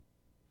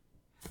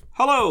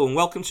Hello and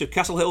welcome to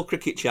Castle Hill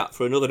Cricket Chat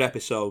for another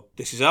episode.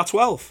 This is our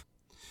 12th.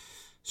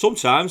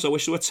 Sometimes I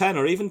wish there were 10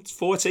 or even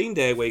 14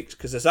 day weeks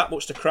because there's that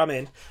much to cram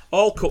in.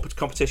 All cup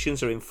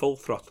competitions are in full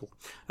throttle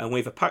and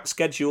we've a packed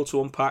schedule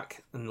to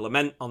unpack and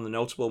lament on the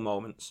notable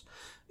moments.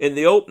 In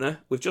the opener,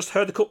 we've just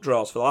heard the cup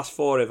draws for the last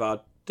 4 of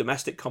our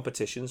domestic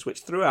competitions,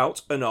 which threw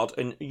out an odd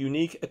and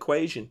unique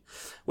equation,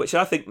 which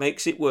I think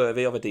makes it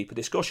worthy of a deeper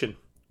discussion.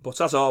 But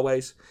as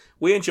always,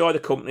 we enjoy the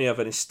company of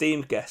an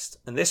esteemed guest,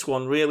 and this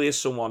one really is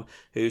someone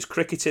whose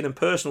cricketing and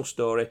personal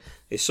story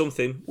is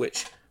something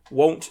which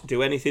won't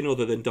do anything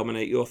other than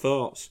dominate your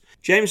thoughts.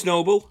 James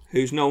Noble,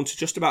 who's known to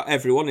just about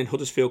everyone in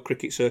Huddersfield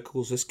cricket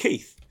circles as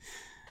Keith.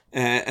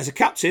 As a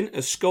captain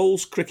of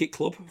Scholes Cricket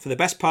Club for the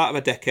best part of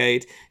a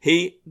decade,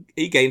 he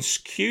gained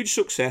huge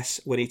success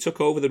when he took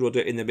over the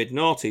rudder in the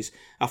mid-noughties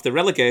after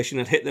relegation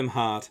had hit them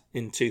hard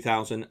in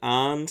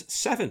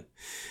 2007.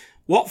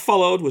 What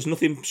followed was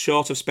nothing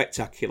short of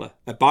spectacular.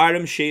 A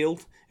Byram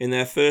Shield in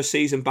their first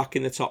season back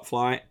in the top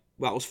flight.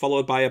 That was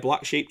followed by a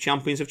Black Sheep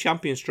Champions of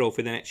Champions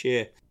trophy the next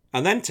year.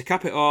 And then to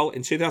cap it all,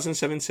 in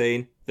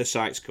 2017, the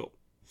Sykes Cup.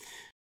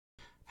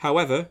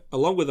 However,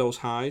 along with those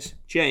highs,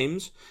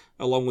 James,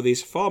 along with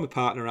his former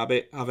partner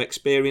Abbott, have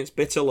experienced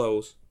bitter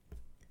lows.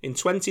 In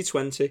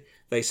 2020,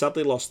 they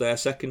sadly lost their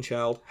second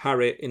child,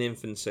 Harry, in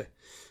infancy.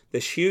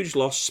 This huge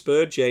loss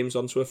spurred James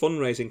onto a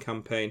fundraising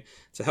campaign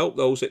to help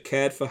those that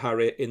cared for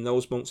Harry in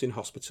those months in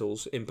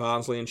hospitals in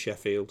Barnsley and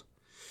Sheffield.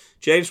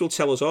 James will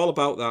tell us all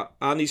about that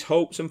and his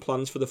hopes and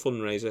plans for the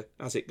fundraiser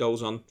as it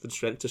goes on from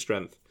strength to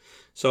strength.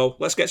 So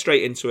let's get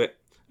straight into it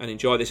and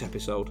enjoy this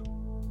episode.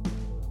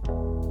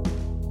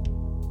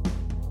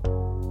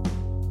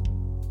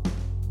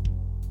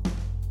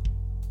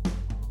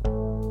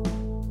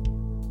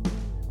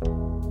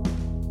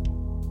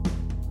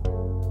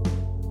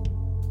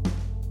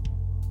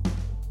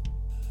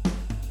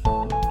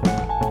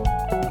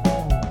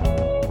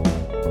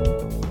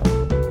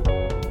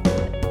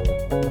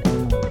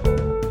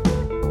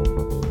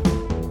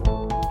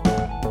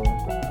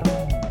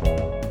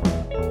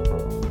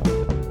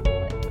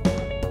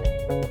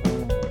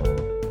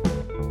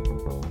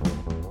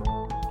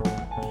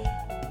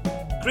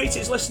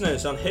 Greetings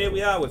listeners, and here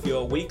we are with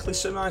your weekly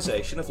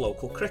summarisation of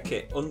local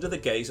cricket under the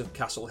gaze of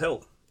Castle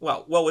Hill.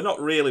 Well, we're not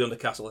really under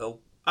Castle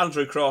Hill.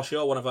 Andrew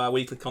Crawshaw, one of our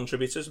weekly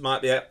contributors,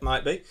 might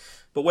be,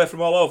 but we're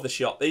from all over the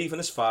shop, even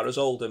as far as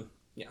Oldham.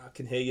 Yeah, I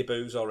can hear your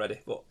boos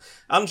already. But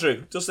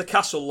Andrew, does the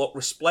castle look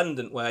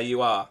resplendent where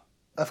you are?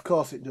 Of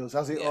course it does,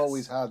 as it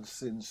always had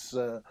since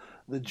the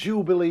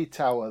Jubilee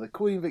Tower, the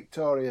Queen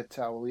Victoria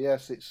Tower.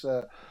 Yes, it's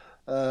a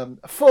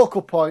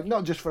focal point,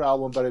 not just for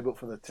Alwynbury, but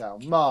for the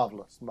town.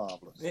 Marvellous.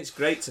 It's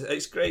great.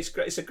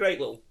 It's a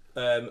great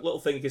little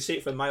thing. You can see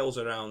it for miles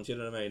around. You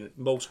know what I mean?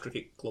 Most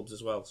cricket clubs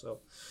as well. So,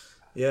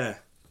 yeah.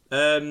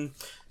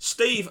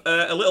 Steve,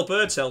 a little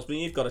bird tells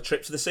me you've got a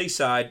trip to the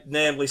seaside,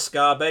 namely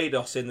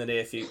Scarbados, in the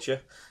near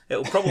future.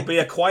 It'll probably be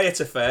a quiet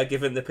affair,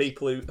 given the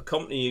people who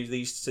accompany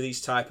you to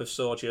these type of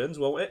sojourns,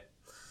 won't it?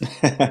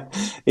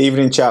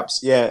 Evening,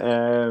 chaps.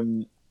 Yeah,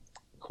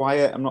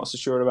 quiet. I'm not so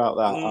sure about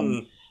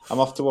that. I'm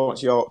off to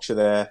watch Yorkshire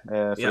there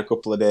for a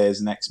couple of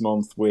days next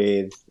month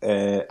with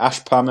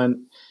Ash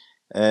Pamment,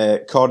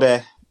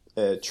 Coddy,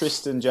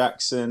 Tristan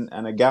Jackson,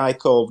 and a guy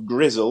called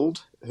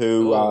Grizzled,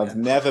 who I've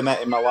never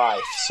met in my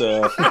life.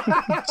 So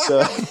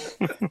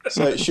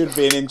it should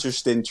be an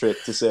interesting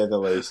trip, to say the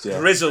least. Yeah.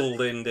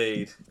 Grizzled,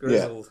 indeed.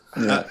 Grizzled.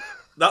 Yeah.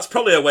 That's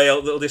probably a way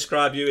that'll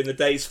describe you in the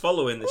days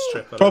following this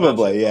trip.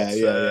 Probably,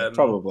 yeah,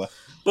 probably.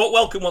 But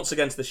welcome once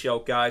again to the show,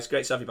 guys.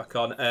 Great to have you back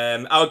on.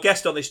 Our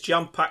guest on this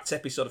jam-packed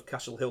episode of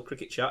Castle Hill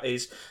Cricket Chat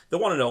is the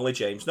one and only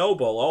James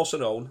Noble, also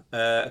known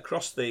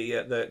across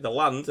the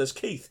land as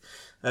Keith.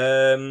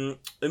 And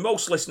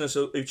most listeners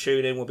who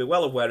tune in will be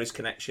well aware of his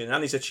connection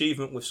and his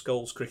achievement with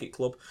Scholes Cricket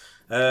Club.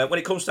 When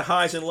it comes to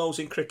highs and lows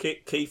in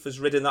cricket, Keith has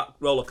ridden that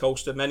roller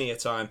coaster many a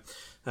time.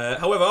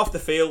 However, off the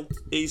field,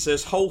 he's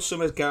as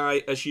wholesome a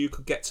guy as you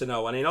could get to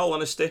know. And in all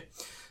honesty,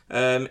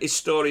 his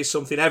story is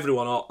something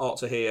everyone ought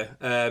to hear.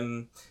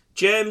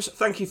 James,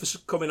 thank you for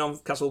coming on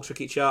Castle Hill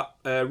Cricket Chat.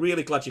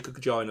 Really glad you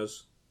could join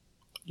us.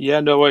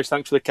 Yeah, no worries.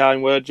 Thanks for the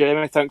kind word,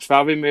 Jamie. Thanks for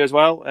having me as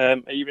well.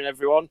 Evening,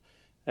 everyone.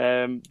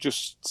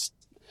 Just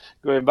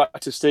going back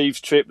to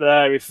Steve's trip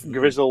there, if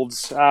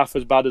Grizzled's half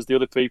as bad as the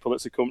other people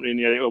that's accompanying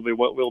you, it will be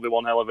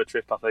one hell of a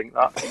trip, I think.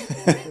 That.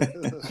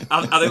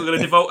 I think we're going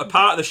to devote a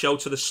part of the show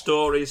to the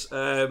stories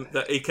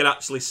that he can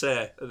actually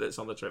say that's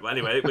on the trip.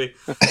 Anyway,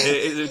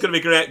 it's going to be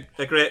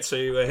great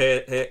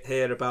to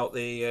hear about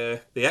the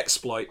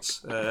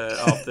exploits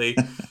of the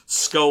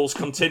Scholes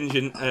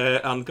contingent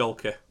and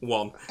Golka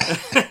 1.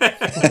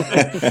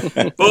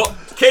 But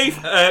Keith,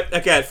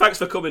 again, thanks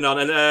for coming on,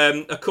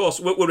 and of course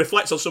we'll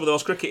reflect on some of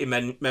those cricketing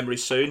memories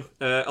soon,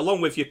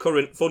 along with your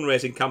current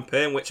fundraising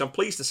campaign, which I'm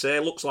pleased to say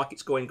looks like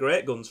it's going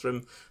great guns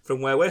from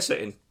where we're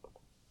sitting.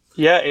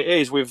 Yeah, it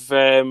is. We've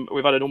had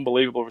an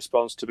unbelievable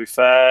response, to be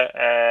fair.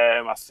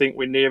 I think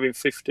we're nearing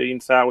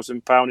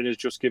 £15,000 in his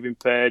Just Giving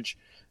page,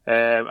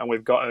 and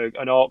we've got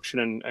an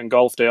auction and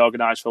golf day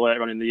organised for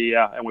later on in the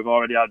year, and we've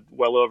already had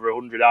well over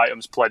 100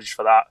 items pledged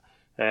for that.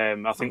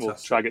 I think we'll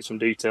try to get some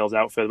details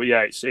out further. But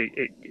yeah,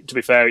 to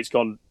be fair, it's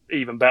gone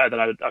even better than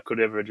I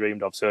could ever have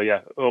dreamed of. So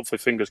yeah, hopefully,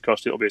 fingers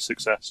crossed, it'll be a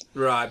success.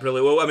 Right,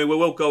 brilliant. Well, I mean, we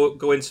will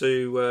go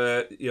into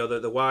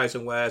the whys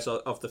and wheres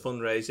of the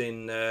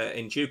fundraising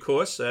in due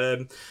course.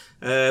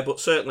 But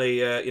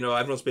certainly,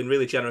 everyone's been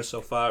really generous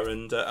so far,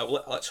 and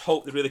let's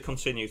hope they really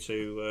continue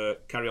to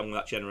carry on with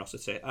that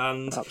generosity.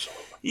 And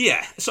absolutely,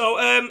 yeah. So,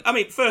 I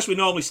mean, first we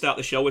normally start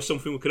the show with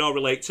something we can all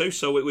relate to.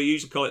 So we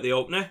usually call it the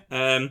opener.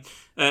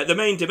 The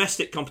main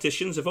domestic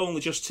competitions have only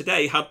just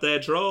today had their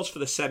draws for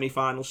the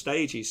semi-final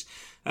stages.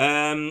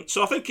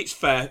 So I think it's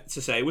fair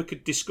to say we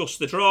could discuss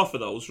the draw for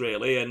those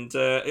really, and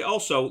it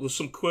also there's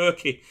some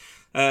quirky.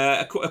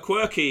 A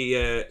quirky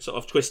sort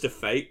of twist of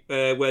fate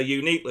where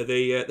uniquely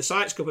the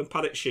Sites Cup and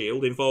Paddock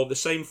Shield involve the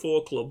same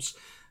 4 clubs,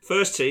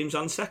 first teams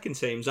and second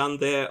teams, and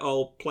they're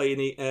all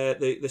playing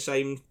the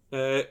same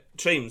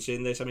teams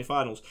in the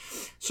semi-finals.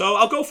 So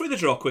I'll go through the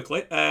draw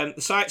quickly. The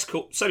Sites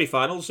Cup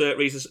semi-finals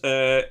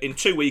in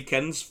 2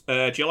 weekends,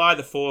 July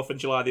the 4th and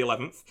July the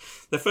 11th.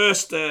 The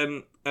first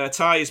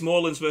tie is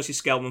Moorlands versus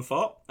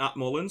Skelmanthorpe at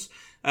Moorlands.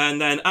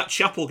 And then at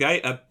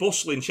Chapelgate, a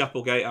bustling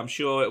Chapelgate, I'm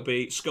sure it'll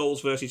be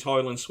Skulls versus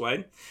Hoyle and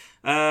Swain.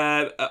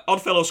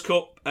 Oddfellows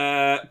Cup,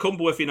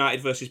 Cumberworth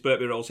United versus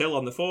Birkby Rose Hill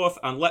on the 4th,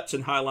 and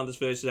Lepton Highlanders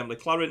versus Emily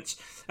Clarence.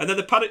 And then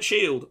the Paddock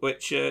Shield,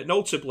 which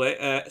notably,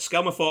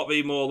 Skelmanthorpe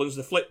v Moorlands,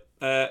 the flip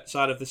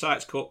side of the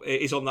Sites Cup,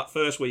 is on that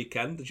first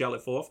weekend, the July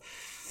 4th.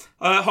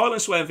 Hoyle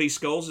and Swain v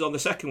Skulls is on the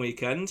second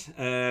weekend,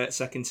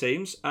 second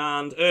teams,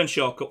 and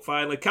Earnshaw Cup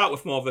finally,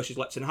 Cartworth Moor versus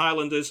Lepton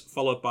Highlanders,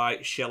 followed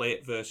by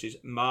Shelley versus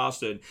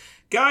Marsden.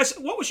 Guys,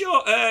 what was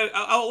your?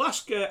 I'll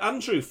ask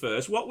Andrew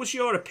first. What was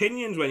your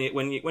opinions when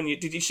you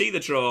did you see the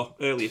draw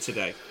earlier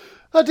today?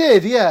 I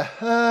did, yeah.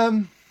 I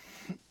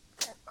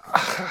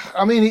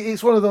mean,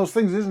 it's one of those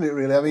things, isn't it?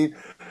 Really, I mean,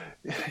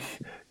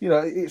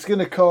 it's going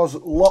to cause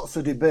lots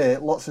of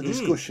debate, lots of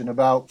discussion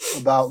about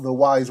the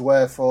whys,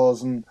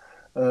 wherefores, and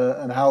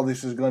how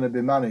this is going to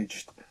be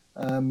managed.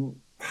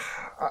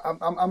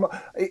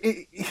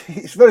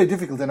 It's very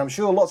difficult, and I'm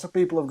sure lots of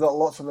people have got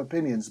lots of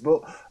opinions.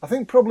 But I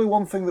think probably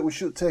one thing that we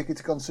should take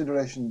into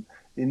consideration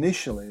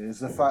initially is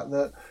the fact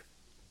that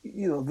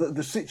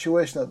the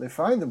situation that they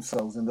find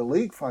themselves in, the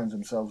league finds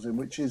themselves in,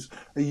 which is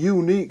a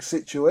unique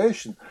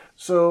situation.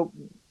 So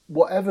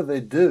whatever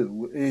they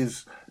do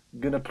is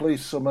going to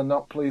please some and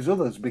not please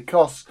others,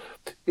 because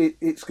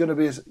it's going to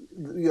be,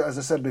 as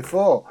I said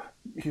before,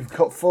 you've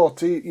got 4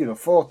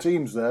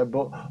 teams there,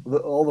 but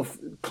all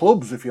the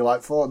clubs, if you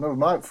like, four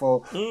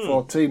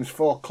teams,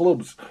 4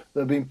 clubs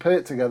that have been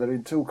paired together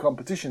in 2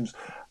 competitions.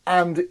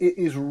 And it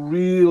is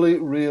really,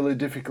 really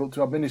difficult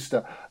to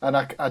administer. And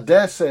I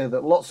dare say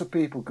that lots of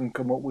people can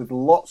come up with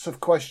lots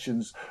of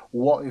questions.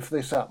 What if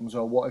this happens?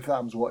 Or what if that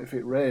happens? What if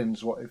it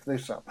rains? What if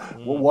this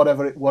happens?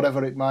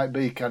 Whatever it might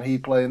be. Can he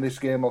play in this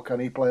game or can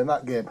he play in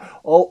that game?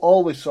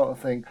 All this sort of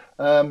thing.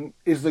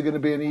 Is there going to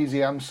be an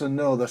easy answer?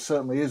 No, there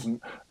certainly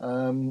isn't.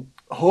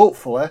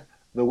 Hopefully,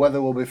 the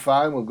weather will be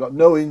fine. We've got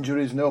no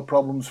injuries, no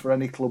problems for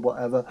any club,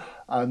 whatever,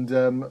 and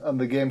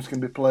the games can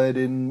be played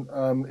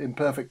in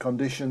perfect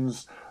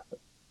conditions,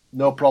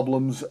 no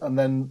problems. And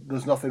then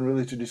there's nothing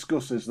really to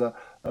discuss, is there?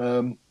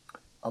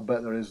 I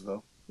bet there is,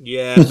 though.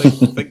 Yeah, I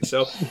think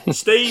so.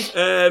 Steve,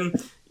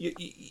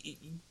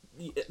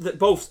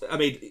 both. I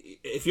mean,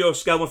 if you're a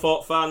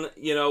Skelmanthorpe fan,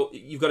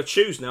 you've got to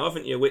choose now,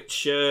 haven't you?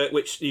 Which you're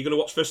going to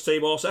watch, first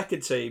team or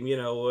second team?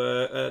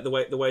 The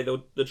way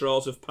the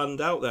draws have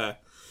panned out there.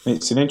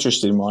 It's an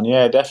interesting one,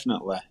 yeah,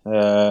 definitely.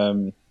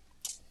 I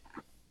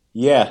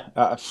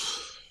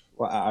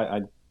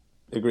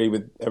agree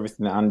with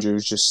everything that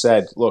Andrew's just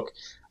said. Look,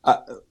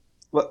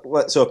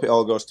 let's hope it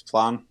all goes to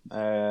plan.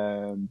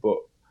 I'll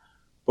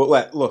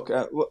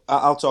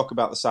talk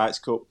about the Sites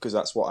Cup because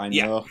that's what I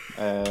know.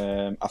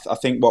 Yeah. I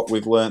think what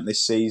we've learnt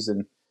this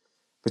season,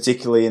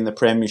 particularly in the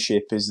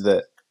Premiership, is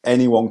that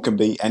anyone can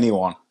beat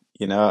anyone.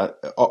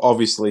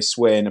 Obviously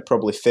Swain are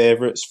probably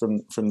favourites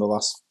from the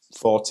last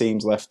 4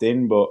 teams left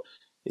in, but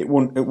it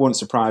wouldn't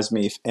surprise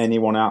me if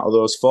anyone out of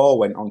those 4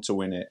 went on to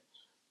win it.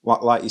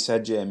 Like you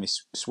said, Jamie,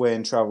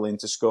 Swain travelling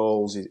to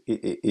Skulls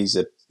is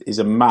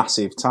a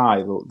massive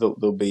tie.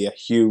 There'll be a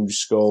huge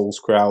Skulls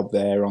crowd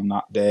there on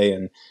that day,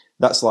 and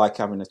that's like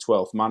having a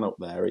 12th man up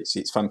there.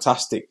 It's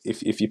fantastic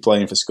if you're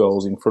playing for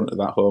Skulls in front of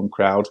that home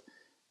crowd.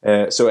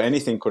 So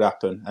anything could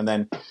happen. And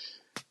then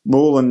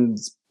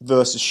Moorlands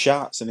versus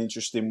Shart's an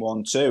interesting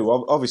one too.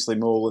 Obviously,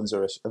 Moorlands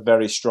are a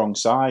very strong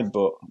side,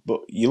 but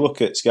you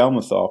look at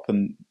Skelmanthorpe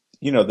and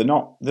they're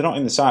not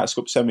in the Sites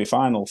Cup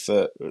semi-final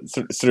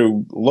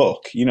through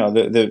luck.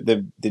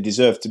 They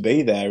deserve to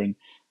be there, and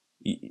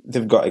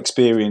they've got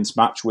experienced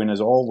match winners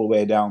all the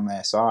way down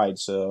their side.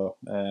 So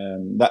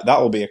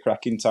that'll be a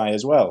cracking tie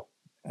as well.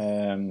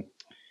 And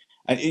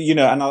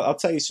I'll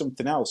tell you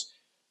something else.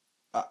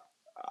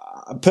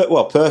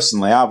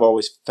 Personally, I've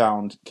always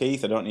found,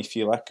 Keith, I don't know if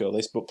you'll echo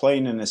this, but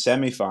playing in a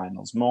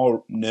semi-final's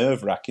more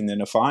nerve-wracking than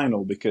a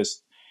final,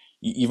 because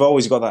you've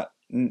always got that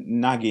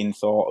nagging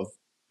thought of,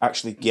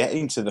 actually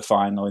getting to the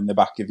final in the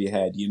back of your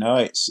head. You know,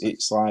 it's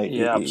like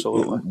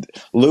absolutely.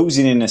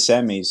 Losing in a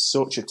semi is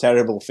such a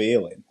terrible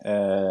feeling.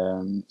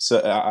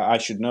 So I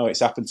should know. It's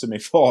happened to me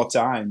 4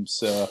 times.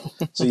 So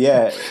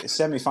yeah,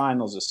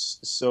 semi-finals are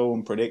so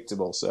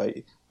unpredictable. So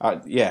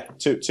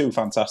two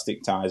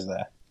fantastic ties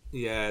there.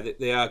 Yeah,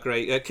 they are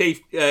great.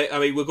 Keith, I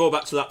mean, we'll go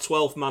back to that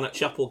 12th man at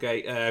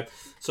Chapelgate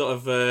sort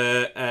of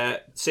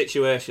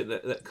situation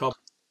that Cobb.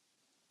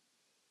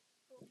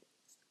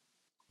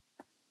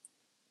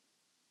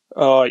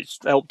 Oh, it's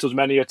helped us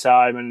many a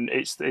time, and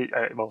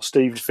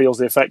Steve feels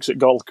the effects at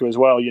Golka as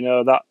well. You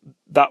know, that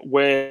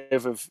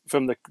wave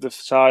from the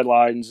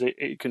sidelines,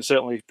 it can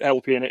certainly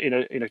help you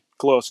in a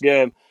close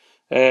game.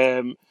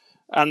 And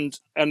I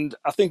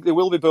think there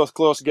will be both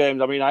close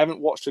games. I mean, I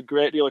haven't watched a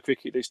great deal of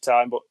cricket this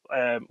time, but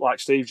like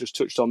Steve just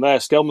touched on there,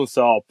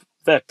 Skelmanthorpe,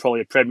 they're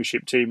probably a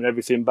Premiership team and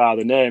everything by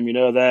the name. You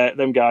know,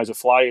 them guys are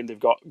flying. They've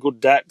got good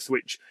depth,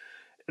 which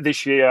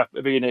this year,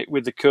 being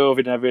with the COVID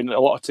and everything, a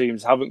lot of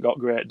teams haven't got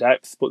great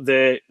depth, but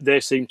they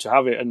seem to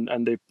have it,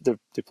 and they're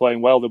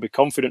playing well. They'll be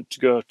confident to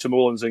go to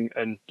Mullins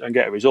and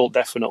get a result,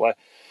 definitely.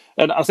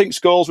 And I think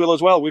Scholes will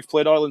as well. We've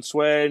played Oil and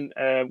Swain.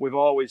 We've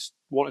always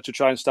wanted to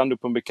try and stand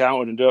up and be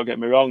counted, and don't get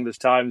me wrong, there's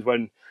times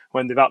when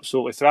they've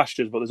absolutely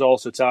thrashed us, but there's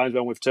also times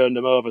when we've turned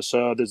them over.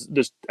 So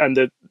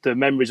the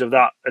memories of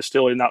that are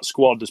still in that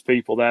squad. There's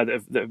people there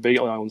that have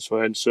beaten Oil and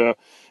Swain. So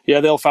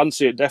yeah, they'll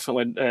fancy it,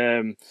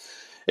 definitely.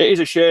 It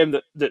is a shame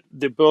that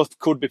they both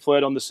could be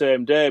played on the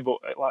same day, but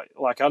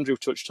like Andrew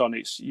touched on,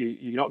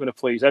 you're not going to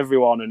please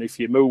everyone. And if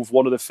you move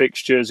one of the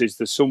fixtures, is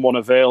there someone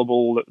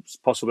available that's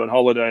possibly on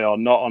holiday or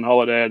not on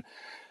holiday? And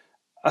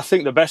I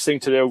think the best thing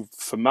to do,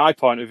 from my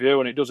point of view,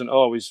 and it doesn't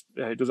always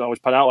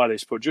pan out like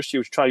this, but just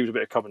try to use a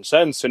bit of common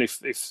sense. And if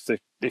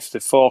the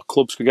 4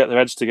 clubs could get their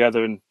heads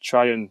together and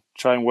try and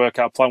work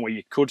out a plan where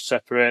you could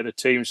separate the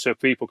teams so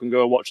people can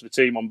go watch the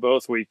team on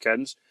both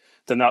weekends,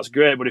 then that's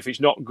great. But if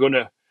it's not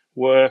gonna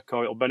work,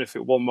 or it'll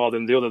benefit one more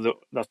than the other,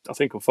 that I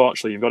think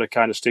unfortunately you've got to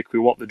kind of stick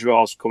with what the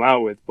draws come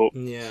out with. But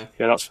yeah,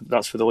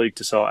 that's for the league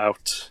to sort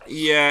out.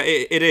 Yeah,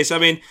 it is. I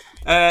mean,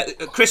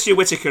 Christian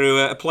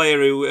Whitaker, a player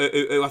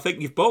who I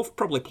think you've both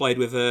probably played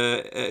with.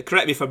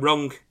 Correct me if I'm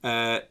wrong,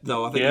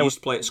 though. I think you used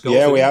to play at school.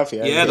 Yeah, we have.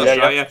 Yeah, that's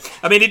right. Yeah,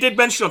 I mean, he did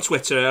mention on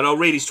Twitter, and I'll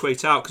read his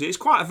tweet out because it's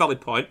quite a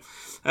valid point.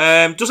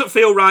 Doesn't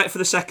feel right for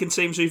the second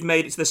teams who've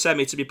made it to the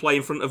semi to be playing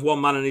in front of one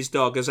man and his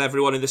dog, as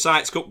everyone in the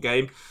Sites Cup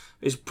game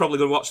is probably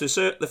going to watch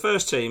the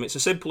first team. It's a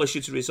simple issue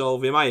to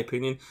resolve, in my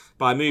opinion,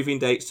 by moving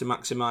dates to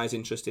maximise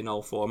interest in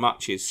all 4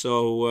 matches.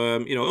 So,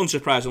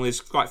 unsurprisingly, there's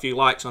quite a few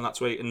likes on that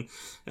tweet, and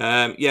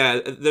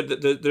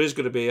there is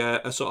going to be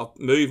a sort of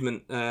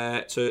movement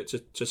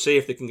to see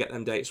if they can get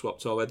them dates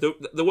swapped over. There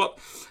was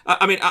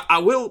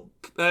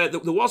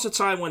a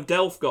time when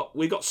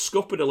we got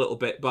scuppered a little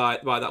bit by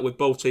that, with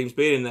both teams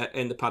being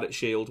in the Paddock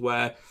Shield,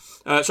 where.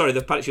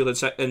 The Paddock Shield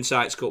and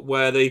Sites Cup,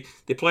 where they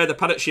played the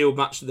Paddock Shield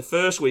match the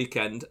first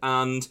weekend,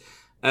 and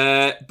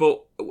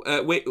but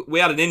we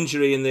had an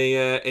injury in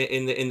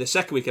the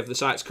second week of the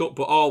Sites Cup,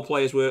 but all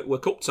players were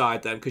cup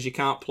tied then, because you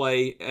can't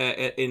play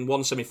in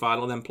one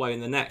semi-final and then play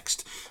in the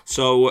next.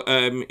 So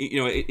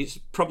it's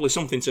probably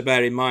something to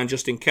bear in mind,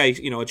 just in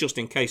case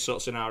sort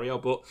of scenario.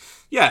 But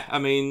yeah, I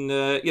mean,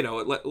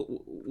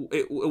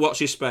 watch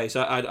your space.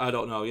 I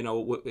don't know.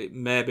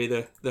 Maybe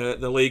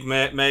the league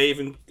may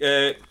even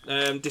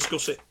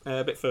discuss it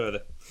a bit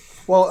further.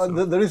 Well,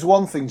 there is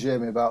one thing,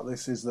 Jamie, about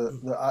this, is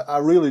that I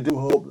really do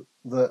hope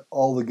that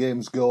all the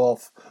games go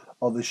off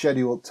on the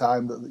scheduled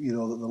time that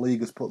the league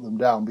has put them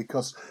down,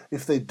 because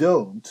if they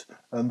don't,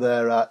 and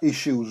there are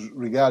issues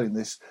regarding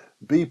this,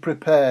 be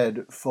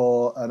prepared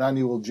for an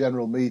annual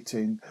general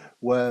meeting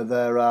where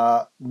there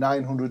are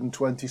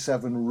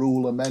 927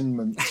 rule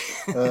amendment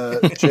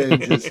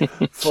changes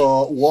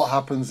for what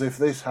happens if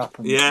this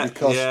happens.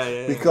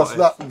 Because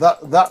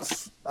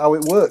that's how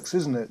it works,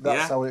 isn't it?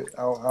 That's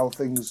how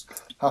things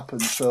happen.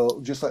 So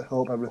just let's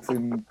hope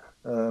everything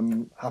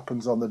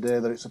happens on the day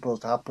that it's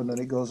supposed to happen and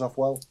it goes off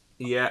well.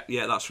 Yeah,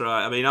 that's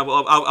right. I mean,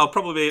 I'll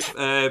probably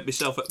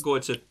myself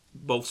going to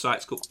both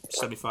Sites Cup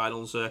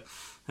semi-finals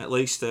at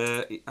least.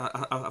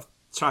 I've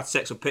tried to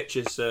take some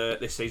pictures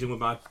this season with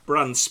my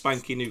brand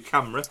spanking new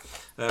camera,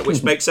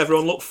 which makes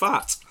everyone look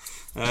fat.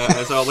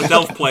 As all the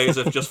Delft players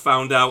have just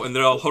found out, and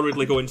they're all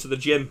hurriedly going to the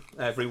gym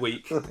every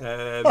week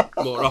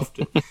more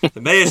often.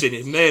 Amazing.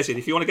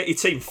 If you want to get your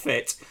team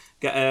fit,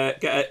 get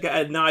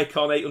a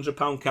Nikon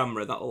 £800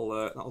 camera.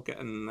 That'll get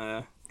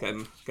them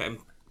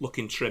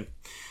looking trim.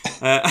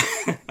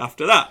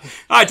 After that,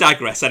 I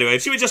digress. Anyway,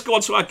 should we just go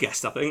on to our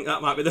guest? I think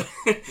that might be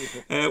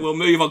we'll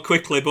move on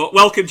quickly. But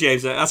welcome,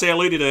 James. As I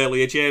alluded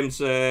earlier, James.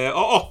 Keith. We're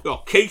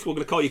going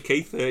to call you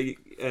Keith. Stick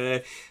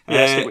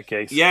with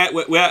Keith. Yeah,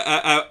 we're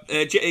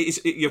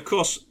of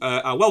course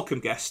our welcome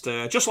guest.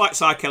 Just like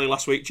Cy Kelly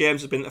last week,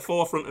 James has been at the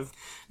forefront of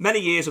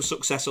many years of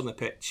success on the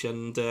pitch,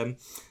 and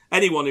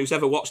anyone who's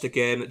ever watched a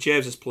game that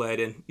James has played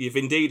in, you've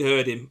indeed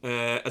heard him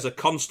as a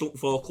constant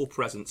vocal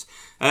presence.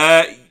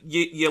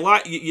 You're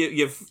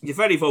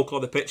very vocal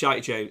on the pitch,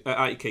 aren't you,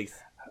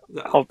 Keith?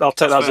 I'll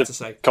take that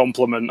as a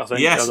compliment. I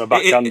think as a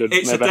backhanded.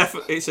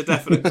 It's a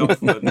definite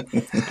compliment.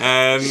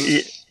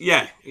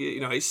 Yeah,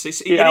 you need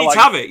to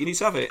have it. You need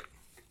to have it.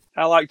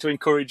 I like to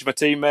encourage my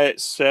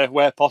teammates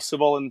where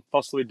possible, and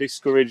possibly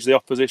discourage the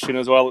opposition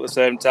as well at the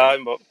same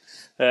time. But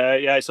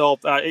it's all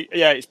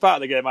it's part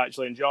of the game I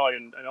actually enjoy,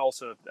 and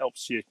also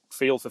helps you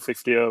feel for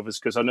 50 overs,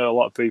 because I know a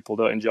lot of people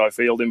don't enjoy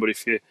fielding, but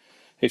if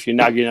you're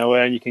nagging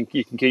away and you can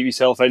keep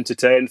yourself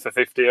entertained for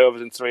 50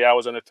 overs and 3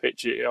 hours on a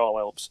pitch, it all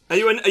helps. Are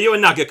you a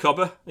nagger,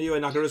 Cobber? Are you a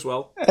nagger as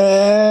well?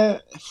 Or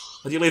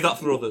do you leave that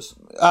for others?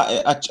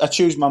 I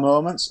choose my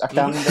moments. I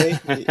can be.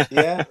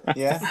 Yeah.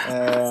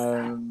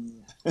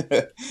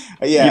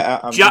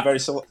 I'm very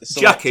selective.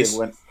 Jack is.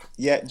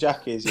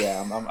 Jack is.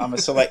 Yeah, I'm a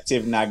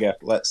selective nagger.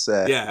 Let's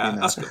say. Yeah,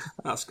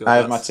 that's good. I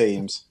have my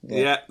teams.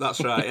 Yeah,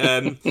 that's right.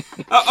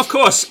 Of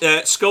course,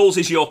 Scholes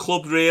is your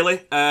club,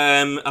 really.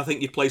 I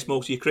think you played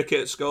most of your cricket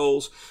at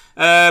Scholes.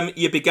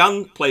 You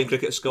began playing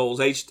cricket at Scholes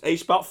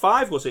aged about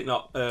 5, was it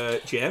not,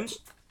 James?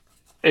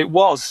 It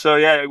was. So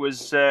yeah, it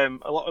was a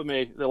lot of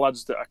the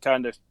lads that I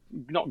kind of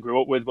not grew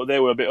up with, but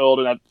they were a bit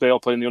older, and they all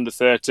played in the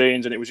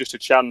under-13s, and it was just a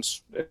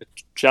chance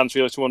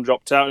really. Someone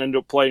dropped out and ended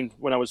up playing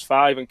when I was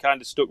 5, and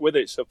kind of stuck with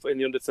it. So in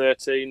the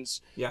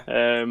under-13s, I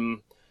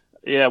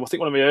think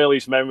one of my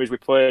earliest memories, we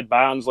played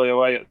Barnsley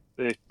away at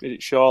the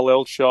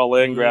Shaw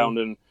Lane ground,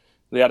 and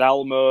they had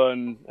Almo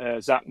and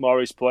Zach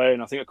Morris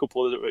playing. I think a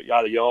couple of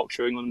either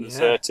Yorkshire, England, and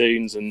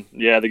 13s, and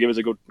they give us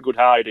a good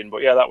hiding.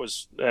 But that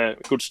was a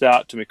good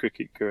start to my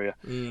cricket career.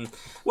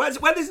 Where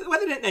did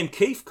the nickname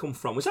Keith come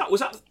from? Was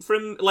that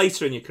from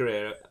later in your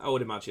career, I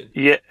would imagine?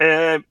 Yeah,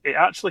 it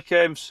actually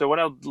came. So when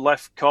I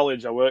left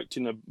college, I worked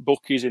in the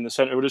bookies in the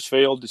centre of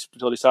Huddersfield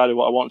until I decided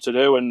what I wanted to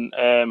do. And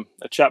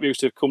a chap used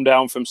to come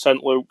down from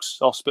St Luke's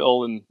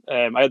Hospital, and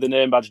I had the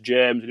name badge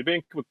James, and he'd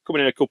been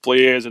coming in a couple of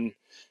years, and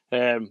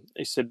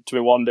he said to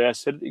me one day,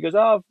 he goes,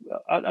 I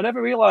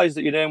never realised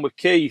that your name was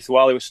Keith,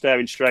 while he was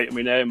staring straight at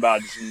my name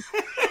badge. And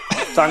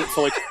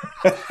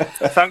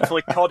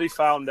thankfully, Coddy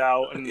found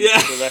out, and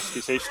the rest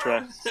is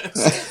history.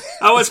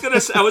 I was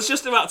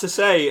just about to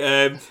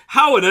say,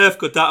 how on earth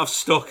could that have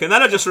stuck? And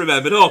then I just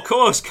remembered, of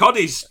course,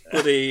 Coddy's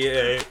bloody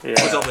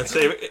was on the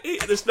team.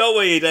 There's no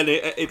way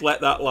he'd let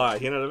that lie.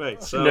 You know what I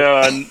mean? So. No,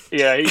 and he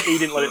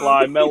didn't let it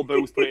lie. Mel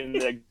Booth put it in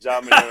the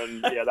Examiner,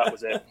 and that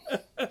was it.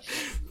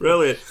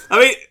 Brilliant. I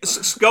mean,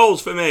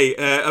 Scholes for me.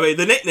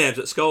 The nicknames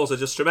at Scholes are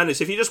just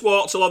tremendous. If you just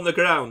walked along the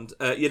ground,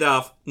 you'd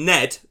have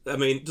Ned. I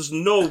mean,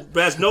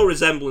 bears no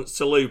resemblance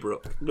to Lewis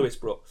Brook.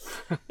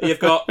 You've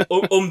got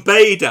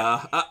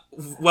Umbeda.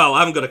 Well, I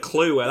haven't got a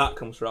clue where that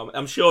comes from.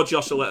 I'm sure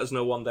Josh will let us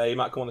know one day. He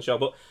might come on the show.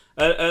 But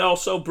and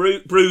also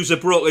Bruiser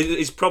Brook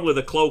is probably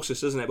the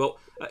closest, isn't it? But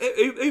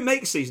who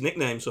makes these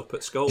nicknames up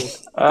at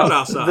Scholes?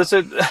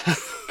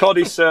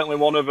 Coddy's certainly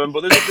one of them.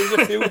 But there's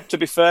a few, to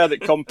be fair,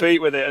 that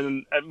compete with it.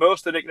 And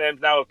most of the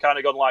nicknames now have kind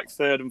of gone like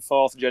 3rd and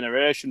 4th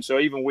generation. So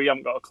even we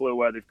haven't got a clue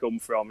where they've come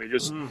from. They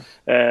just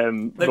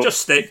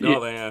stick,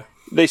 don't they? Yeah.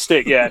 They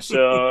stick, yeah.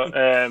 So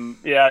I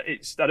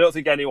don't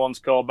think anyone's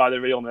called by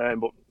the real name,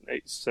 but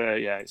it's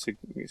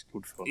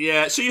good fun.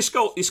 Yeah. So your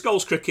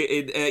Scholes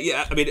cricket,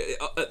 I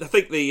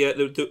think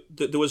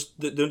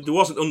there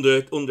wasn't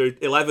under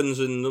 11s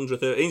and under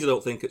 13s. I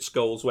don't think at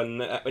Scholes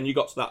when you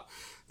got to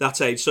that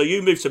age. So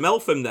you moved to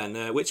Meltham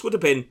then, which would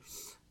have been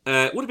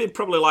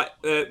probably like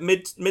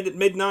mid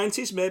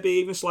 90s, maybe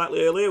even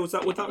slightly earlier. Was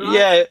that right?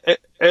 Yeah,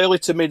 early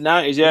to mid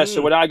 90s. Yeah.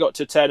 So when I got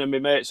to 10 and my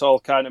mates all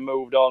kind of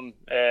moved on,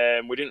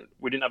 we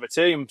didn't have a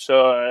team.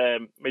 So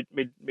my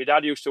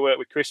dad used to work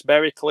with Chris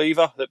Berry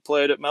Cleaver that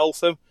played at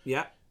Meltham.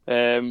 Yeah.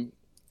 In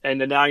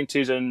the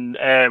 90s, and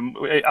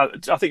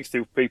I think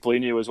through people he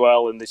knew as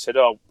well, and they said,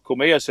 "Oh,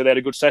 come here." So they had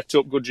a good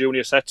setup, good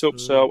junior setup.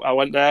 So I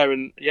went there,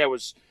 and it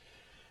was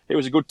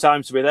a good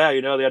time to be there.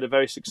 You know, they had a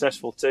very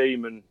successful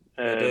team, and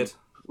they did.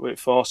 With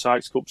 4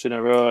 Sykes Cups in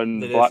a row and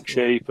Black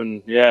Sheep,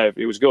 and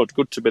it was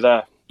good to be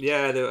there.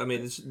 Yeah,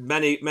 there's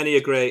many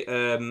a great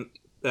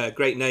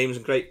names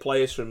and great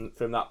players from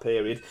that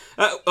period.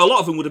 A lot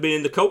of them would have been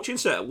in the coaching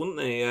set, wouldn't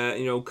they?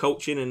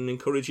 Coaching and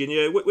encouraging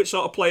you. Which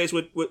sort of players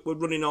were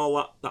running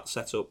all that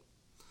setup?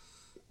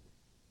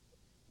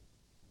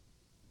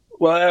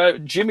 Well,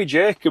 Jimmy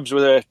Jacobs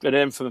was a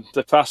name from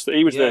the past.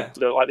 He was the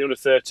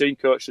under-13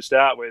 coach to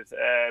start with.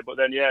 But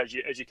then, as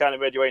you kind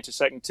of made your way into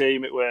second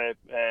team, it were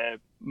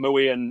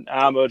Mui and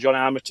John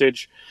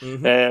Armitage.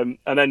 Mm-hmm.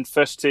 And then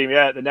first team,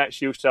 the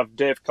Nets used to have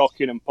Dave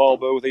Cockin and Paul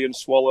Booth, Ian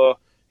Swallow.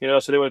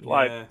 So they were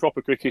like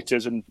proper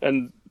cricketers, and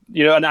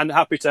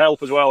happy to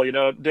help as well.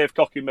 Dave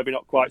Cockin maybe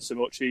not quite so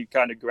much. He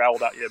kind of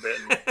growled at you a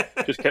bit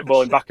and just kept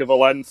bowling back of a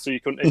length, so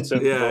you couldn't hit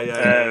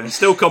him.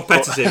 Still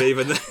competitive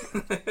even.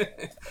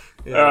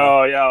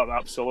 Oh yeah,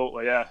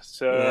 absolutely, yeah.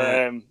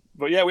 So,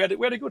 but yeah, we had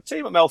a good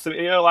team at Meltham.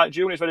 Like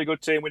juniors, we had a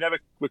good team.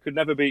 We could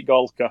never beat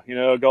Golka.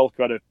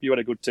 Golka you had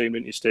a good team,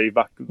 didn't you, Steve?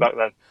 Back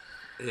then.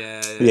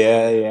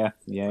 Yeah.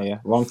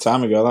 Long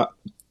time ago that.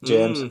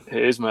 James.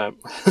 It is, mate.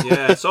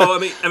 Yeah. So I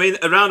mean,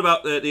 around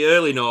about the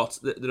early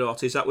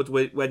noughties, that would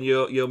when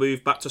your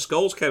move back to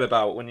Skulls came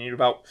about, when you're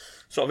about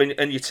sort of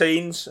in your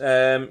teens.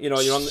 You know,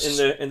 you're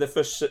in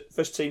the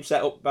first team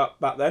setup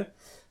back then.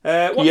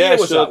 What year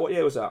was that? What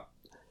year was that?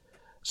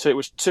 So it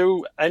was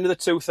end of the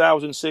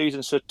 2000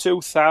 season. So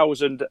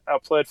 2000, I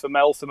played for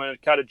Meltham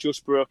and kind of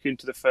just broke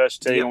into the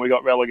first team, and we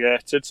got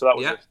relegated. So that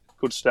was a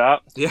good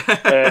start. Yeah.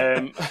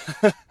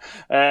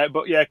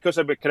 But yeah, because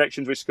I've had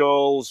connections with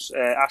Scholes,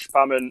 Ash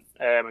Pamment,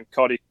 and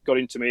Coddy got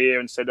into my ear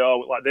and said,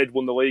 like they'd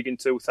won the league in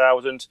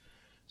 2000.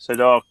 Said,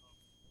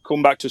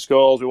 come back to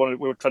Scholes. We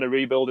were trying to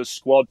rebuild a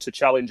squad to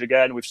challenge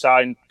again. We've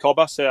signed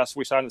Cobas.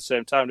 We signed at the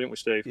same time, didn't we,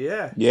 Steve?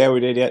 Yeah. Yeah,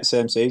 we did. Yeah,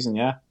 same season.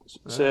 Yeah.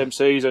 Same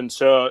season.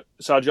 So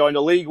I joined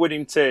a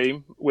league-winning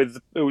team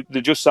they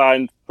just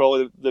signed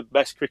probably the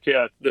best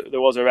cricketer that there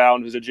was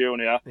around as a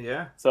junior.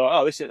 Yeah.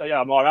 Thought,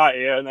 I'm all right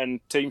here. And then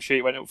team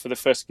sheet went up for the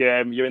first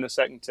game. You're in the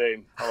second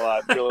team. I'm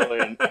like,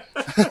 brilliant.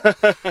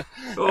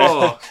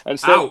 And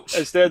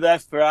stayed there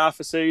for half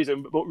a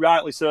season, but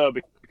rightly so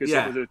because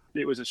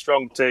it was a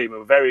strong team,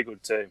 a very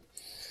good team.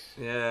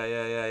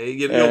 Yeah.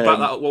 You'll back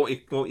that up,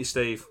 won't you,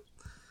 Steve?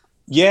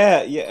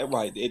 Yeah.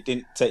 Right. It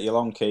didn't take you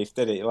long, Keith,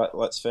 did it?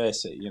 Let's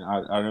face it. You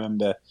know, I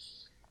remember.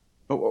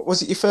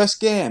 Was it your first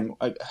game?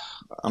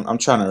 I'm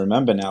trying to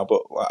remember now,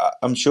 but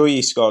I'm sure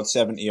you scored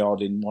 70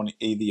 odd in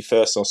either your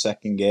first or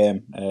second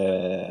game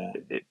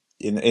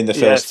in the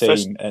first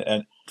team.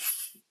 And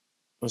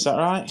was that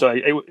right? So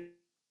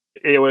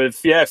it was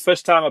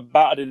first time I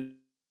batted in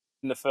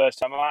the first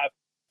time. I might have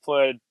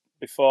played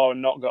before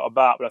and not got a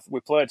bat, but we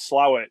played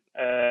Slough.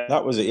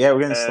 That was it. Yeah,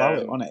 we were in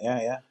Slough, wasn't it?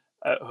 Yeah.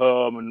 At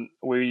home, and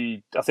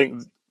I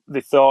think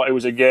they thought it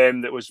was a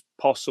game that was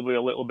possibly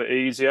a little bit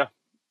easier.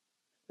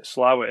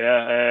 Slough,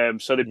 yeah.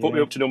 So they put me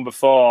up to number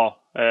 4,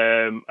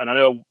 and I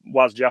know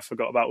Waz Jaffa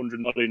got about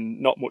 100 odd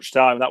in not much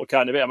time, and that was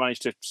kind of it. I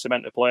managed to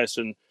cement a place,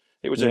 and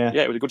it was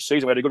a good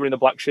season. We had a good run in the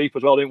Black Sheep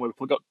as well, didn't we?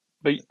 We got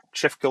beat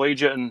Sheffield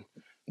Collegiate and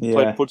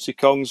played Pudsey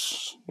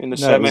Kongs in the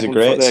semi. It was a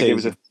great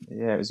season.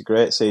 It was a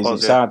great season.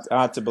 It's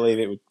hard to believe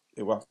it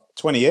was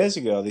 20 years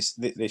ago this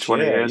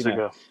 20 year. years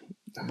ago.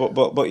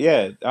 But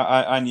yeah,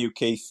 I knew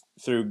Keith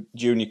through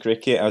junior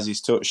cricket, as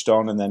he's touched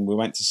on, and then we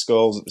went to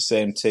Scholes at the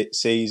same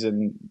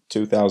season,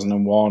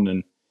 2001,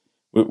 and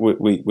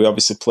we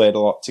obviously played a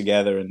lot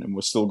together, and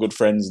we're still good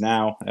friends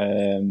now.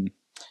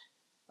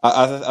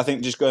 I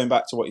think just going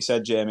back to what you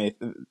said, Jamie,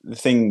 the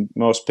thing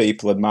most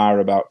people admire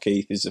about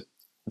Keith is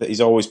that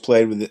he's always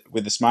played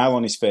with a smile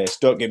on his face.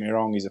 Don't get me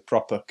wrong, he's a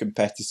proper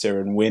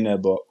competitor and winner,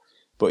 but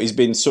he's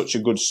been such a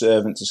good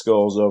servant to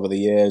Scholes over the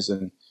years,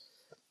 and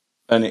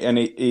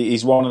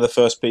he's one of the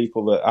first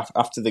people that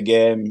after the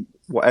game,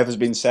 whatever's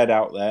been said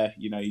out there,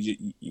 you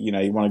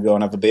want to go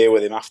and have a beer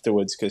with him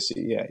afterwards because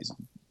he's a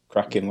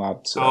cracking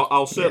lad. So,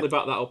 I'll certainly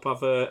back that up. I've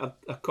had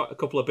a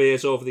couple of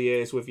beers over the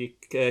years with you,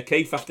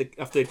 Keith,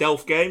 after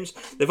Delft games.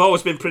 They've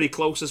always been pretty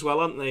close as well,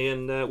 haven't they?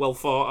 And well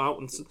thought out.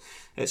 And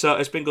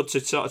it's been good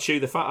to sort of chew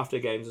the fat after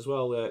games as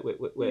well. I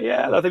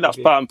think that's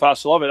part and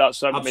parcel of it.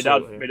 That's my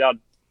dad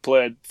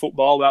played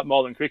football that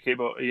more than cricket,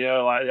 but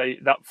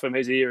like that from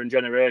his era and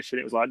generation,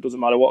 it was like, it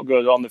doesn't matter what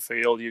goes on the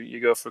field, you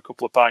go for a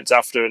couple of pints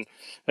after,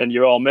 and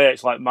you're all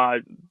mates. Like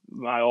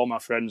all my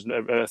friends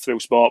through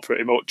sport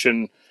pretty much,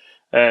 and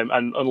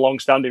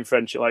long-standing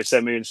friendship. Like I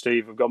say, me and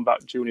Steve have gone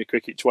back junior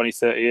cricket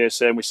 20-30 years,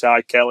 same with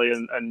Cy Kelly,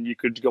 and you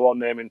could go on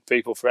naming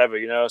people forever,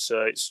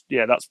 so it's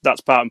that's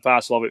part and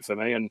parcel of it for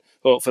me, and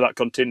hopefully that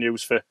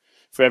continues for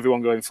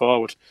everyone going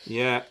forward.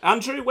 Yeah.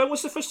 Andrew, when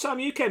was the first time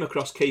you came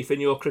across Keith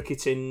in your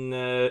cricketing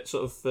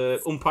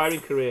umpiring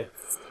career?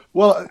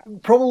 Well,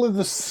 probably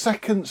the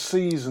second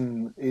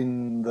season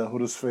in the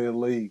Huddersfield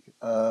League,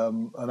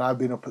 and I've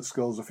been up at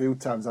Scholes a few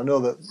times. I know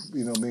that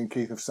me and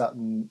Keith have sat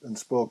and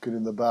spoken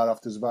in the bar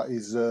afterwards about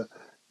his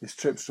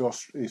trip to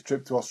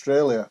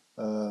Australia.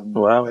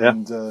 Wow, yeah.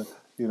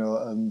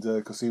 And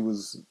because he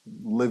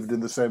lived in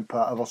the same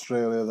part of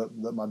Australia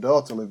that my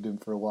daughter lived in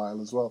for a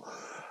while as well.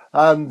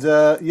 And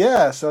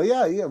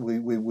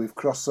we've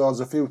crossed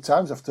swords a few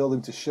times. I've told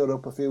him to shut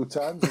up a few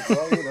times as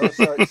well,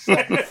 So it's,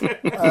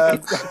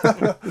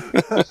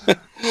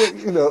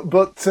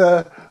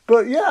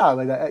 but yeah, I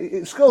mean,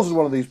 Scholes is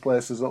one of these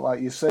places that,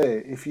 like you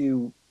say,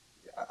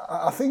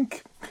 I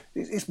think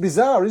it's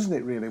bizarre, isn't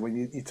it? Really,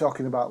 when you're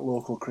talking about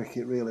local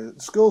cricket, really,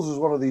 Scholes is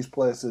one of these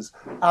places,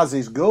 as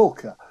is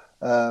Golka,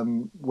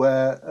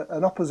 where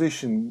an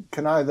opposition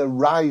can either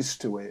rise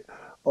to it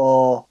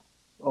or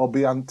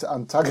be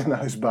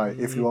antagonised by it,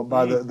 if you want,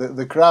 by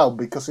the crowd,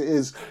 because it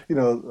is, a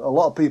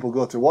lot of people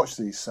go to watch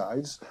these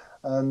sides,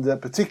 and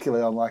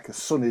particularly on like a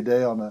sunny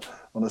day on a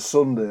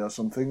Sunday or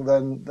something,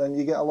 then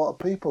you get a lot of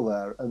people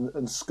there,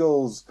 and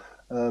Scholes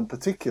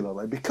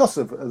particularly because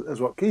of,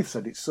 as what Keith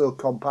said, it's so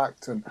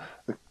compact and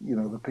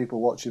the people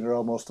watching are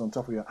almost on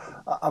top of you.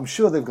 I'm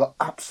sure they've got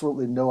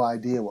absolutely no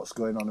idea what's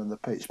going on in the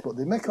pitch, but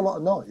they make a lot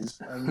of noise.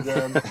 And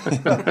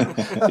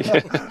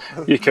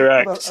you're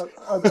correct.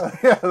 And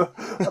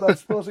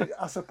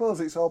I suppose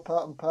it's all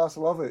part and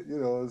parcel of it.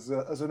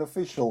 As an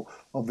official,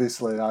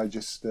 obviously, I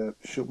just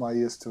shut my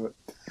ears to it.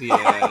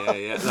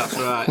 Yeah, that's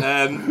right.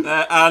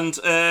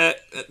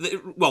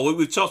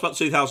 We've talked about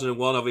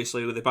 2001,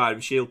 obviously, with the Byram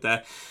Shield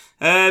there.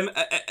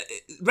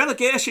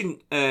 Relegation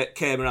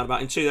came around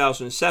about in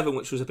 2007,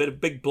 which was a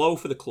big blow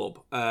for the club,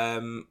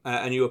 and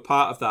you were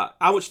part of that.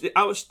 How much did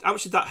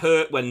that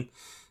hurt when?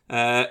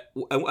 And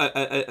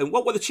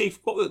what were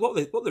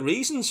the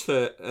reasons for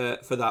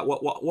that?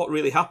 What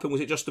really happened?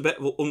 Was it just a bit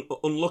of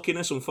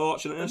unluckiness,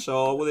 unfortunateness,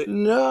 or was it?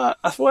 No,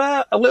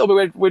 well, a little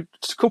bit with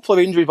a couple of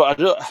injuries, but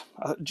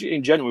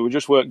in general we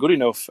just weren't good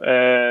enough.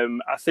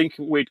 I think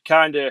we'd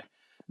kind of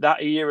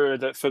that era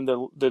that from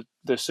the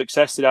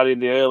success they had in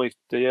the early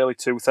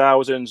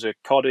 2000s,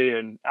 Coddy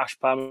and Ash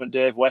Pam and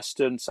Dave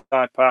Weston,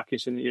 Cy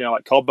Parkinson,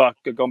 like Cobba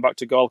gone back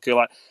to Golke,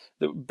 like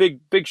the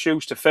big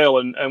shoes to fill,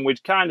 and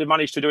we'd kind of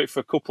managed to do it for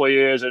a couple of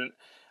years, and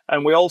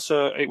we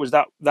also it was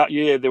that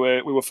year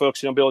we were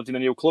focusing on building a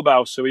new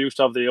clubhouse, so we used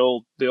to have the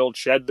old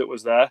shed that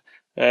was there,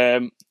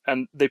 and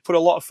they put a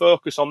lot of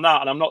focus on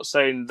that, and I'm not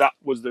saying that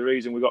was the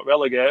reason we got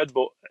relegated,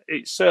 but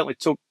it certainly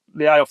took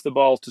the eye off the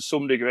ball to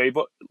some degree,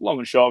 but long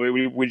and short,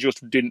 we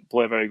just didn't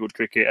play very good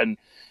cricket, and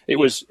it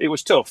was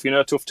tough,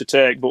 tough to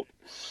take. But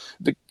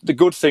the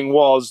good thing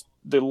was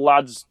the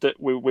lads that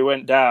we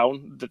went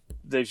down,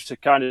 they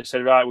kind of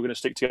said, right, we're going to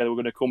stick together, we're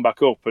going to come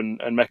back up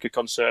and make a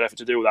concerted effort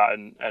to do that,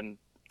 and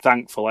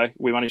thankfully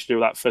we managed to do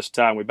that first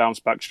time. We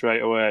bounced back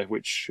straight away,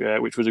 which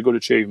was a good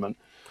achievement.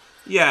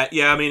 Yeah.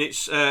 I mean,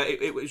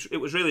 it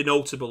was really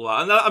notable,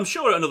 and I'm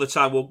sure at another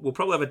time we'll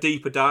probably have a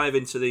deeper dive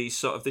into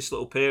this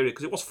little period,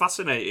 because it was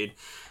fascinating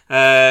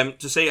to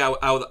see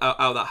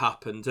how that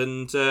happened.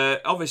 And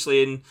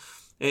obviously,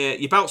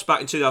 you bounced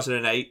back in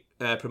 2008,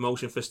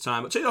 promotion first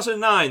time, but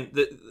 2009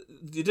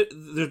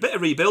 there's a bit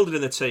of rebuilding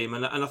in the team,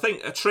 and I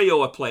think a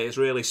trio of players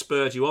really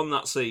spurred you on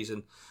that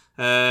season.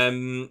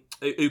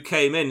 Who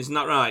came in? Isn't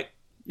that right?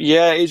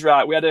 Yeah, he's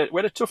right. We had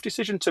a tough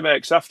decision to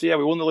make. So after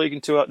we won the league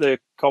into the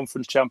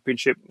conference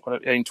championship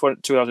in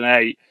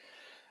 2008,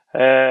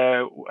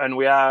 and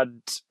we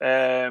had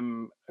a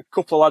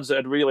couple of lads that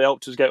had really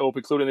helped us get up,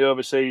 including the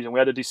overseas. And we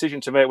had a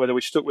decision to make whether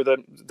we stuck with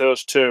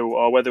those two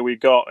or whether we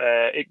got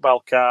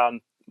Iqbal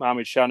Khan,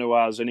 Mohamed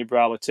Shahnawaz, and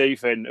Ibrahim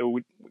Latif in, who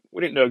we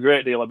didn't know a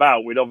great deal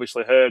about. We'd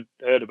obviously heard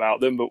about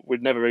them, but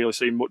we'd never really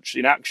seen much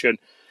in action.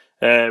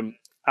 And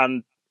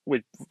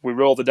we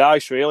rolled the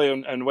dice really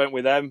and went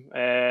with them.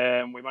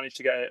 We managed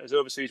to get as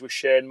overseas with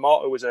Shane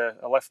Mott, who was a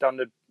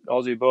left-handed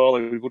Aussie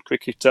bowler, a good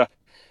cricketer,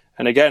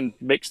 and again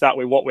mixed that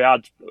with what we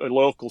had a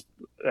local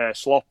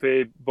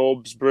Sloppy,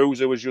 Bubs,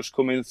 Bruiser was just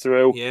coming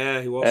through.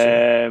 Yeah, he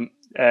was.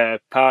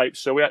 Pipes.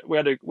 So we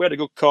had a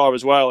good core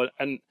as well,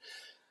 and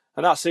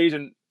that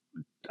season.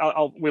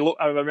 I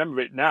remember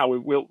it now.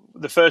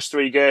 The first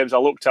three games I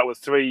looked at were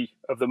three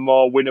of the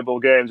more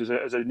winnable games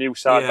as a new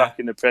side back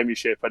in the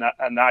Premiership,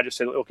 and I just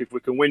said, look, if we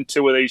can win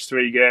two of these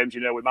three games,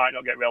 we might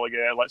not get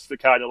relegated. Let's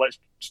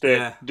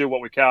stay, do what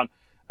we can,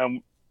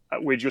 and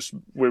we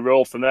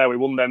rolled from there. We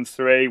won them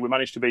three. We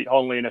managed to beat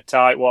Honley in a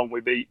tight one.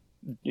 We beat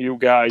you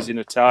guys in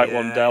a tight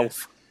one,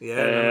 Delph.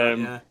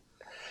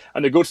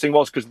 And the good thing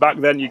was, because back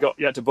then you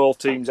had to bowl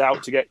teams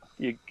out to get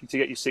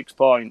your 6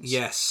 points.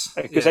 Yes.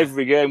 Because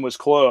every game was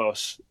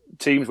close.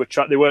 Teams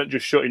they weren't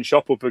just shutting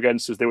shop up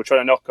against us; they were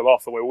trying to knock them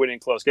off, and we were winning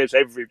close games.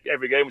 Every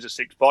game was a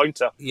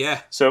 6-pointer. Yeah.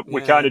 So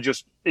we kind of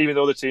just, even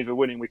though the teams were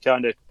winning, we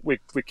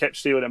we kept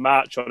stealing a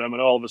march on them,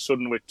 and all of a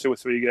sudden, with 2 or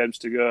 3 games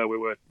to go, we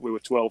were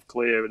 12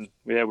 clear, and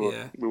we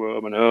were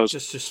home and hose.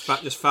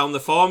 Just found the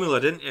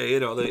formula, didn't you?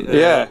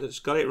 It's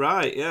got it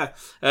right. Yeah.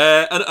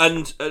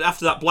 And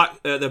after that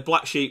the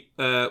Black Sheep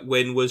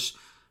win was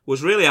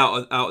really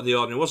out of the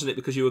ordinary, wasn't it?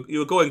 Because you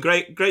were going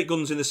great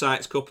guns in the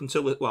Sykes Cup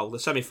until the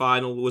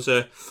semi-final was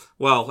we'll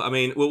talk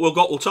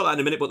that in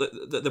a minute. But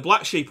the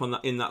Black Sheep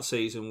in that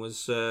season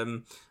was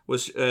a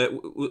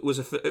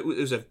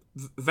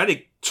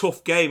very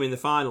tough game in the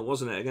final,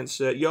 wasn't it? Against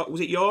York, was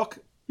it York?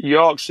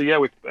 Yorkshire, yeah.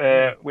 We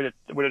had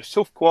a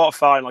tough quarter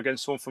final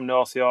against someone from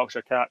North Yorkshire.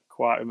 I can't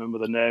quite remember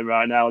the name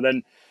right now. And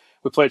then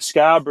we played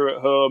Scarborough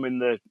at home in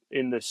the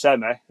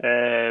semi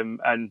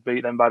and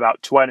beat them by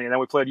about 20. And then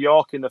we played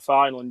York in the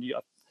final, and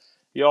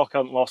York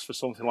hadn't lost for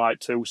something like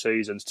 2 or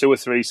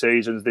 3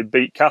 seasons. They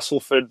beat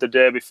Castleford the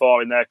day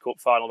before in their cup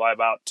final by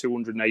about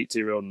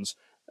 280 runs.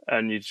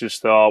 And you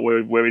just thought,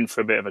 we're in for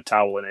a bit of a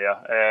towel in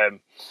here.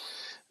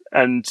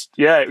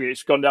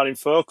 It's gone down in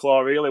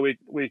folklore, really.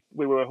 We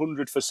were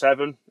 100 for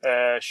 7.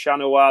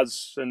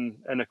 Shahnawaz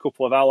and a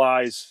couple of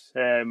allies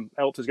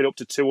helped us get up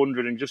to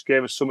 200 and just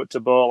gave us something to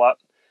bowl at.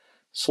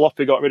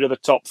 Sloppy got rid of the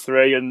top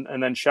 3, and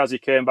then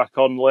Shazzy came back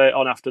on late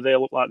on after they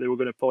looked like they were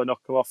going to probably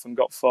knock them off and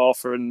got 4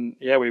 for, and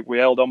we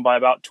held on by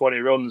about 20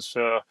 runs.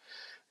 So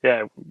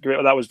yeah,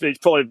 that was it's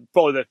probably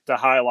the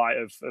highlight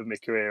of my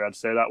career. I'd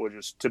say that was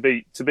just to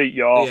beat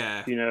York,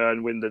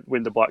 and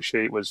win the Black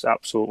Sheep was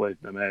absolutely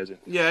amazing.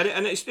 Yeah,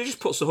 and it just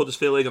puts the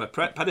Huddersfield League on a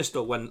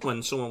pedestal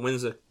when someone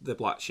wins the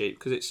Black Sheep,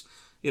 because it's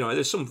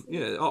there's some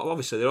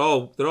obviously they're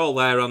all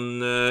there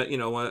on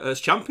as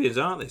champions,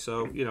 aren't they?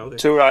 So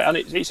too right, and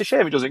it's a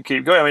shame it doesn't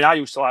keep going. I mean, I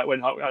used to like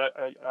when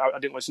I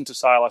didn't listen to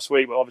Si last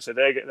week, but obviously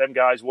them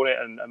guys won it,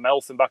 and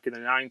Melton back in the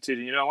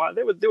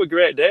 90s, they were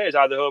great days,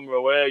 either home or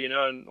away,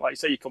 and like you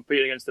say, you're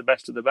competing against the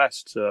best of the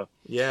best. So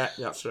yeah,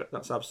 that's right.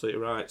 That's absolutely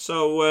right.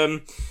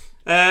 So.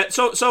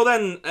 So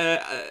then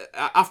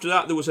after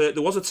that there was a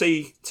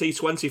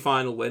T20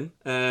 final win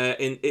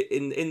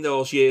in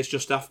those years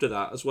just after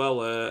that as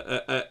well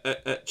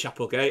at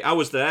Chapelgate. I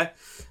was there.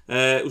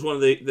 It was one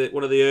of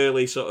the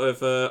early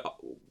sort of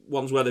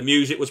ones where the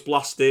music was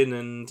blasting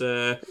and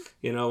and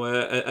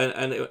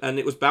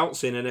it was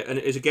bouncing, and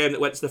it was a game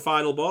that went to the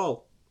final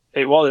ball.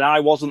 It was, and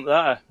I wasn't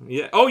there.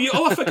 Yeah.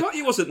 I forgot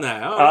you wasn't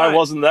there. Oh, I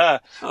wasn't there.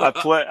 I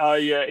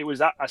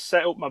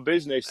set up my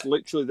business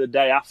literally the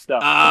day after.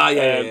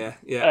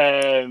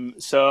 Yeah.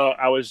 So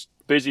I was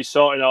busy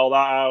sorting all that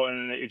out,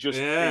 and it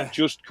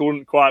just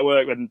couldn't quite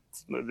work. And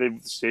they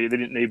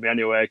didn't need me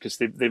anyway because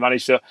they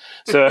managed to.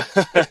 So,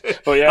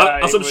 but yeah,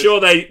 as I'm sure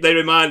they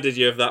reminded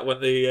you of that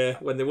when they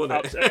won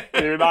it.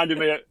 They reminded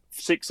me at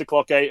 6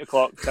 o'clock, 8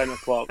 o'clock, 10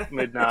 o'clock,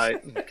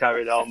 midnight, and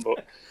carried on,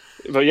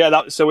 But yeah,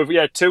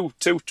 two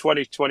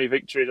 2020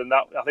 victories, and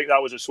that I think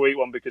that was a sweet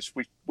one because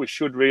we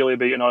should really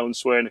beat an Oil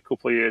Swain a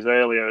couple of years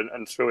earlier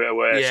and threw it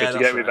away. So to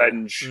get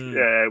revenge,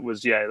 that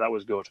was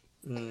good.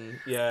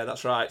 Yeah,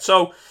 that's right.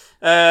 So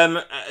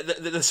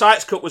the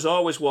Sykes Cup was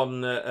always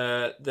one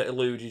that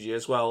eluded you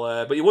as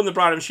well, but you won the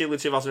Bryden Shield in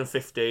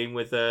 2015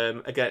 with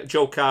again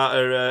Joe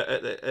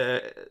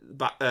Carter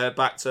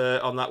backed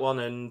on that one,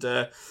 and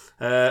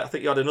I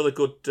think you had another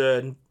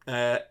good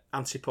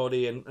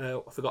antipody, and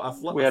I forgot.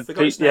 We had Pete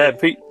Drysdale,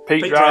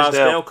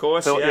 of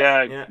course.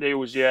 He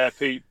was.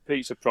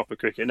 Pete's a proper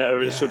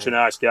cricketer. He's such a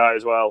nice guy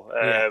as well.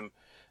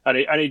 And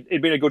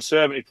he'd been a good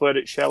servant. He played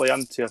at Shelley,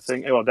 hadn't he? I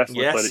think. Well,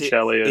 definitely played at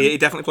Shelley. He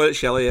definitely played at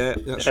Shelley. Yeah,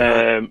 that's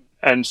right.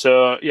 And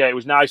so it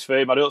was nice for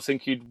him. I don't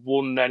think he'd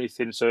won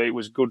anything, so it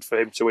was good for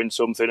him to win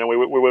something. And we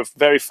were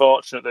very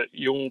fortunate that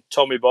young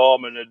Tommy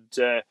Borman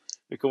had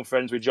become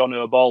friends with John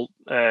O'Bolt.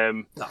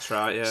 That's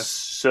right, yeah.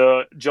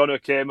 So John O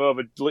came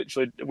over.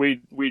 Literally,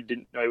 we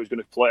didn't know he was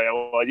going to play.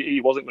 Well, he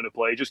wasn't going to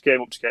play. He just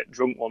came up to get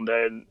drunk one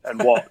day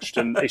and watched.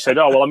 And he said,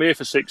 "Oh well, I'm here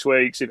for 6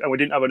 weeks." And we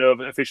didn't have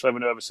officially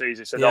have an overseas.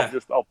 He said,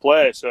 "I'll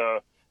play." So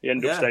he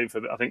ended up staying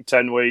for I think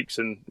 10 weeks,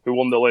 and we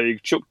won the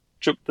league.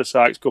 Chucked the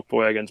Sykes Cup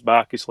away against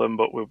Barkisland,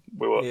 but we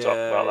won't talk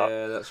about that.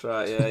 Yeah, that's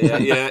right.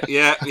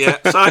 Yeah.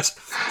 Sykes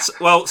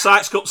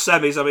Cup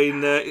semis. I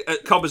mean,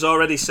 Cobb has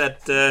already said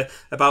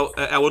about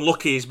how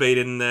unlucky he's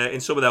been in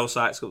some of those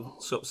Sykes Cup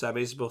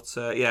semis, but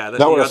that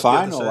was a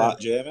final,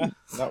 that Jamie.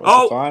 That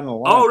was the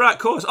final. Oh, right, of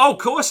course. Oh, of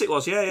course it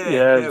was. Yeah.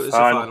 It was the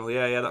final.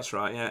 Yeah, that's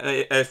right.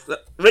 Yeah.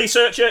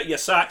 Researcher, you're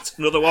sacked.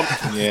 Another one.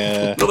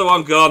 Yeah. Another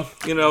one gone.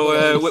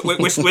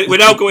 We're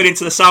now going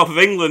into the south of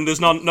England.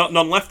 There's none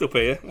left up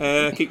here.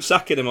 Keep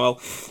sacking them all.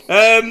 So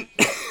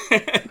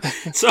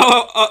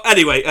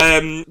anyway,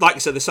 like I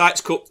said, the Sykes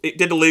Cup, it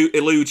did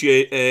elude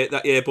you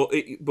that year, but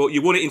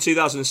you won it in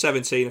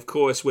 2017, of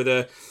course, with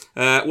you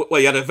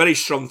had a very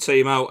strong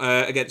team out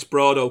against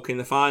Broadoak in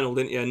the final,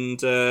 didn't you?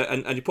 And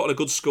you put on a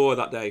good score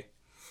that day.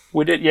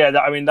 We did, yeah.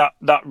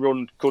 That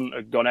run couldn't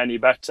have gone any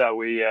better.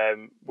 We had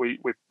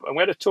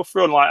a tough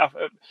run. Like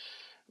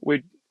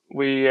we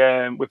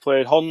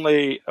played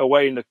Honley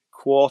away in the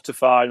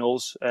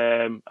quarterfinals,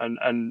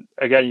 and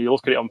again, you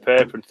look at it on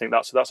paper and think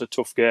that's a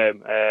tough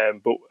game.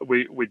 But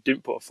we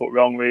didn't put a foot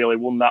wrong. Really,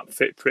 won that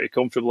fit pretty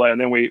comfortably, and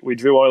then we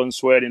drew Oil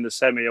Swain in the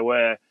semi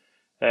away,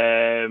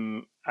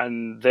 and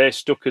they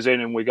stuck us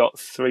in, and we got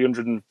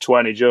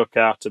 320. Joe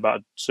Carter,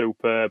 about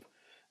superb.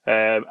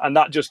 And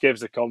that just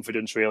gives the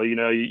confidence, really. You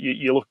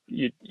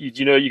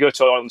go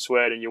to Oil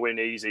Swain and you win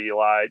easy. You're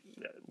like,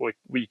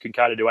 we can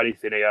kind of do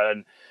anything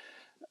here.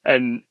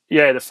 And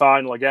the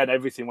final again,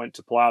 everything went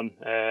to plan.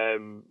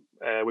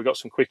 We got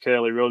some quick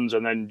early runs,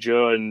 and then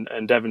Joe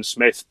and Devon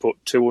Smith put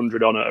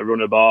 200 on at a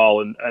run a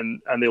ball, and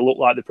they look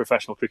like the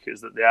professional cricketers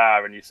that they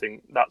are. And you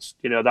think that's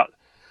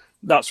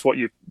what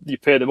you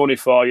pay the money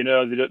for.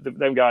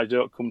 Them guys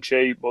don't come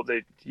cheap, but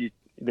they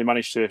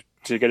managed to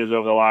get us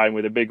over the line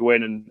with a big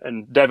win,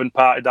 and Devon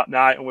partied that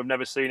night, and we've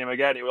never seen him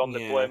again. He was on the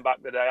plane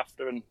back the day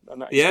after, and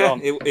he's gone.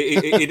 He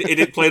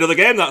didn't play another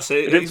game. That's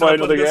it. He didn't play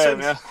another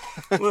game. Yeah.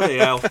 Bloody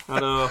hell, I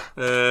know.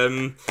 I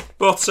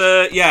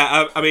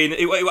mean,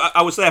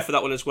 I was there for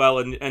that one as well,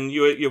 and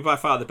you're by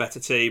far the better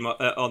team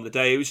on the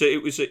day.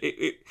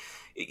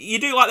 You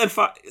do like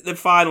them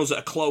finals that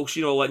are close,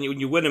 when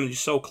you win them, you're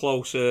so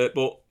close.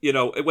 But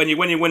when you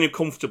win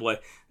comfortably,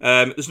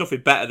 there's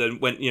nothing better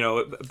than when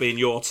being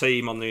your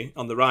team on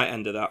the right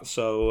end of that.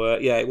 So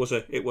it was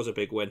a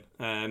big win.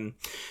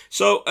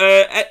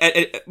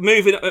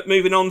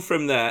 Moving on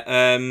from there,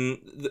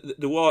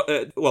 there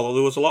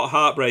was a lot of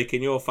heartbreak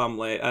in your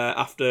family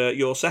after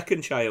your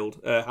second child,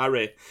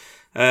 Harry.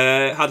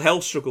 had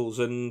health struggles,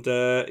 and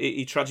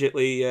he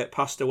tragically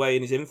passed away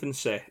in his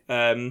infancy.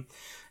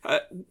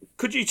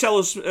 Could you tell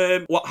us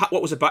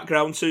what was the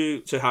background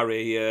to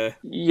Harry?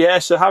 Yeah,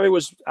 so Harry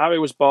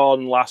was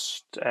born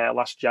last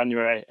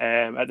January.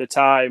 At the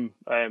time,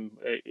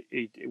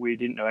 we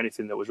didn't know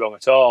anything that was wrong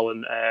at all,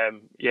 and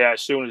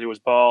as soon as he was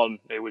born,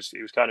 he was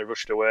kind of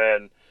rushed away,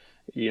 and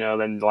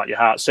then like your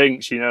heart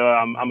sinks.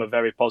 I'm a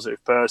very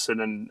positive person,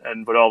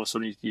 and but all of a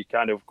sudden you're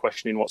kind of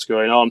questioning what's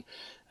going on,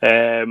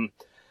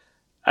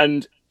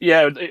 and.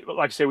 Yeah,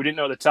 like I say, we didn't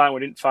know at the time. We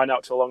didn't find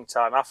out till a long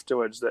time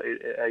afterwards that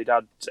he'd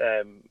had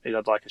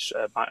like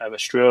a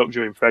stroke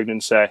during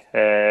pregnancy,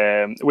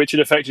 which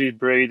had affected his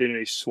breathing and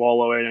his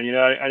swallowing,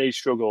 and he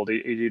struggled.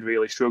 He did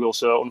really struggle.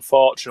 So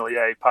unfortunately,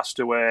 he passed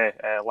away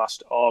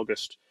last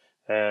August,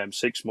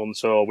 6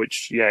 months old,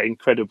 which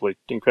incredibly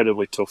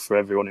tough for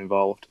everyone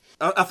involved.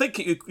 I think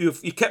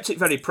you kept it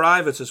very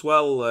private as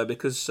well,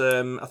 because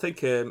I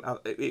think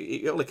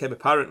it only came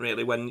apparent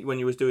really when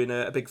you was doing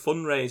a big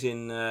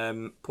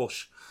fundraising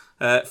push.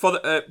 It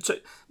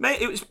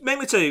was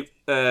mainly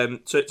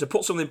to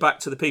put something back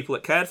to the people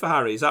that cared for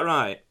Harry. Is that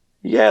right?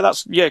 Yeah,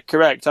 that's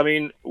correct. I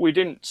mean, we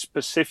didn't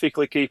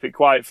specifically keep it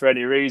quiet for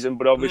any reason,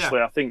 but obviously,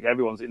 I think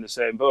everyone's in the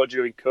same boat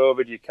during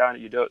COVID.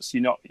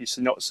 You're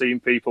not seeing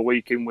people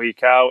week in,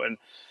 week out,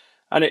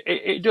 and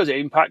it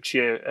impacts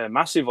you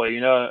massively,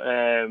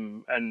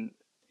 and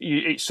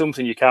it's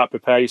something you can't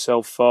prepare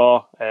yourself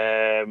for,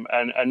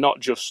 and not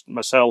just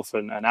myself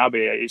and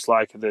Abby. It's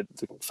like the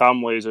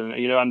families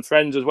and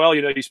friends as well.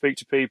 You speak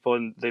to people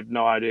and they've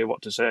no idea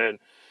what to say. And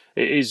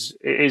it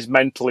is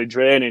mentally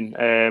draining,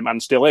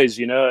 and still is.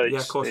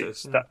 Of course it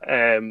is.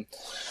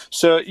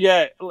 So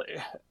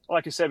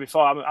like I said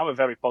before, I'm a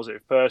very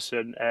positive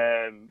person,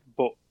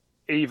 but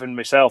even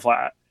myself,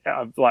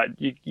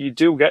 you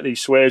do get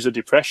these sways of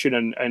depression,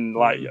 and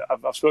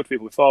I've spoken to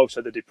people before who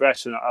said they're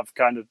depressed, and I've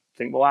kind of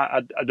think, well,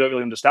 I don't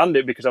really understand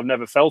it because I've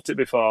never felt it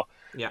before.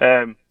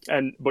 Yeah.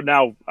 But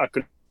now I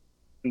could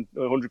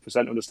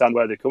 100% understand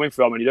where they're coming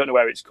from, and you don't know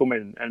where it's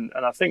coming. And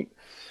I think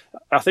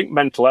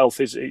mental health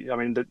is,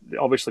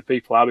 obviously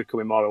people are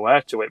becoming more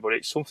aware to it, but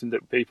it's something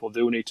that people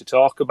do need to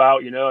talk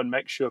about, and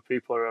make sure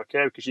people are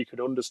okay, because you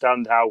can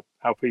understand how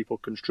people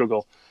can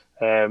struggle.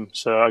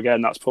 So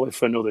again, that's probably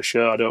for another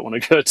show. I don't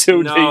want to go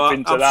too deep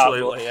into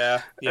absolutely,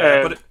 that.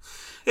 Yeah. But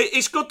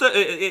it's good that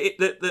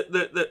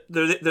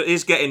that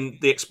is getting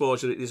the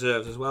exposure it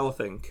deserves as well, I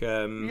think.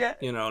 Now.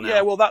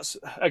 Yeah, well, that's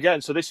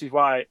again. So this is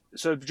why.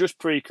 So just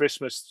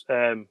pre-Christmas,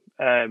 again,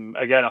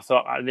 I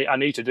thought I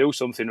need to do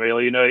something.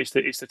 Really,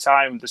 it's the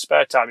time, the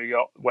spare time you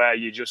got where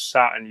you just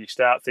sat and you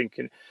start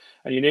thinking,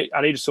 and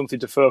I needed something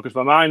to focus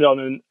my mind on.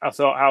 And I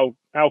thought,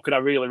 how can I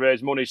really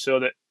raise money so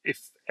that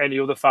if any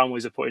other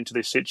families are put into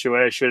this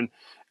situation,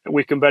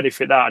 we can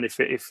benefit that, and if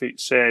it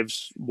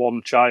saves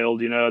one child,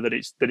 that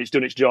it's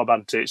done its job,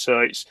 hasn't it? So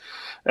it's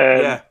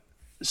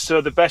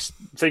So the best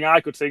thing I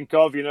could think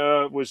of,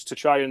 was to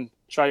try and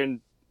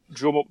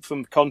drum up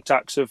some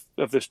contacts of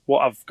this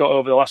what I've got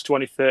over the last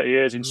 20, 30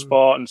 years in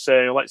sport, and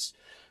say let's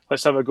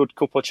have a good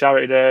couple of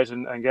charity days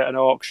and get an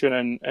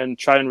auction and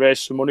try and raise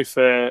some money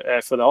for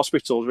the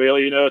hospitals,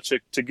 really,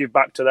 to give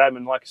back to them.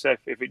 And like I say,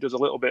 if it does a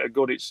little bit of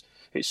good, it's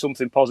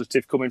something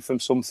positive coming from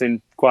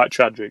something quite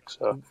tragic.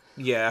 So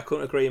yeah, I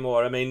couldn't agree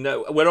more. I mean,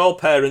 we're all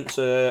parents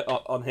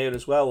on here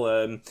as well,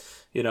 and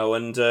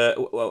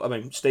I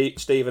mean,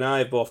 Steve and I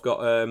have both got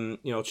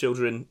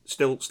children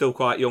still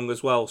quite young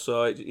as well.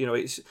 So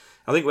it's,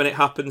 I think when it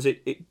happens,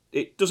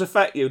 it does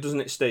affect you,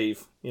 doesn't it,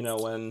 Steve?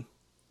 When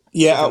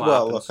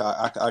well, look,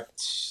 I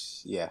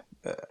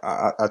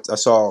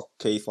saw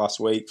Keith last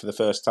week for the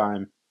first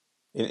time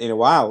in a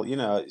while.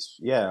 It's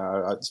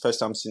the first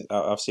time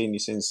I've seen you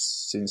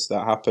since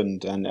that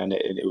happened, and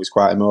it was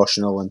quite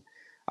emotional, and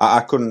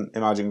I couldn't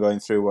imagine going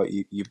through what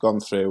you've gone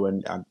through,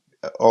 and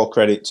all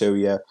credit to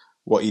you.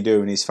 What you're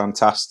doing is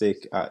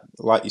fantastic.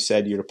 Like you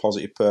said, you're a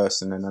positive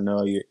person, and I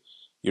know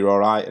you're all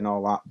right and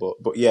all that.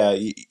 But yeah,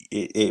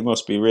 it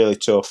must be really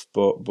tough.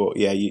 But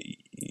yeah, you're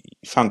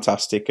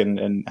fantastic,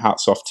 and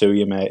hats off to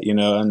you, mate.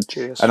 And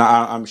cheers. And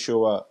I'm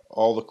sure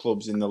all the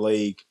clubs in the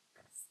league,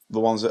 the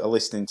ones that are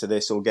listening to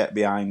this, will get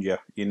behind you.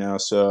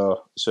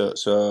 So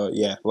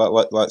yeah,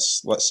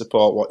 let's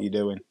support what you're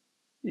doing.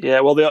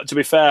 Yeah, well, to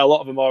be fair, a lot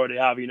of them already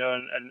have,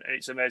 and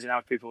it's amazing how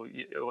people,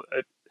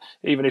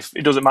 even if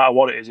it doesn't matter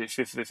what it is,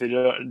 if they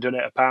don't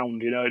donate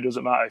 £1, it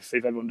doesn't matter if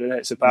everyone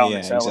donates £1,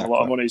 it's a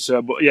lot of money.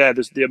 So, but yeah,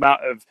 there's the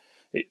amount of,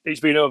 it's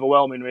been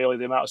overwhelming, really,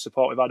 the amount of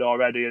support we've had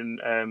already, and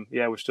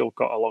we've still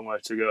got a long way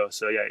to go.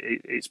 So yeah,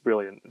 it's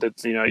brilliant.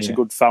 It's a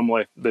good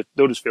family. The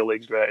Huddersfield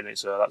League's great in it,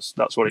 so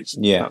that's what it's.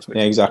 Yeah,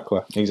 exactly.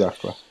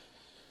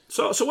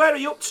 So where are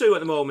you up to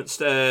at the moment,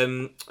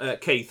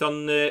 Keith,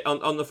 on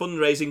the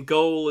fundraising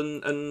goal,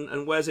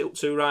 and where's it up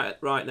to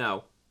right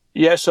now?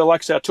 Yeah, so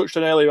like I said, I touched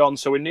on earlier on,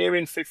 so we're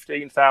nearing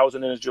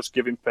 15,000 in a Just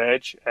Giving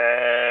page.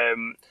 But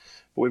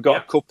we've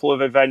got a couple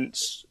of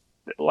events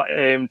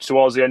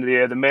towards the end of the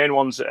year. The main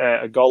one's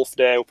a golf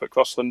day up at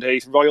Crossland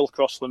Heath, Royal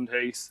Crossland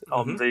Heath,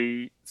 on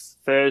the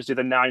Thursday,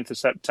 the 9th of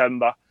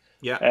September.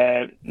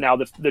 Yeah. Now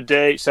the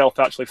day itself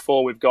actually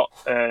full. We've got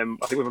I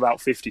think we've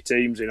about 50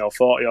 teams,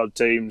 40 odd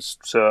teams.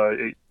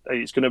 So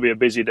it's going to be a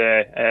busy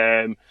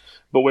day.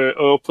 But we're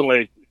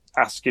openly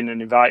asking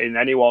and inviting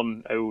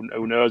anyone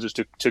who knows us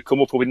to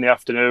come up in the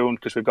afternoon,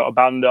 because we've got a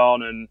band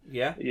on, and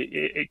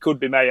it could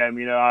be mayhem.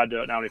 I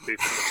don't know how many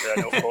people are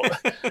going to turn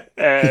up,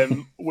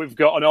 but we've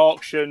got an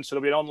auction, so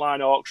there'll be an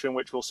online auction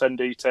which we'll send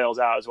details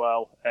out as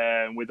well,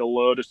 with a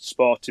load of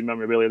sporting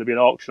memorabilia. There'll be an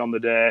auction on the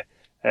day.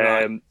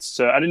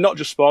 So, and not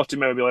just sporting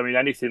memorabilia, I mean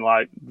anything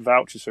like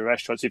vouchers for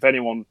restaurants. If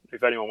anyone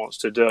wants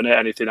to donate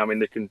anything, I mean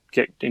they can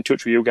get in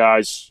touch with you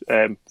guys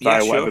via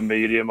whatever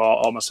medium,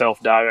 or myself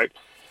direct.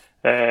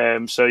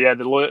 So yeah,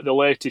 the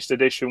latest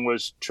edition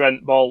was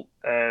Trent Bolt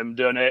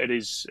donated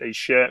his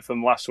shirt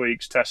from last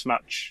week's Test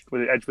match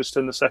with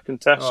Edgbaston, the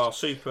second Test. Oh,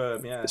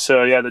 superb! Yeah.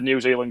 So yeah, the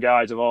New Zealand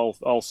guys have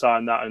all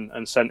signed that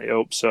and sent it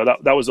up. So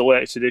that was the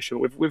latest edition.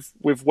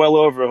 We've well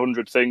over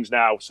 100 things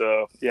now.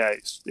 So yeah,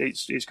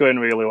 it's going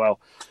really well.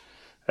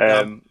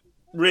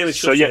 Really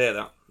should hear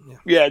that.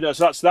 Yeah, no.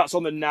 So that's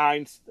on the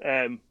 9th.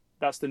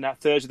 That's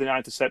Thursday, the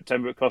 9th of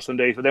September at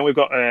Coslandheath. But then we've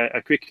got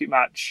a cricket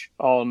match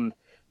on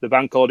the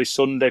bank holiday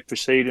Sunday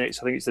preceding it.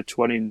 I think it's the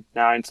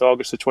 29th,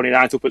 August the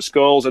 29th, up at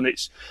Scholes, and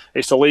it's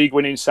the league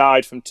winning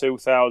side from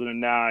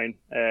 2009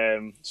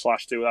 /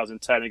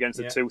 2010 against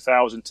the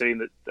 2000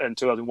 team and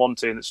 2001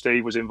 team that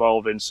Steve was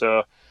involved in.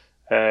 So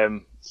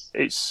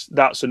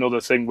that's another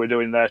thing we're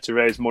doing there to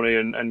raise money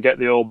and get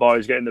the old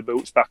boys getting the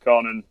boots back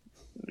on and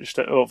just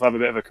have a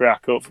bit of a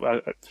crack up.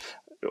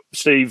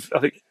 Steve, I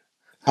think.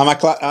 Am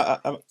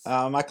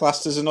I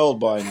classed as an old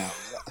boy now?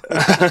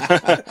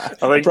 I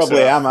think probably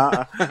so. am.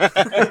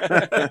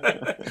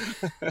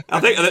 I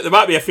think there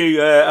might be a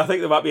few. I think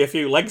there might be a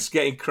few legs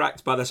getting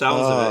cracked by the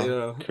sounds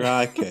of it.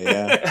 Crikey,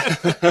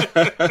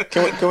 yeah.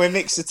 Can we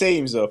mix the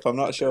teams up? I'm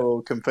not sure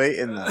we'll compete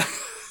in that.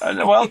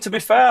 Well, to be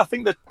fair, I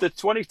think the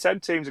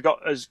 2010 teams have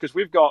got us, because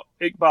we've got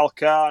Iqbal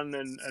Khan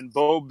and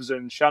Bubs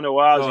and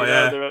Shanawaz.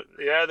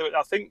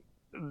 I think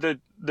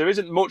there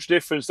isn't much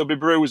difference. There'll be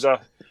Bruiser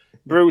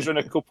and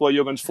a couple of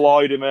young ones,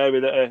 Floyd maybe,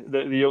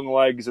 the young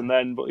legs, and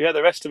then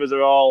the rest of us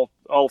are all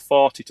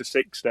 40 to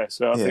 60,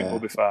 so I think we'll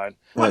be fine.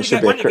 It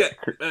should be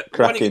a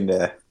cracking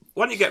day.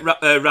 When you get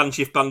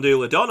Ranjith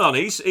Bandula Don on,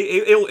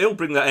 he'll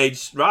bring that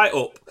age right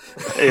up.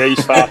 Yeah,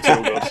 he's far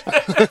too good.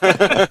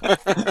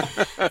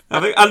 I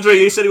think Andrew,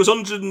 you said he was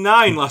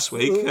 109 last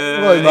week.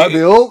 Well, he might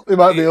be old. He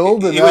might be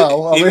older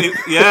now. He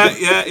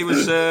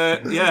was.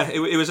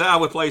 He was at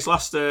our place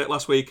last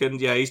week, and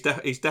he's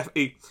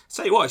definitely.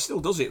 Tell you what, he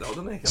still does it though,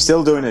 doesn't he?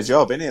 Still doing a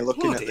job, isn't he?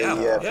 Looking Bloody at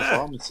the hell,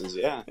 performances,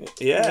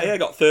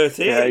 got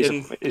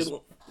 13.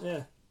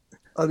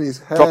 And his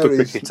hair proper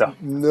is cricketer.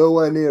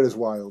 Nowhere near as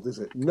wild, is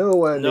it?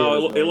 Nowhere near.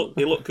 No,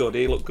 he looked good.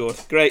 He looked good.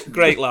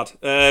 Great lad.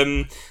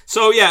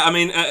 So yeah, I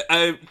mean,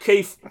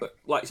 Keith,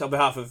 like on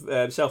behalf of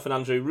myself and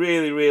Andrew,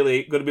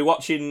 really going to be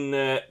watching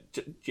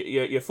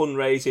your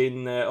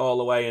fundraising all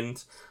the way,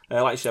 and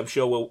like I said, I'm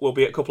sure we'll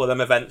be at a couple of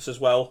them events as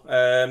well.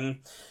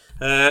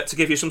 To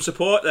give you some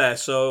support there.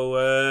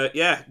 So,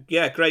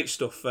 great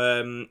stuff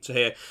to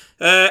hear.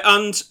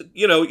 And,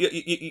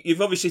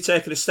 you've obviously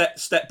taken a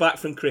step back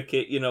from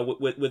cricket,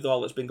 with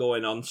all that's been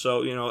going on.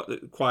 So,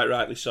 quite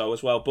rightly so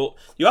as well. But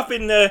you have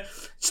been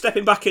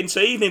stepping back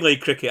into Evening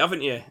League cricket,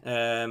 haven't you,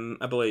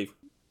 I believe?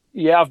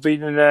 Yeah, I've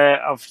been in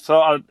there. I've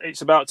thought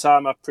it's about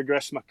time I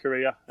progressed my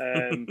career.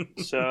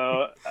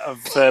 So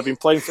I've been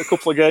playing for a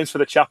couple of games for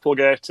the Chapel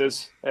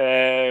Gators.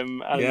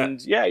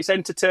 It's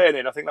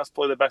entertaining. I think that's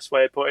probably the best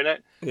way of putting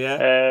it.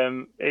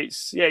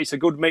 It's a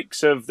good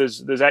mix of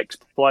there's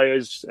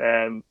ex-players,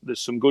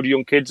 there's some good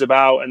young kids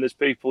about, and there's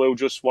people who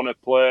just want to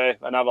play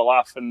and have a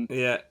laugh, and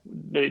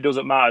it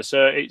doesn't matter.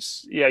 So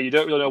you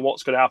don't really know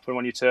what's going to happen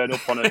when you turn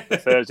up on a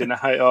Thursday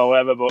night or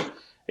whatever, but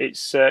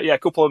it's a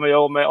couple of my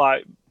old mates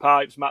like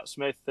Pipes, Matt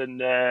Smith and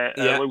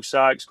Lou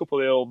Sykes, a couple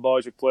of the old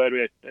boys we played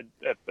with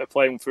are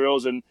playing for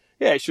us, and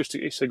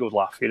it's a good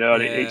laugh, and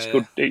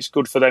it's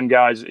good for them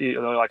guys,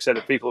 like I said,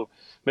 the people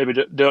maybe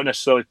don't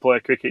necessarily play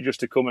cricket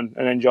just to come and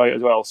enjoy it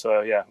as well.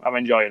 So I'm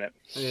enjoying it.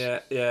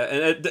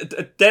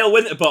 And Dale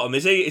Winterbottom,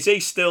 is he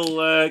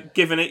still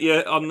giving it you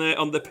on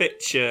the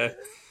pitch?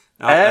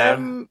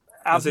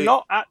 I've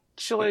not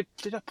actually.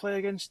 Did I play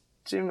against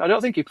him? I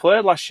don't think he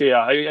played last year.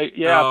 I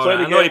played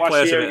the game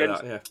last year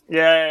against.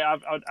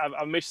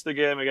 I missed the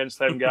game against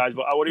them guys,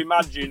 but I would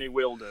imagine he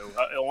will do,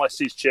 unless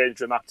he's changed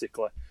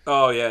dramatically.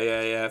 Oh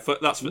yeah.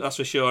 That's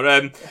for sure.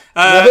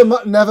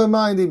 Never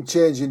mind him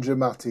changing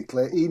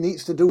dramatically. He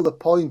needs to do the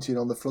pointing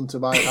on the front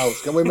of my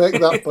house. Can we make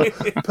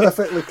that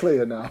perfectly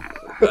clear now?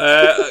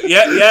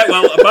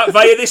 Well,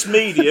 via this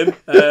medium,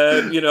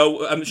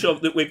 I'm sure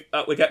that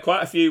we get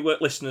quite a few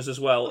listeners as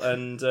well,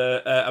 and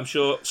I'm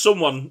sure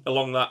someone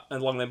along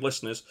them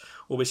listeners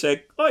will be saying,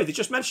 "Oh, they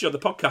just mentioned you on the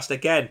podcast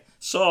again.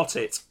 Sort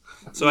it."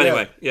 So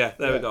anyway, there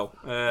we go.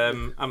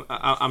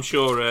 I'm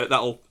sure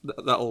that'll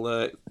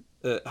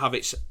have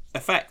its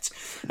effect.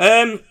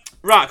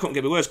 Right, I couldn't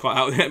get my words quite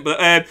out, but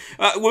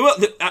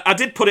I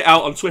did put it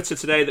out on Twitter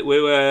today that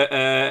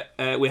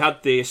we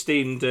had the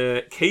esteemed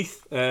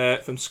Keith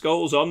from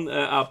Scholes on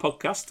our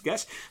podcast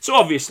guest. So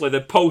obviously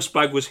the post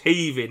bag was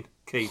heaving,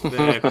 Keith,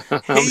 heaving.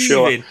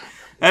 Sure.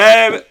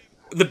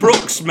 The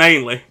Brooks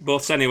mainly,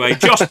 but anyway,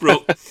 Josh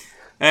Brook.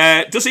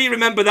 Does he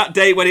remember that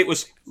day when it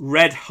was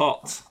red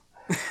hot?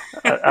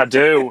 I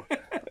do.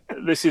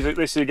 This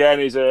again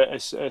is a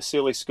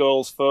silly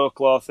Scholes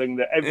folklore thing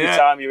that every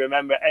time you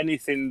remember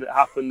anything that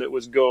happened that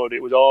was good,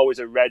 it was always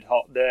a red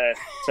hot day.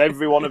 So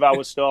every one of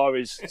our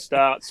stories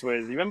starts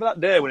with, you remember that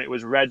day when it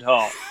was red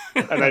hot?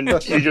 And then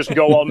you just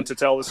go on to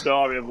tell the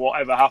story of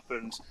whatever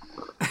happened.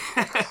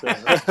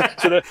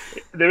 So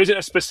there isn't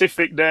a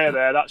specific day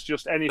there. That's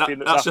just anything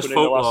that's happened in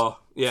the last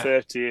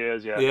 30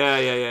 years.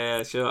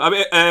 Yeah, sure. I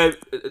mean,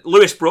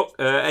 Lewis Brook,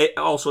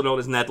 also known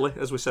as Nedley,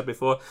 as we said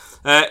before.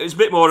 It's a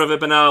bit more of a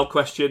banal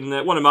question.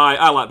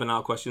 I like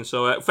banal questions.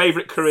 So,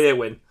 favourite career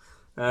win.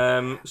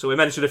 So we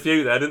mentioned a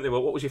few there, didn't we?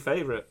 What was your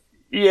favourite?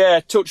 Yeah,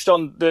 touched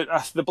on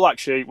the Black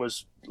Sheep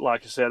was,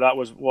 like I say, that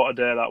was what a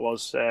day that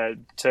was,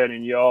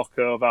 turning York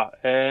over.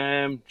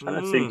 Trying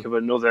to think of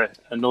another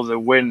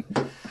win.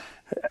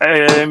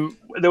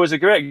 There was a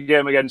great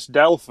game against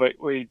Delphi.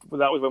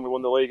 That was when we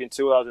won the league in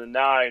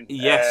 2009.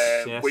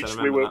 Yes, which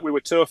we were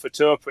toe for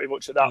toe pretty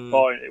much at that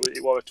point.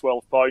 It was a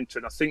 12-pointer,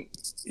 and I think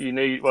you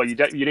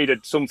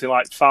needed something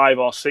like 5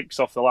 or 6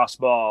 off the last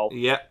ball.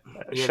 Yeah,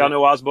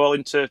 Shanoaz ball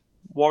into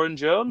Warren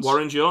Jones.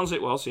 Warren Jones,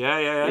 it was. Yeah.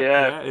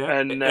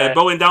 And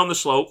bowling down the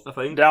slope, I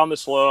think. Down the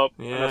slope.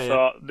 Yeah, and I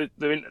thought,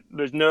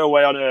 there's no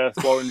way on earth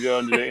Warren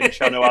Jones is hitting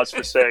Shanoaz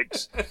for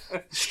 6.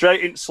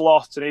 Straight in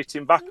slot and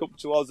hitting back up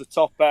towards the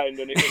top end,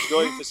 and it was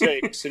going for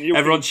 6. And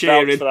everyone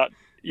cheering for that.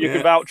 You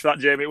can vouch for that,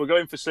 Jamie. We're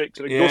going for 6,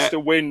 and a gust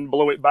of wind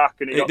blew it back,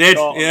 and it got did.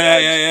 Caught.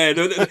 Yeah.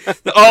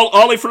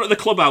 All in front of the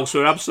clubhouse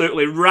were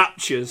absolutely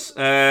raptures.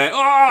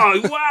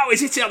 Wow,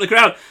 he's hitting out the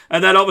ground,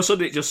 and then all of a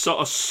sudden it just sort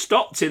of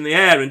stopped in the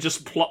air and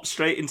just plopped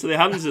straight into the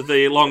hands of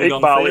the long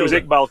gone fielder. It was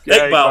Iqbal.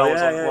 Iqbal,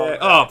 yeah.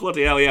 Oh,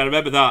 bloody hell, yeah, I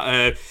remember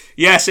that.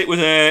 Yes, it was.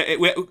 I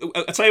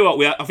tell you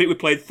what, I think we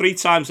played 3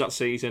 times that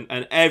season,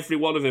 and every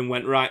one of them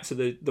went right to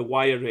the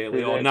wire,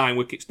 really, or 9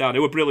 wickets down. They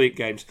were brilliant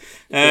games,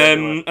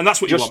 and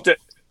that's what you want.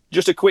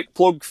 Just a quick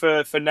plug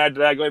for Ned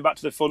there, going back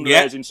to the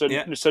fundraising.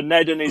 So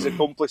Ned and his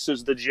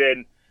accomplices, the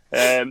Gin,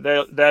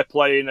 they're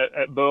playing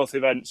at both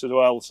events as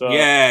well. So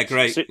yeah,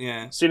 great.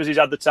 As soon as he's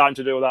had the time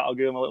to do that, I'll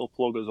give him a little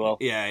plug as well.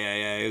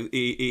 Yeah.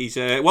 He's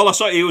I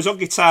saw he was on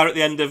guitar at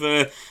the end of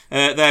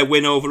their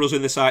win over us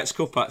in the Sites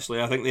Cup.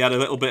 Actually, I think they had a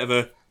little bit of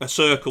a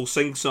circle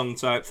sing-song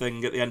type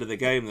thing at the end of the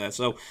game there.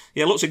 So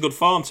yeah, looks in good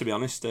form, to be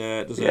honest.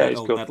 Does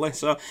old Nedley.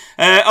 So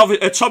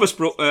Thomas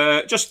Brook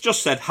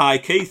just said hi,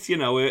 Keith. He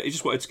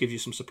just wanted to give you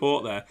some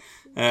support there.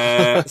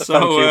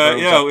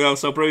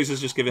 So Bruiser's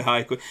just give it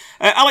hi.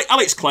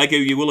 Alex Clegg, who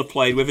you will have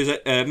played with, is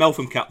a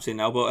Meltham captain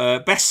now,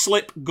 but best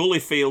slip gully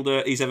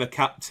fielder he's ever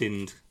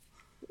captained.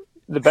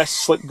 The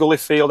best slip gully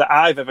fielder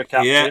I've ever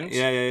captained.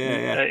 Yeah.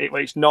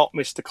 It's not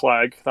Mr.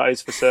 Clegg, that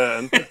is for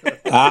certain.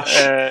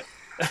 Ash.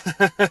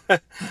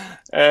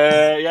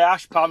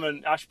 Ash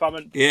Pammon.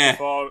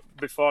 Yeah.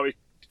 Before he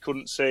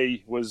couldn't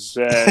see was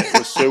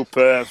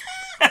superb.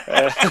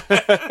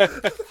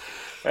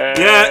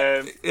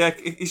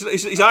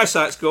 His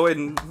eyesight's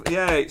going.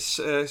 Yeah,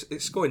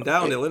 it's going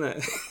downhill, isn't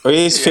it? Well,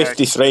 he's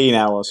 53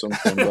 now or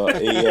something, but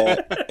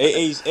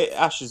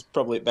Ash is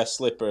probably the best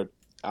slipper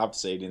I've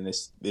seen in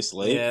this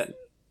league. Yeah.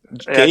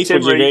 Keith,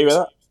 would you agree with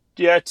that?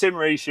 Yeah, Tim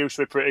Rees used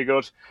to be pretty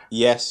good.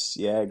 Yes,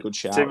 good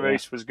shout. Tim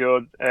Rees was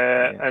good.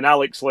 And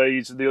Alex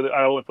Leeds, I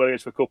only played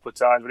this for a couple of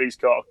times, but he's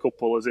got a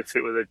couple as if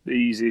it were the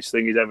easiest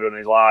thing he's ever done in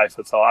his life.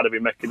 I thought I'd have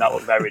been making that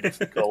look very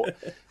difficult.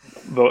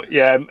 But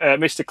yeah,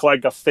 Mr.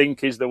 Clegg, I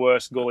think, is the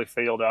worst gully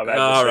fielder I've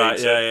ever seen. Right,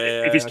 so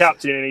yeah. If he's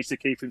captain, he needs to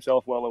keep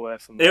himself well away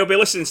from that. He'll be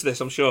listening to this,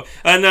 I'm sure.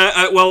 And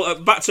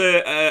back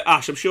to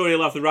Ash. I'm sure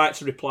he'll have the right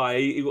to reply.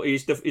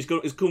 He's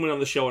coming on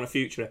the show on a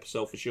future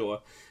episode for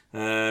sure.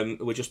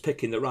 We're just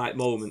picking the right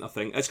moment, I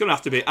think. It's going to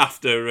have to be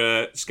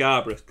after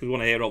Scarborough because we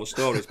want to hear all the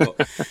stories. But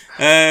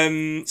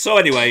so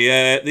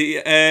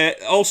anyway,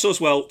 also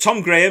as well,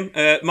 Tom Graham,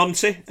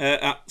 Monty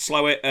at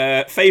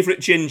Slowett, favourite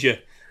ginger.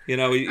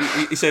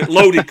 It's a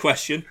loaded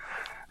question.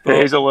 But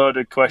it is a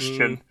loaded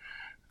question.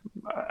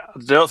 I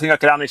don't think I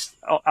can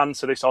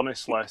answer this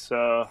honestly,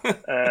 so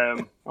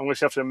I'm going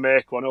to have to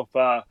make one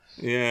up.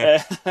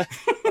 Yeah.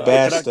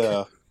 Best.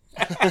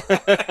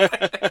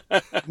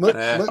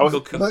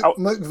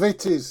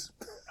 McVitie's.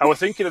 I was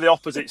thinking of the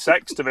opposite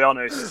sex, to be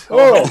honest.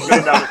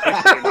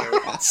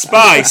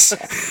 Spice.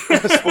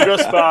 We'll go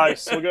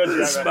Spice. We'll go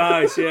Jerry.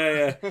 Spice,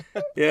 yeah.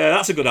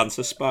 That's a good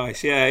answer,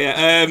 Spice,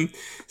 yeah.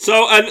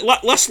 So, and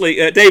lastly,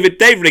 David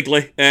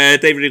Wrigley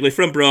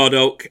from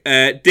Broadoak,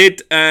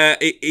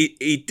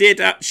 he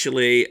did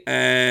actually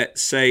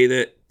say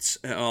that.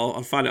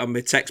 I'll find it on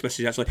my text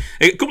message actually.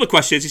 A couple of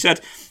questions. He said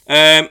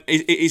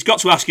he's got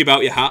to ask you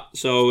about your hat,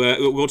 so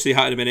we'll go to the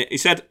hat in a minute. He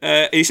said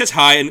he says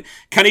hi, and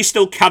can he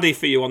still caddy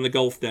for you on the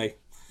golf day?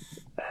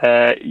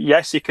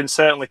 Yes, he can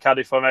certainly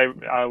caddy for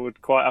me. I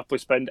would quite happily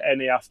spend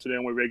any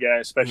afternoon with Rigay,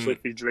 especially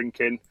if he's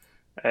drinking.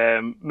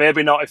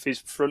 Maybe not if he's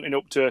fronting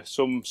up to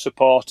some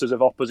supporters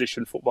of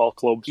opposition football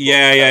clubs.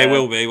 Yeah, he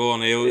will be,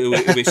 won't he?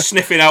 He'll be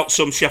sniffing out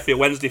some Sheffield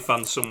Wednesday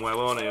fans somewhere,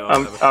 won't he?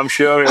 I'm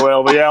sure he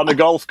will. But yeah, on the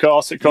golf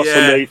course at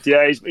Crossland Heath,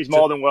 he's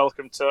more than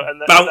welcome to.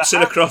 And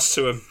bouncing across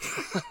to him.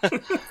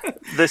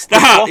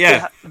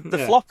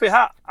 The floppy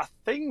hat, I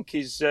think,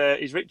 is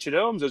Richard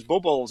Holmes'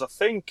 Bubbles. I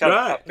think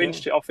I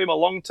pinched it off him a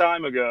long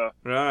time ago.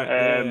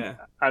 Right.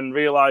 And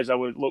realised I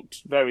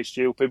looked very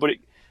stupid, but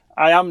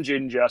I am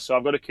ginger, so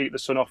I've got to keep the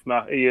sun off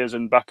my ears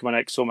and back of my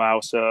neck somehow.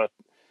 So,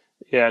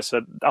 you'll have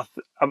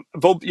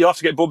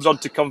to get Bubs on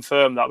to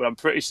confirm that, but I'm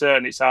pretty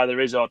certain it's either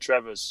his or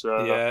Trevor's.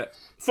 So. Yeah.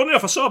 Funny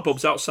enough, I saw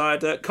Bubs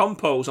outside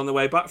Compos on the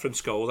way back from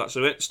school. That's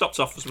it. Stopped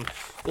off for some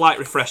light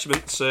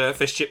refreshments,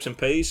 fish, chips and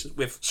peas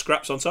with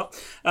scraps on top.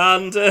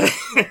 And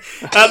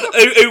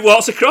who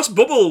walks across?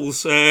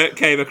 Bubbles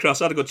came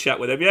across. I had a good chat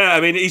with him. Yeah, I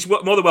mean, he's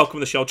more than welcome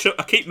on the show.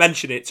 I keep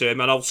mentioning it to him,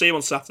 and I'll see him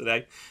on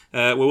Saturday.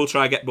 We will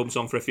try and get Bubs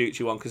on for a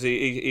future one because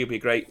he'll be a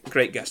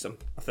great guest,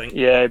 I think.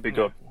 Yeah, he'd be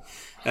good.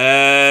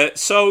 Right.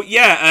 So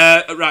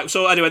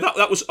anyway,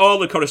 that was all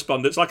the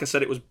correspondence. Like I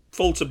said, it was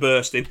full to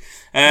bursting.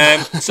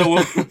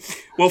 So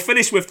we'll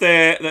finish with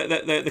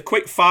the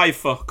quick five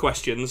for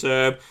questions.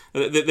 The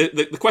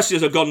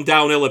questions have gone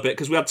downhill a bit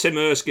because we had Tim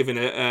Hurst giving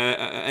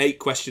a 8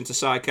 question to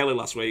Cy Kelly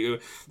last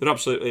week. They're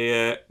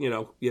absolutely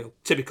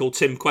typical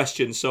Tim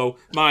questions. So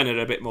mine are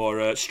a bit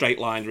more straight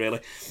lined,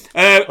 really.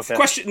 Okay.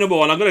 Question number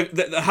 1.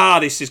 The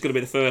hardest is going to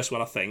be the first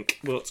one, I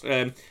think. But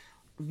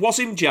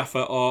Wasim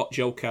Jaffer or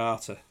Joe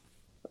Carter?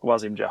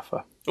 Wasim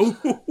Jaffer.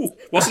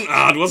 Wasn't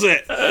hard, was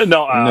it?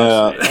 Not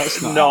hard. No, that's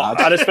not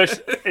hard. And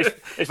especially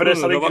if I'd have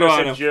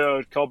said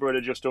Joe, Cobra would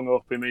have just hung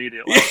up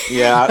immediately.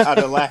 Yeah, I'd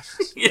have left.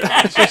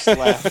 Just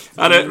left.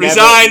 I'd have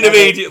resigned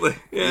immediately.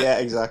 Yeah,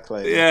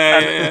 exactly.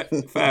 Yeah.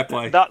 Fair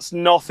play. That's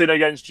nothing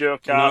against Joe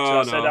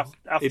Carter. No,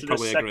 I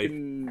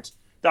said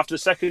after the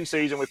second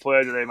season we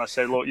played with him, I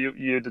said, "Look,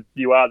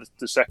 you are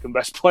the second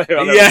best player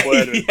I've ever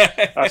played with."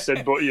 Yeah. I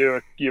said, "But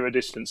you're a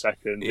distant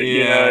second."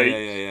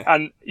 Yeah.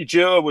 And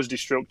Joe was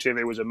destructive.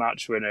 He was a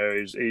match winner.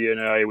 He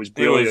was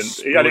brilliant.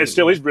 And it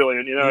still is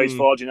brilliant. He's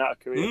forging out a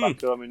career back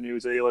home in New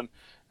Zealand.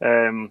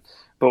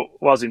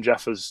 But Wasim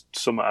Jaffer's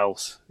something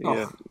else.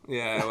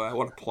 Yeah,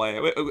 what a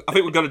player. I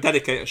think we're going to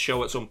dedicate a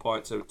show at some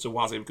point to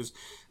Wasim because,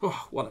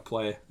 what a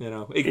player.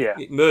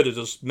 He murdered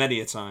us many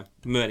a time.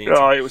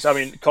 It was. I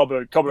mean,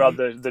 Cobber had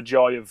the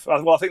joy of.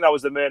 Well, I think that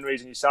was the main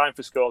reason you signed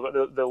for Scholes.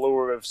 But the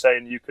lure of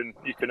saying you can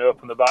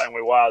open the batting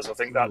with Waz. I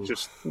think that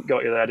just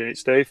got you there, didn't it,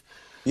 Steve?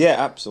 Yeah,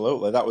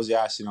 absolutely. That was the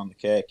icing on the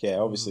cake. Yeah,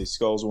 obviously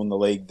Scholes won the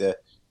league the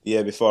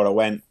year before I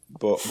went,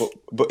 but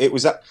it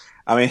was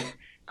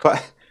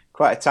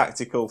quite a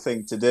tactical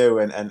thing to do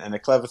and a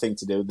clever thing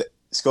to do.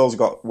 Scholes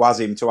got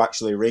Wasim to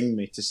actually ring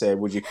me to say,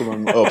 "Would you come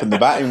and open the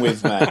batting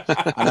with me?"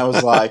 And I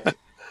was like,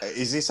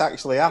 "Is this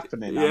actually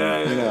happening?"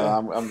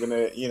 I'm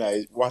gonna,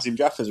 Wasim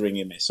Jaffer's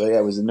ringing me, so yeah,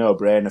 it was a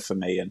no-brainer for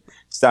me. And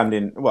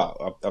standing,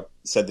 I've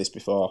said this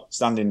before,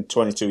 standing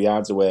 22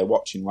 yards away,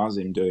 watching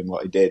Wasim doing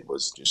what he did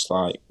was just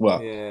like,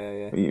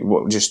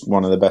 just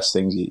one of the best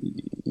things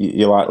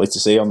you're likely to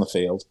see on the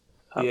field.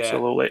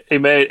 Absolutely. He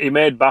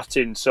made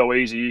batting so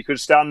easy. You could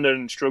stand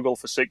and struggle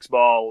for 6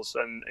 balls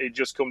and he'd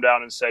just come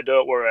down and say,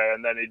 "Don't worry,"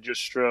 and then he'd just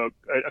stroke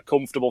a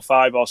comfortable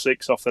 5 or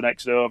 6 off the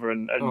next over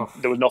and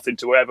there was nothing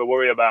to ever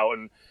worry about,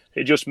 and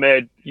it just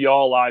made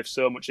your life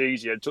so much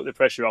easier. It took the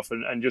pressure off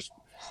and just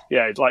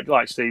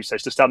like Steve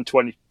says, to stand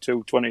 20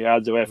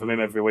 yards away from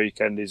him every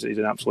weekend is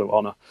an absolute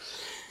honour.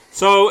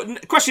 So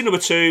question number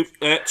 2,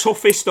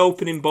 toughest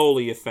opening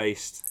bowler you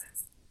faced?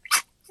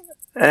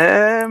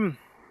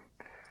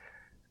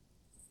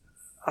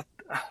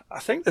 I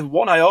think the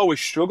one I always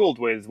struggled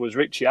with was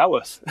Richie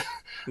Howarth.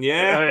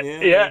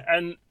 Yeah.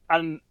 And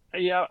I've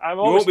you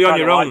always won't be on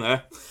your own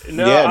there.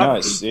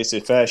 It's a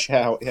fair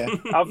shout. Yeah,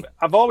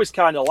 I've always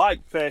kind of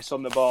liked pace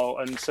on the ball,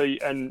 and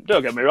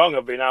don't get me wrong,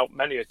 I've been out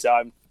many a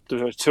time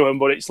to him,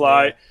 but it's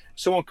like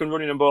someone can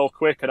run in and bowl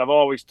quick, and I've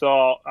always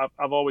thought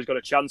I've always got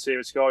a chance here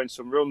of scoring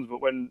some runs.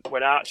 But when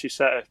Archie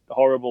set a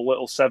horrible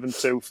little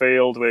 7-2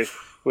 field with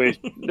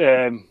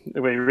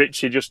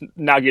Richie just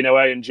nagging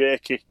away and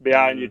Jakey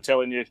behind you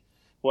telling you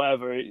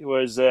whatever, it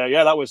was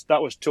that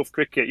was tough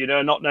cricket.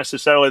 Not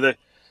necessarily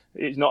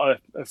he's not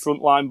a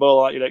frontline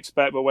bowler like you'd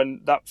expect, but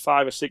when that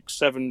 5 or 6,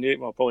 7,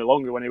 probably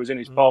longer when he was in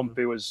his pomp,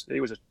 he was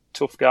a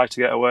tough guy to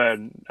get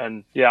away.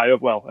 And I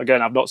hope. Well,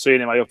 again, I've not seen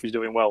him. I hope he's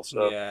doing well.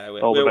 So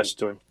all the best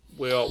to him.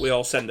 We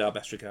all send our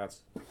best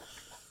regards.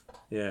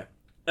 Yeah.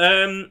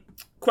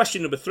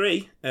 Question number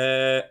 3: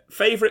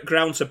 favourite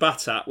ground to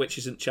bat at, which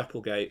isn't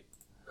Chapelgate.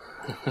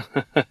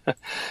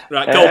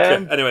 Right,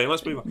 Golka. Anyway,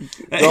 let's move on.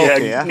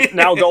 Golka,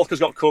 Now Golka's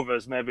got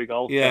covers, maybe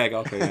Golka. Yeah,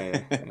 Golka.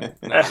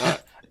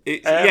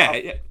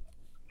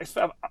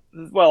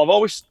 Well, I've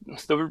always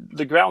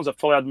the grounds I've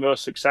probably had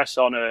most success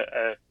on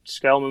are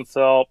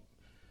Skelmanthorpe,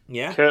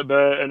 Yeah. Kurt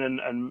Burton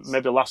and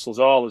maybe Lascelles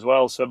Hall as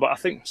well. So, but I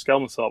think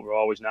Skelmanthorpe were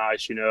always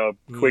nice,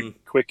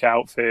 quick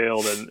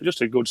outfield and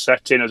just a good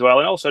setting as well.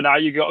 And also now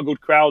you got a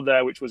good crowd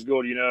there, which was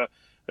good,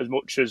 as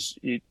much as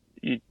you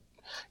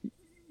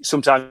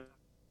sometimes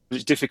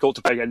it's difficult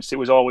to play against. It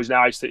was always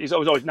nice. It's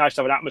always nice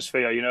to have an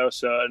atmosphere,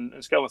 So, and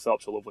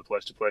Skelmanthorpe's a lovely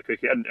place to play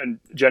cricket and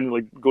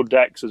generally good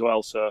decks as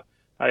well. So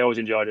I always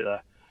enjoyed it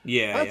there.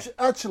 Yeah.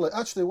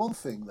 Actually, one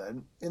thing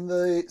then in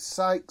the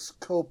Sykes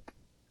Cup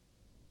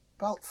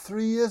about 4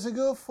 years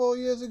ago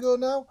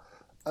now,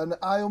 and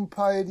I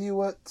umpired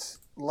you at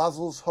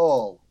Lascelles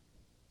Hall.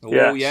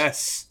 Oh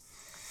yes.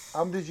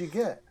 How many did you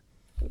get?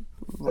 It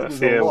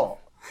was a lot.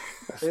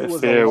 It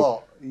was a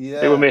lot.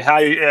 Yeah. It was my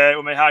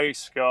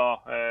highest score.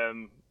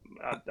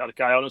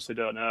 I honestly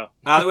don't know.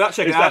 I'm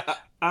pretty sure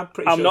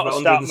I'm not a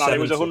stat man. It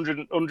was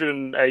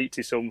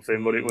 180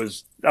 something, but it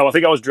was. I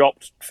think I was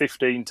dropped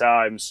 15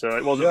 times, so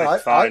it wasn't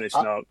the finest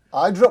note.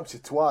 I dropped you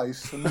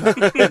twice.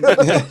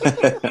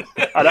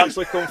 I'd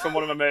actually come from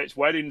one of my mates'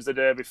 weddings the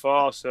day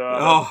before, so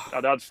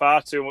I'd had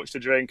far too much to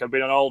drink. I'd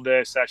been on all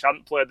day sesh. I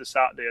hadn't played the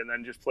Saturday and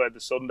then just played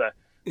the Sunday.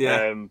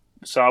 Yeah.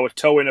 So I was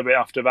towing a bit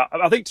after that.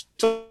 I think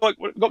got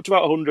up to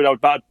about 100. I was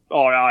bad.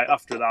 All right.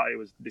 After that, it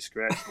was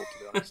disgraceful, to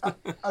be honest.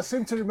 I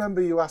seem to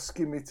remember you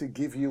asking me to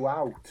give you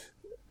out.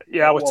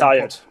 Yeah, I was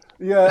tired.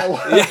 Yeah. At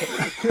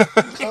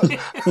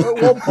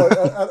one point,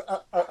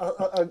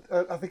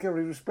 I think I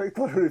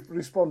respectfully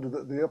responded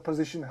that the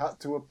opposition had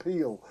to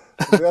appeal.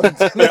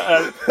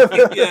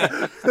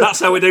 Yeah, that's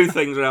how we do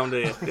things around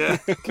here. Yeah.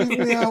 Give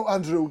me out,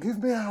 Andrew.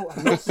 Give me out.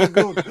 I'm not so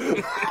good.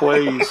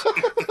 Please.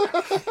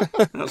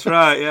 That's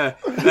right. Yeah.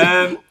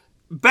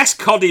 Best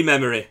Coddy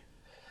memory.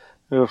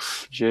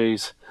 Oof,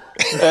 jeez.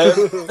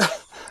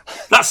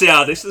 That's the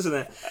hardest, isn't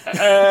it?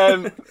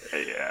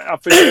 I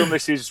presume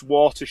this is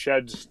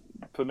Watershed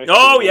permission.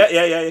 Oh,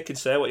 yeah. You can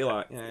say what you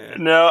like. Yeah.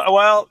 No,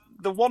 well,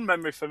 the one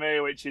memory for me,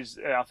 which is,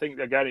 I think,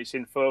 again, it's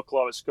in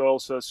folklore at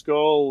Scholes. So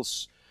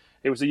Scholes,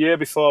 it was the year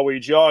before we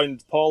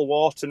joined. Paul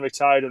Wharton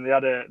retired, and they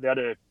had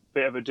a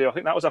bit of a deal. I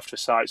think that was after a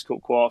Sykes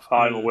Cup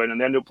quarter-final win, and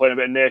they ended up playing a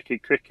bit of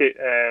naked cricket.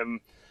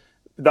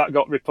 That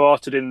got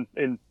reported in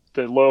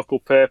the local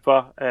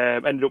paper,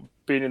 ended up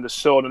being in the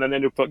Sun, and then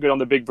ended up going on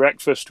the Big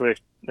Breakfast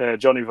with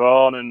Johnny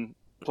Vaughan and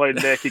playing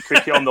naked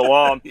cricket on the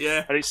lawn.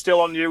 Yeah. And it's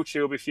still on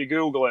YouTube. If you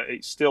Google it,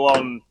 it's still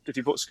on. If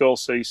you put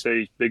Scholes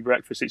CC Big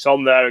Breakfast, it's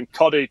on there. And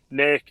Coddy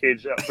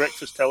naked at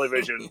breakfast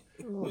television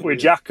with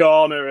Jack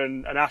Horner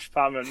and Ash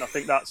Pammon. I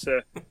think that's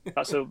a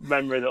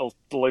memory that'll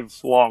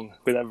live long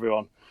with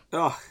everyone.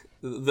 Oh,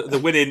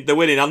 the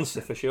winning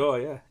answer for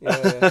sure. Yeah.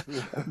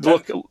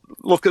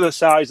 Look at the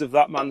size of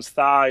that man's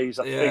thighs.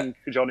 I think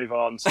Johnny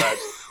Vaughan said.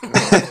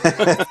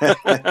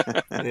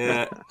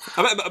 Yeah.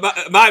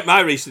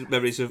 My recent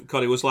memories of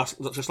Coddy was last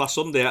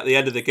Sunday at the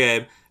end of the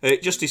game.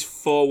 Just his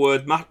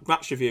forward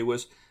match review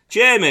was,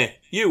 Jamie,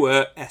 you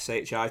were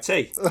SHIT.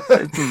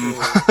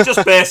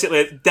 Just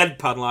basically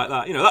deadpan like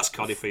that. That's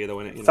Coddy for you,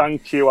 though, isn't it?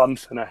 Thank you,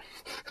 Anthony.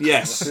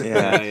 Yes.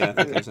 Yeah.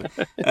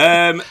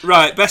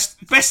 Right.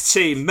 Best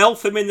team: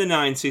 Meltham in the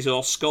 90s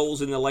or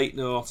Scholes in the late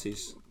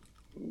noughties?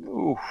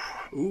 Ooh.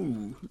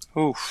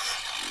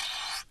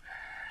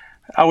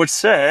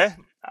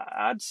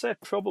 I'd say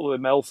probably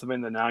Meltham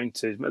in the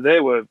 90s. But they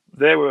were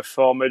a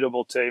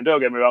formidable team. Don't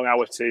get me wrong,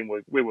 our team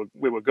we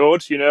were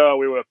good. We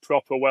were a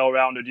proper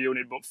well-rounded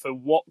unit. But for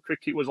what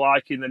cricket was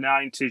like in the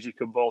 90s, you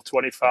could bowl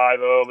 25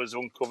 overs,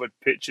 uncovered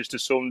pitches to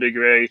some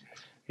degree.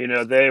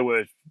 They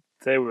were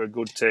a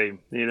good team.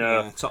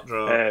 Top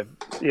draw.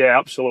 Yeah,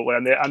 absolutely.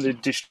 And they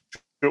destruct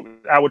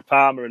Howard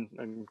Palmer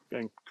and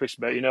Chris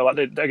Bay.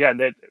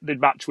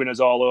 They'd match winners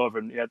all over.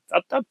 And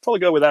I'd probably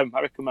go with them.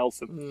 I reckon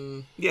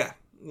Meltham.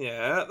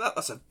 Yeah,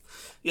 that's a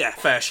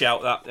fair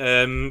shout. That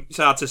it's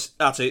hard to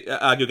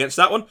argue against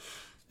that one.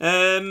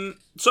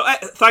 So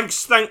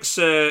thanks,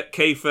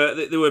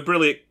 Kiefer. There were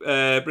brilliant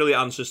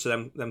answers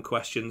to them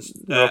questions.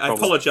 No I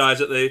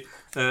apologise at the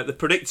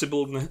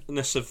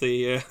predictableness of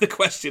the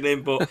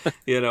questioning, but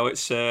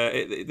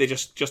they're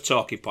just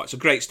talking points. So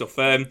great stuff.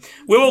 We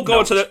will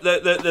go to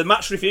the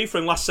match review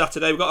from last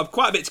Saturday. We've got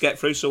quite a bit to get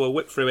through, so we'll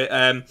whip through it.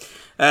 On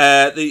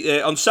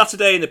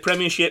Saturday in the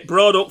Premiership,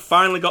 Broadoak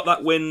finally got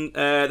that win,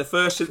 the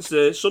first since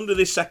the Sunday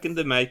the 2nd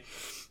of May,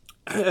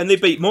 and they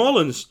beat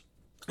Moorlands,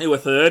 who were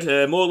third.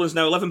 Moorlands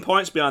now 11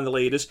 points behind the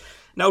leaders.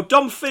 Now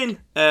Dom Finn,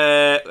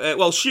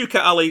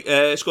 Shoukat Ali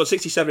scored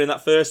 67 in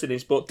that first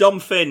innings, but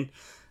Dom Finn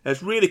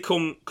has really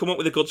come up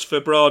with the goods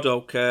for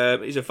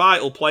Broadoak. He's a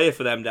vital player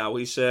for them now.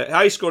 He's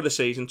highest score of the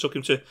season, took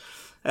him to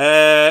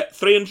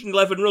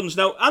 311 runs.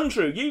 Now,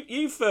 Andrew,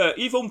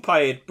 you've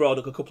umpired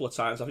Broadoak a couple of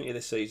times, haven't you,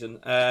 this season?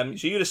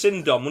 So you'd have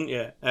seen Dom, wouldn't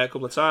you, a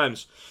couple of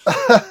times?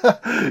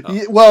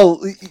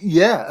 Well,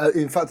 yeah.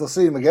 In fact, I'll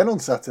see him again on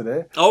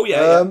Saturday. Oh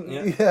yeah.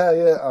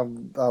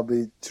 I'll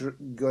be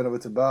going over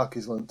to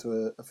Barkisland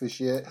to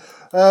officiate.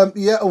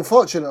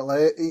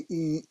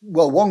 Unfortunately,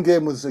 one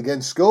game was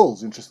against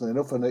Scholes, interestingly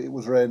enough, and it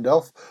was rained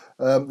off.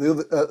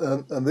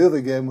 The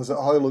other game was at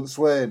Hoyland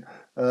Swain.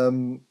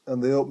 and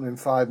the opening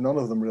five, none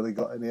of them really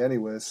got any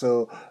anyway.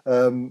 So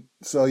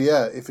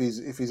yeah, if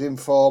he's in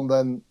form,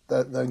 then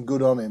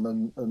good on him,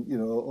 and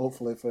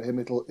hopefully for him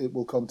it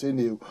will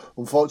continue.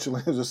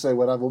 Unfortunately, as I say,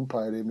 when I've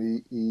umpired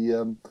him, he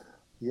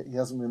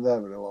hasn't been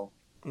there very long.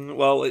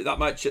 Well, that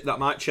might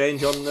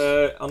change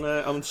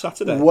on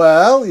Saturday.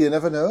 Well, you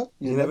never know.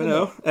 You never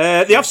know.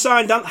 They have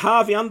signed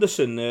Harvey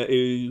Anderson,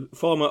 who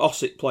former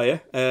Ossett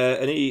player,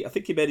 and I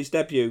think he made his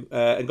debut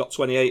and got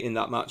 28 in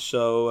that match.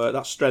 So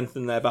that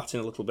strengthened their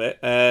batting a little bit.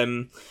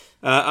 So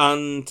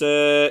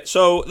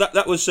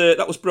that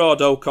was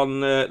Broad Oak on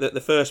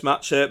the first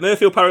match.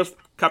 Murfield Parish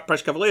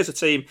Cavaliers, a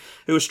team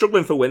who were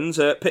struggling for wins,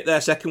 picked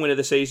their second win of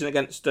the season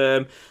against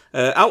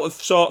out of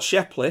sorts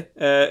Shepley,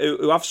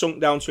 who have sunk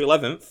down to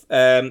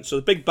 11th. So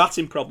the big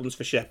batting problems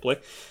for Shepley.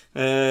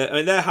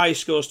 Their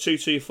highest score is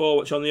 224,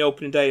 which on the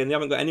opening day, and they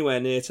haven't got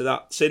anywhere near to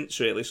that since,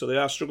 really, so they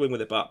are struggling with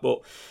the bat.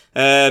 But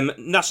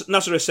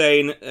Nasser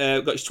Hussain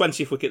got his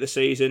 20th wicket this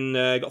season,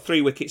 got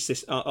 3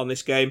 wickets on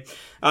this game,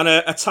 and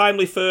a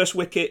timely first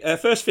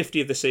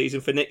 50 of the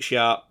season for Nick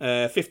Sharp,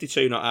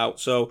 52 not out.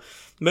 So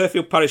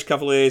Murfield Parish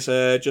Cavaliers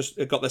just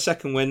got their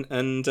second win,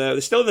 and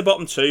they're still in the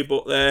bottom 2,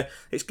 but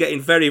it's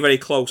getting very, very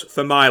close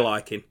for my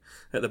liking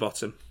at the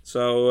bottom.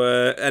 So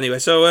anyway,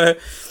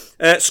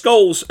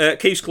 Scholes,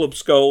 Keys Club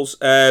Scholes,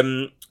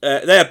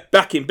 they're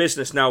back in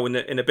business now in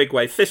a big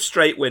way. 5th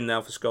straight win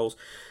now for Scholes.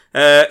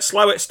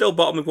 Slowett still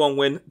bottom with 1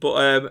 win,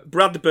 but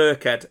Brad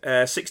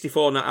Burkhead,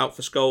 64 not out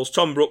for Scholes.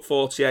 Tom Brook,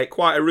 48.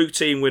 Quite a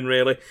routine win,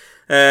 really.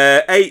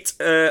 8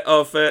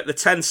 of the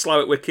 10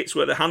 Slowett wickets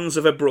were at the hands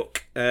of a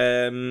Brook.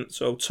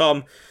 So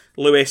Tom,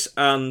 Lewis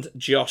and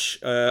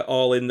Josh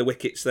all in the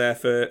wickets there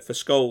for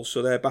Scholes.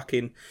 So they're back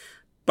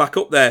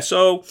up there.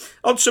 So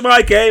on to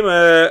my game.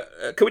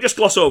 Can we just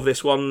gloss over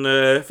this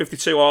one?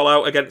 52 all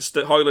out against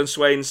Hoyland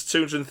Swains,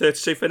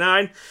 232 for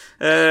 9.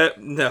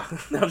 No,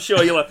 I'm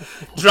sure you'll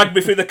drag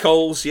me through the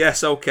coals.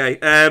 Yes, okay.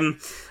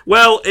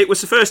 Well, it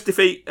was the first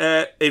defeat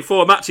in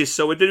 4 matches,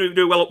 so we're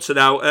doing well up to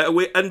now.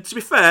 And to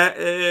be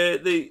fair,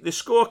 the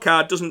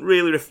scorecard doesn't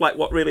really reflect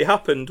what really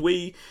happened.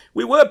 We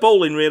were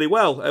bowling really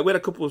well. We had a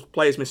couple of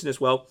players missing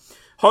as well.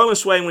 Hoyland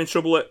Swain were in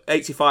trouble at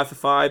 85 for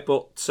 5,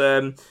 but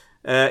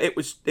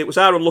it was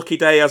our unlucky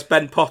day as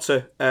Ben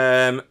Potter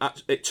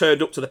it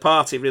turned up to the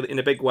party really in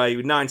a big way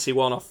with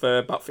 91 off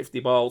about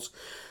 50 balls,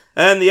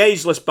 and the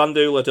ageless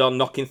Bandula Don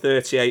knocking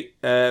 38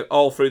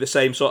 all through the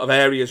same sort of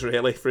areas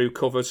really, through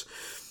covers.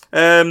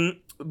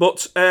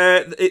 But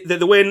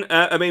the win,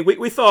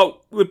 we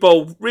thought we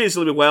bowled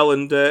reasonably well,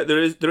 and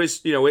there is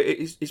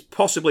it's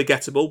possibly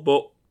gettable,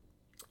 but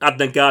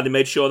Adnan Ghani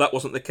made sure that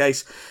wasn't the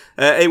case.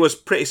 He was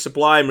pretty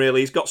sublime, really.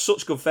 He's got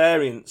such good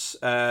variance.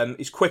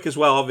 He's quick as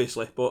well,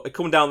 obviously, but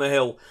coming down the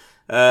hill,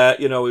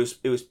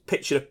 he was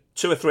pitching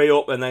 2 or 3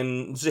 up and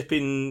then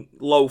zipping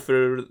low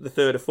for the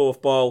 3rd or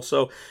 4th ball.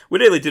 So we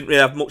really didn't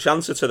really have much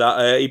answer to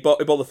that. He bowled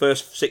the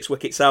first 6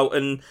 wickets out,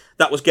 and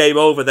that was game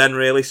over then,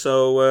 really.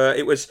 So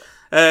it was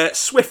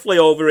swiftly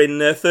over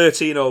in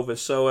 13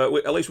 overs. So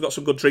at least we got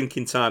some good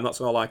drinking time. That's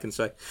all I can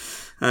say.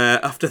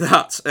 After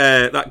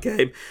that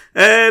game.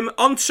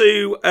 On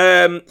to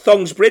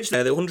Thongs Bridge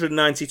there, the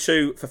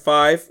 192 for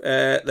 5,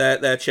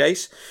 their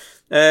chase.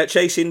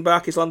 Chasing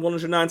Barkisland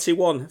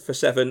 191 for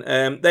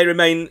 7. They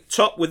remain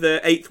top with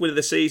the 8th win of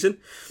the season.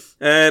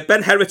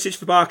 Ben Heritage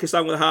for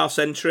Barkisland with a half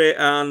century,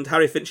 and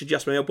Harry Finch and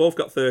Jasmine Hale both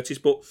got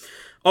 30s, but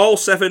all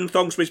 7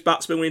 Thongsbridge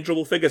batsmen were in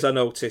double figures, I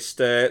noticed.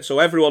 So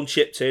everyone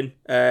chipped in.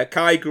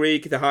 Kai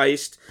Grieg, the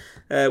highest,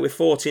 with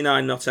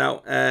 49 not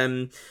out.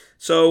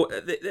 So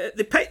I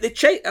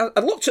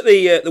looked at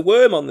the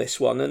worm on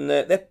this one, and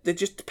they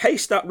just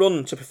paced that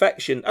run to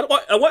perfection. I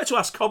wanted to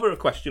ask Cobber a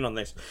question on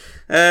this.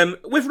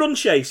 With run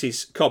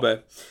chases,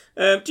 Cobber,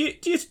 do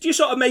you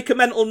sort of make a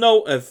mental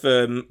note of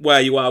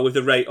where you are with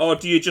the rate, or are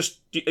you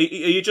just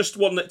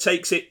one that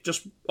takes it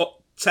just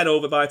 10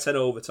 over by 10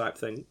 over type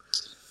thing?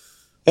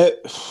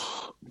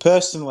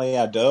 Personally,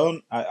 I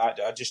don't. I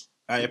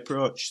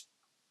approach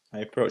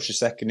the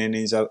second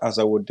innings as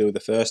I would do the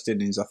first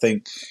innings. I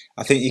think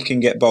you can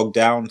get bogged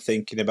down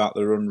thinking about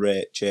the run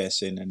rate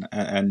chasing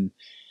and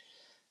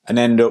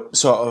end up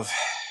sort of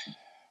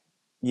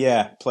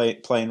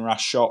playing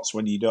rash shots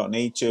when you don't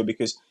need to,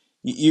 because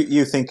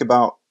you think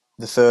about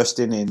the first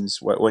innings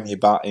when you're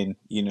batting.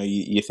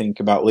 You think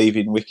about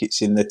leaving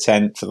wickets in the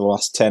tent for the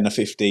last 10 or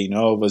 15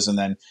 overs, and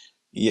then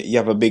you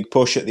have a big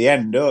push at the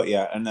end, don't you?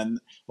 And then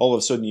all of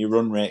a sudden your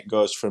run rate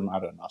goes from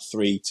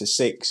 3 to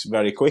 6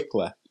 very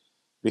quickly.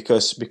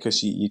 Because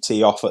you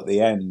tee off at the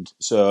end,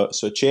 so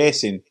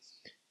chasing,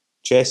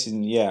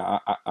 yeah.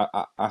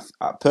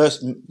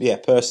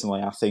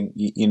 Personally, I think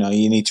you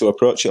need to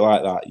approach it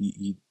like that.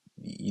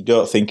 You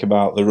don't think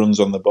about the runs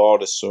on the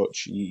board as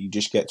such. You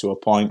just get to a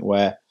point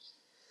where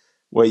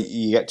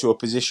you get to a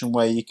position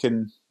where you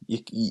can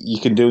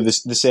do the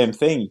same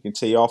thing. You can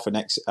tee off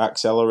and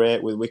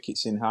accelerate with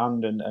wickets in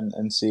hand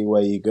and see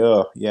where you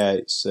go. Yeah,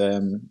 it's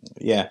I've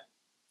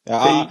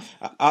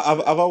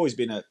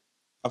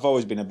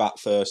always been a bat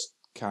first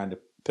kind of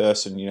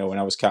person. When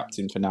I was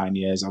captain for 9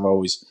 years, I've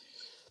always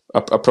I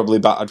probably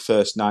batted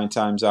first 9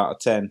 times out of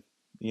 10.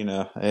 You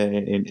know,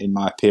 in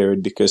my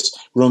period, because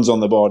runs on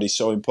the board is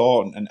so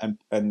important,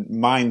 and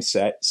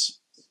mindsets.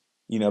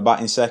 You know,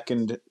 batting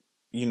second.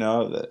 You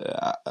know,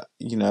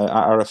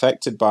 are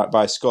affected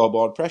by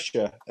scoreboard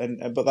pressure,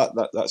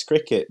 but that's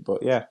cricket.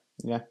 But yeah.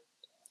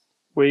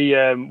 We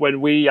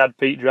when we had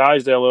Pete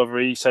Drysdale over,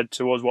 he said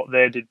to us what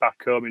they did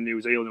back home in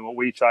New Zealand, and what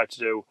we tried to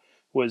do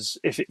was,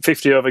 if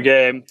 50 over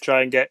game,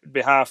 try and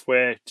be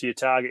halfway to your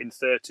target in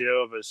 30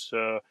 overs.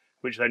 So,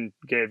 which then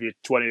gave you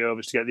 20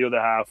 overs to get the other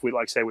half. With,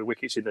 like I say, with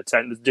wickets in the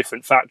 10, there's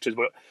different factors,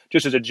 but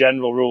just as a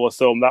general rule of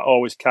thumb, that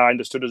always kind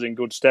of stood us in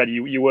good stead.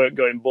 You weren't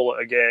going bull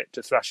at a gate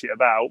to thrash it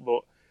about,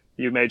 but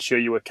you made sure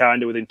you were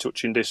kind of within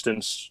touching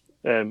distance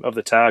of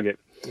the target.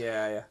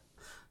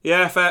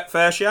 Yeah,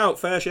 fair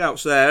shouts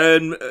there.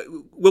 And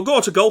we'll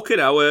go to Golkar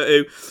now,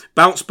 who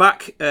bounced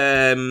back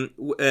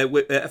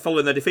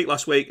following their defeat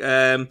last week.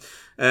 Won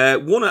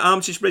at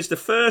Armitage Bridge, the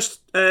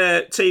first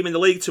team in the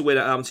league to win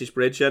at Armitage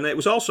Bridge, and it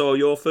was also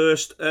your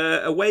first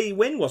away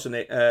win, wasn't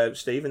it,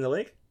 Steve, in the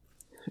league?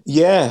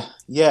 Yeah,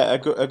 a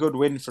good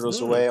win for us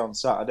away on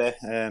Saturday.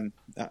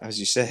 As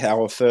you say,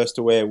 our first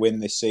away win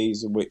this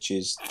season, which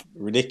is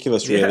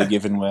ridiculous, really,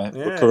 given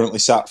we're currently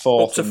sat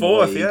fourth. Up to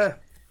fourth, yeah.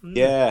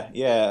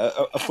 Yeah,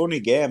 a funny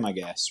game, I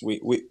guess.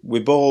 We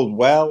bowled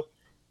well.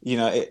 You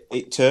know,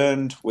 it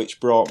turned, which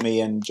brought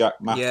me and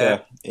Jack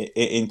Macker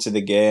into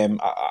the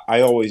game.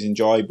 I always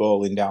enjoy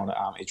bowling down at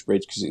Armitage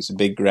Bridge because it's a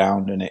big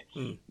ground and it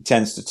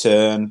tends to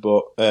turn.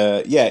 But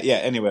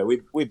anyway,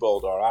 we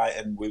bowled all right,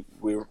 and we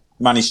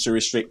managed to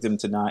restrict them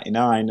to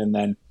 99. And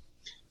then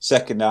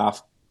second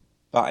half,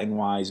 batting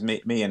wise,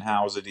 me and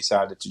Hauser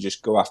decided to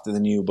just go after the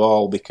new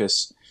ball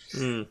because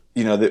you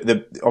know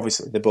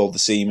obviously they bowled the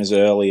seamers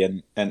early,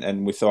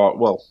 and we thought,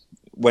 well,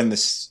 when the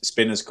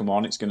spinners come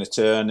on, it's going to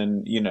turn,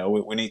 and you know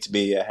we need to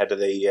be ahead of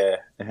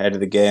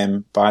the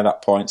game by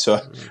that point.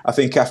 So I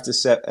think after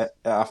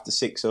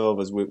 6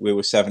 overs, we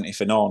were 70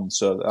 for none.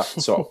 So that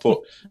sort of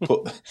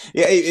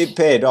it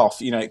paid off.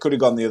 You know, it could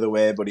have gone the other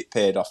way, but it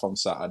paid off on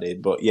Saturday.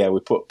 But yeah,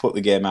 we put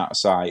the game out of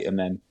sight, and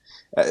then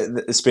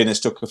the spinners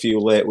took a few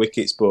late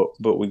wickets,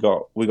 but we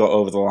got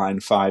over the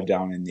line 5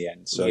 down in the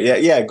end. So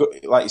yeah,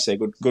 good, like you say,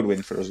 good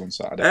win for us on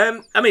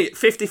Saturday. I mean,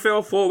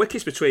 54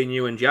 wickets between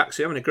you and Jack,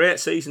 so you're having a great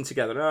season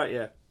together, aren't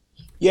you?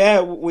 Yeah,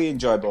 we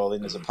enjoy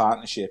bowling as a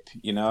partnership.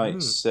 You know,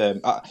 it's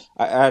I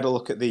had a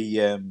look at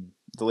the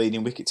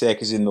leading wicket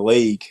takers in the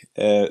league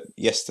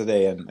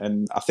yesterday,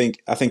 and I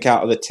think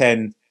out of the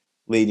 10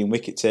 leading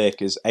wicket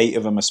takers, 8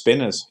 of them are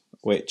spinners,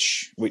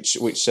 which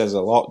says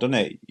a lot, doesn't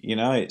it? You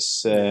know,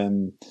 it's.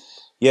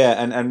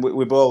 And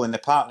we bowl in the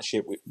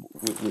partnership. We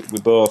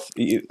both.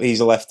 He's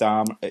a left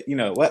arm. You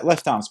know,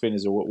 left arm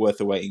spinners are worth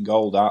the weight in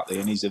gold, aren't they?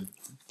 And he's a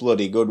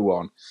bloody good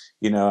one.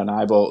 You know, and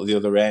I bowl at the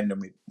other end,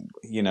 and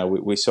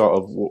we sort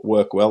of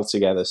work well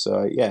together.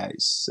 So yeah,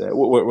 it's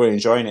we're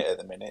enjoying it at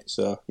the minute.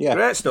 So yeah,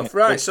 great stuff.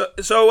 Right. So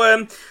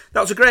that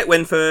was a great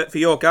win for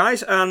your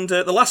guys. And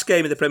the last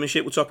game of the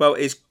Premiership we'll talk about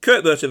is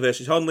Kirkburton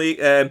versus Honley.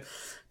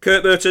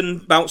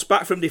 Kirkburton bounced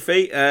back from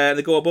defeat.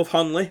 They go above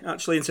Honley,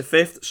 actually, into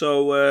 5th.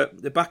 So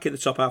they're back in the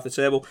top half of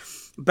the table.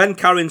 Ben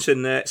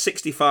Carrington,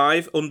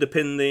 65,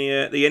 underpinned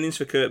the innings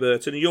for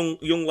Kirkburton. A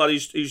young lad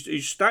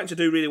who's starting to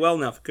do really well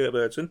now for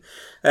Kirkburton.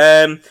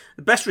 The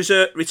best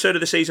return of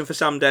the season for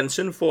Sam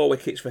Denson, 4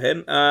 wickets for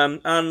him.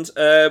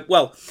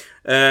 Well,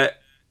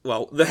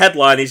 the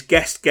headline is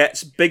guest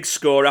gets big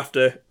score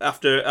after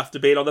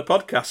being on the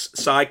podcast.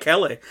 Cy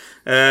Kelly,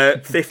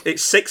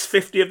 it's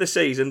 650 of the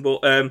season,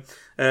 but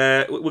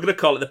we're going to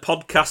call it the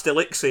podcast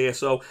elixir.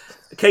 So,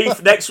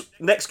 Keith,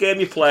 next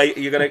game you play,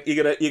 you're gonna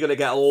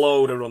get a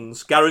load of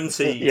runs,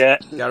 guaranteed. Yeah,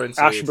 guaranteed.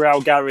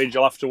 Ashbrow Garage,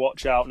 you'll have to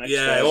watch out next.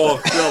 Yeah, really,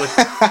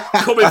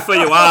 coming for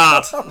you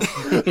hard,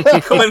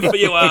 coming for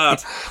you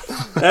hard.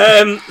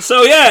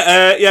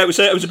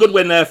 It was a good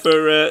win there for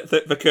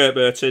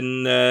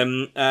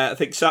Kirkburton. I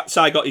think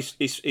Cy got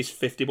his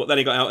 50, but then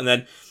he got out, and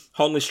then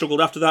Honley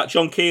struggled after that.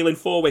 John Keeling,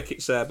 4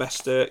 wickets there,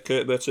 best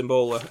Kirkburton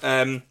bowler.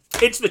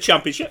 Into the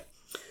Championship.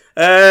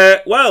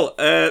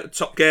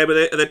 Top game of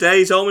the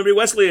day is Almonbury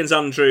Wesleyans,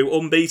 Andrew,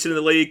 unbeaten in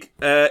the league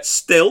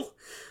still.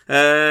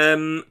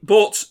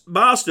 But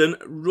Marsden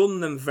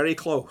run them very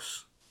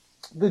close.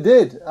 They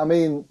did. I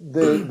mean,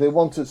 they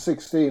wanted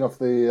 16 off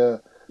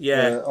the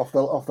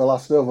off the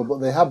last over, but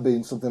they had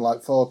been something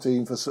like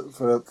 14 for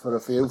a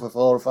few, for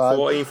 4 or 5.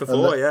 14 for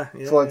 4, yeah.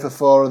 14 for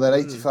 4, and then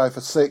 85 for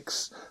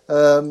 6.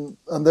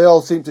 And they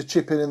all seemed to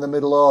chip in the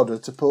middle order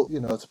to put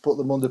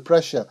them under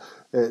pressure.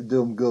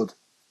 Do them good.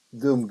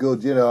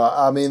 You know,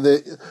 I mean,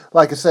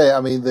 like I say, I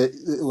mean,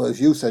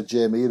 as you said,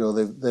 Jamie, you know,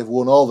 they've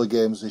won all the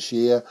games this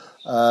year,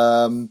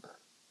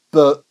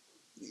 but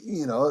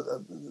you know,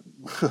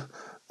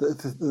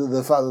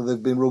 the fact that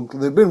they've been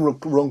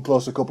run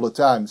close a couple of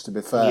times, to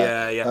be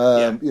fair.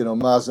 You know,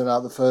 Marsden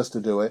aren't the first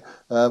to do it,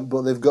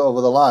 but they've got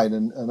over the line,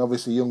 and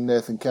obviously young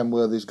Nathan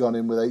Kenworthy's gone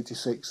in with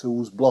 86,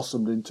 who's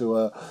blossomed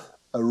into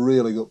a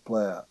really good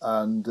player,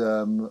 and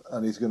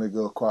he's going to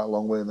go quite a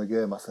long way in the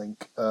game. I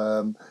think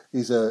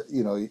he's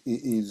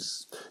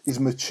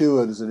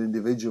matured as an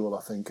individual.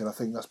 I think, and I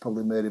think that's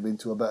probably made him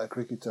into a better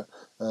cricketer.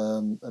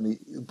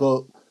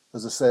 But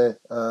as I say,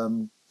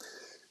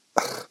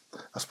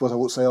 I suppose I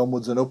would say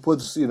onwards and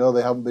upwards. They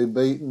haven't been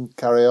beaten.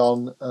 Carry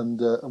on, and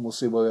we'll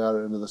see where we are at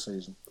the end of the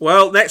season.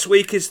 Well, next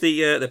week is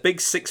the big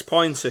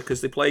 6-pointer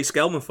because they play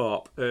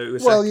Skelmanthorpe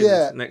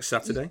next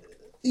Saturday.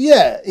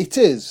 Yeah, it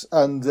is,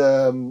 and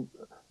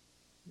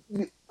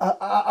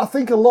I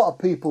think a lot of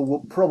people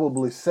would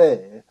probably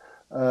say,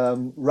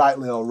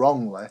 rightly or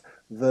wrongly,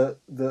 that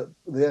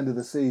the end of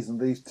the season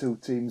these two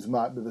teams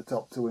might be the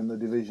top two in the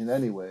division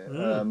anyway.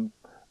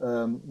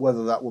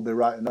 Whether that will be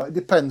right or not, it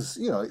depends.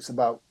 It's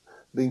about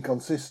being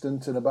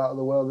consistent and about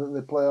the way that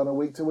they play on a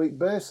week-to-week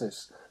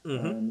basis.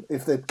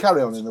 If they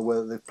carry on in the way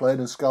that they've played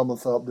and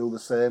Skelmanthorpe do the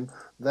same,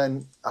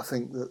 then I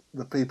think that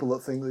the people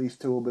that think that these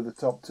two will be the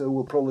top two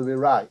will probably be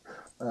right.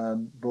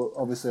 But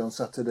obviously on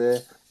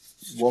Saturday,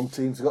 one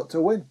team's got to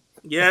win.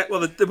 Yeah,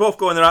 well, they're both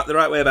going the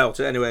right way about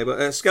it anyway. But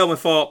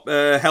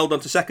Skelmanthorpe held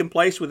on to second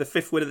place with the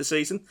 5th win of the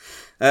season,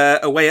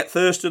 away at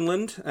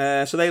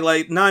Thurstonland. So they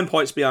laid 9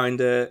 points behind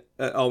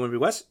Almonbury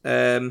West.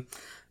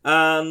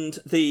 And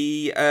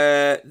the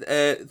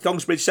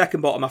Thongsbridge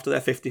second bottom after their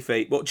 50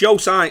 feet. But Joe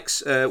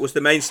Sykes was the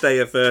mainstay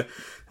of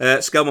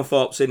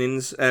Skelmanthorpe's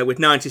innings with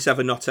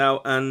 97 not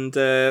out, and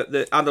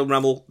Adam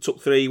Rammell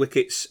took 3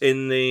 wickets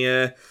in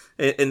the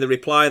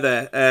reply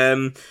there,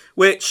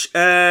 which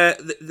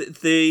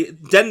the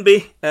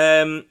Denby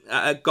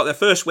got their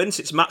first win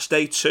since match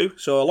day 2,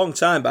 so a long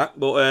time back,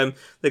 but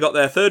they got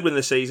their 3rd win of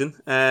the season,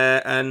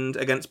 and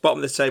against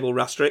bottom of the table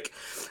Rastrick.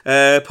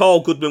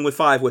 Paul Goodman with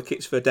 5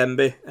 wickets for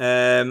Denby,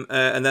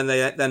 and then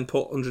they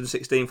put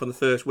 116 from the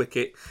first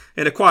wicket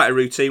in quite a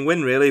routine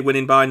win, really,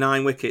 winning by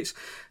 9 wickets.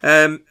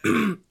 Home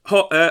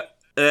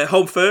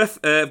Firth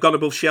have gone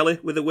above Shelley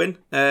with a win.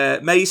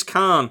 Mays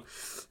Khan,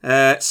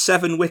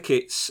 7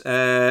 wickets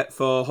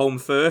for Home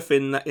Firth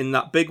in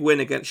that big win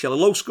against Shelley.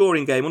 Low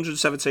scoring game,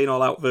 117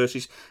 all out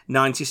versus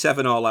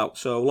 97 all out.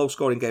 So low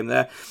scoring game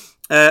there.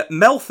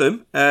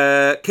 Meltham,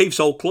 Keith's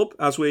old club,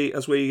 as we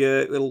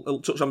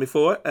touched on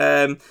before,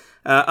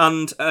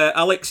 and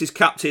Alex is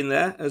captain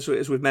there, as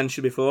we've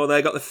mentioned before.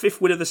 They got the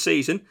 5th win of the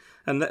season,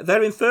 and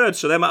they're in 3rd,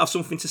 so they might have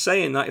something to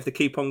say in that if they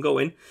keep on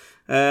going.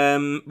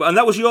 And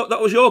that was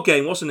your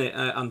game, wasn't it,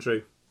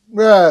 Andrew?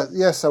 Yeah,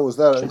 yes, I was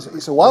there.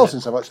 It's a while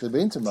since I've actually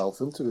been to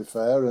Meltham, to be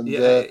fair, and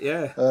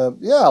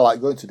I like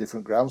going to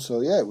different grounds.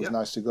 So it was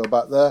nice to go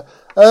back there.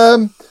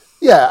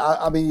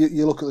 I mean,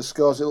 you look at the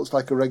scores, it looks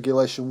like a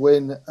regulation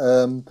win.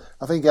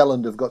 I think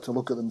Elland have got to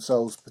look at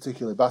themselves,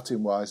 particularly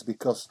batting-wise,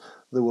 because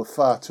there were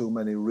far too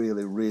many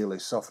really, really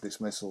soft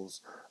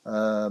dismissals.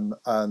 And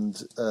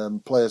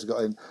players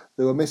got in.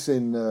 They were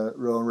missing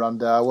Rowan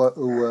Randawa,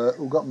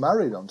 who got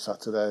married on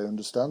Saturday, I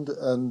understand.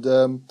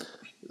 And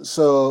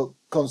so,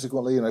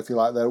 consequently, if you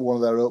like, one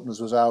of their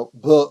openers was out.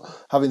 But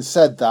having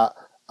said that,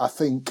 I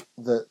think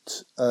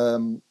that,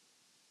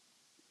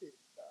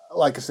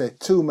 like I say,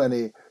 too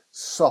many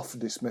soft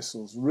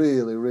dismissals,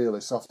 really, really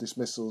soft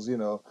dismissals,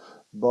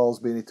 balls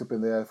being hit up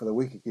in the air for the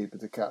wicketkeeper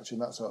to catch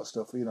and that sort of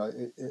stuff.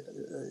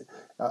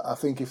 I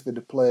think if they'd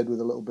have played with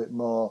a little bit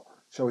more,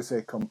 shall we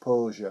say,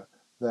 composure,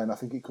 then I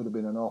think it could have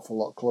been an awful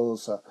lot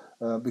closer,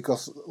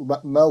 because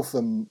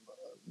Meltham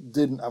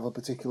didn't have a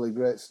particularly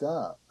great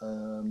start,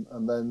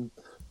 and then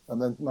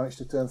managed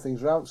to turn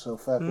things around, so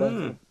fair play to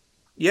them.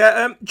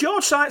 Yeah,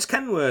 George Sykes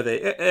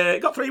Kenworthy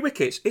got 3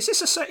 wickets. Is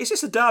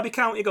this a Derby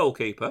County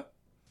goalkeeper?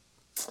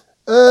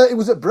 It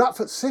was at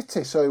Bradford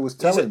City, so he was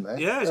telling me.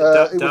 Yeah, is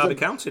it Derby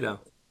County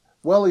now?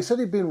 Well, he said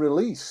he'd been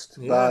released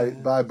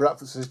by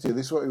Bradford City.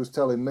 This is what he was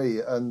telling me,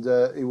 and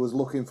he was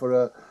looking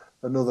for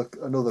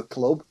another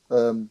club.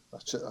 I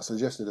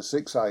suggested a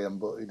 6-iron,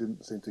 but he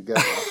didn't seem to get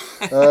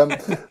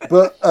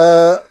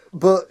that.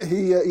 But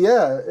he,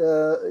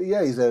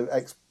 he's an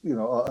ex.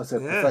 I say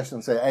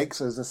professional, say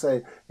ex, as I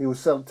say. He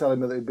was telling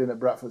me that he'd been at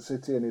Bradford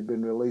City and he'd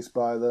been released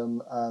by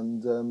them,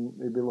 and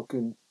he'd be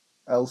looking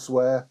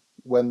elsewhere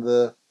when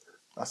the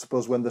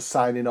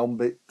signing on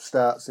bit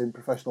starts in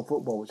professional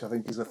football, which I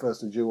think is the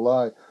 1st of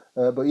July.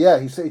 But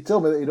he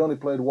told me that he'd only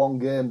played 1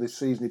 game this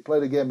season. He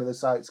played a game in the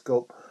Sites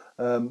Cup.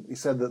 He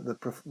said that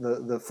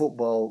the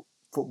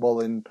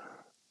footballing,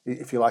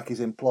 if you like, his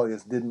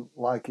employers didn't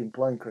like him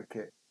playing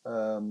cricket.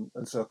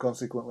 And so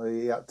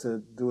consequently he had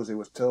to do as he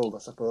was told, I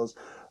suppose.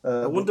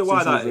 I wonder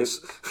why that is.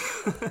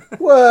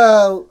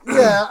 Well,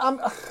 yeah,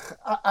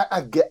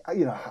 I get,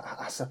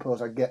 I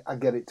suppose I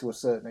get it to a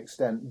certain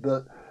extent,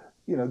 but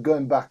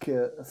going back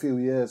a few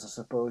years, I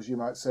suppose you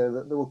might say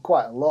that there were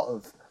quite a lot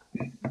of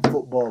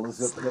footballers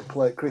that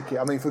played cricket.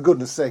 I mean, for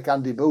goodness sake,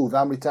 Andy Booth.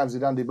 How many times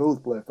did Andy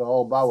Booth play for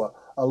Hall Bower?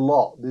 A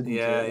lot, didn't he?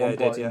 At one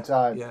point in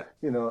time,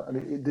 and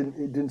it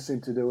didn't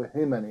seem to do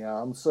him any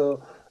harm.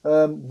 So,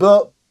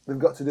 but they've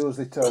got to do as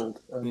they're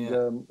told,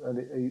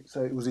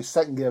 so it was his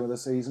 2nd game of the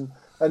season,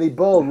 and he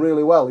bowled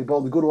really well. He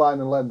bowled a good line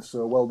and length,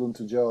 so well done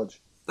to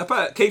George.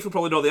 Keith will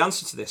probably know the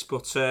answer to this,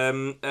 but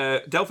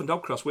Delphin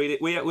Dobcross,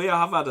 we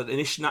have had an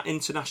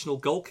international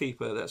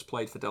goalkeeper that's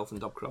played for Delphin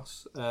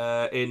Dobcross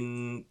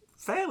in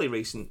fairly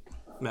recent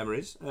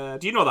memories. Do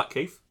you know that,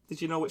 Keith?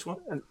 Did you know which one?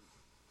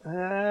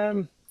 I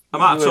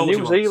might have told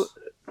you once.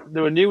 They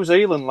were a New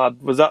Zealand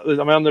lad. Was that?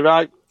 Am I on the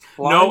right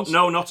lines?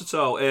 No, not at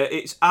all.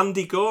 It's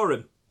Andy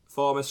Gorham,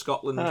 former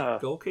Scotland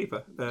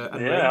goalkeeper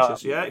and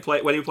Rangers. Yeah,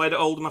 when he played at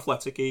Oldham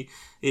Athletic,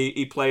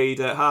 he played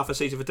half a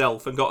season for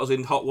Delph and got us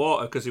in hot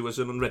water because he was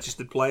an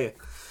unregistered player.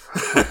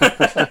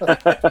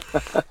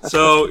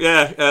 So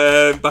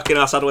back in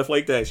our Saddleworth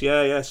League days,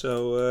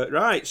 So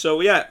right,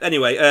 so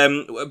Anyway,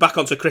 back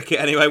onto cricket.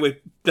 Anyway, we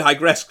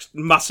digressed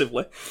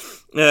massively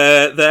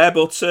there,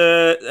 but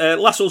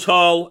Lascelles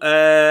Hall,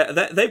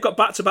 they've got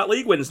back-to-back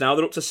league wins now.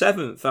 They're up to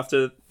 7th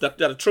after they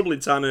had a troubling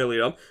time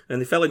earlier on, and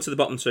they fell into the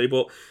bottom 2.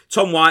 But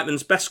Tom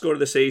Whiteman's best scorer of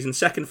the season,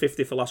 second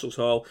 50 for Lascelles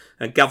Hall,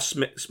 and Gav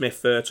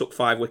Smith took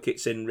 5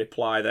 wickets in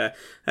reply there.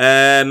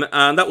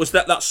 And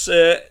that's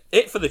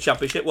it for the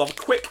championship. We'll have a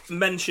quick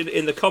mention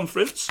in the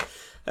conference.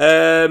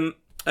 We'll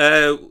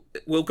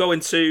go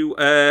into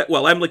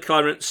Emily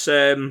Clarence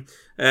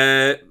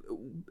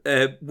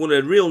won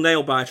a real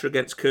nail biter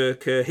against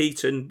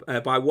Heaton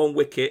by 1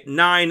 wicket.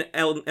 9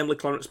 Emily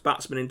Clarence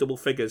batsmen in double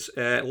figures.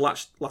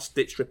 Last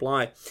ditch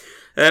reply.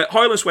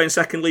 Hoyle and Swain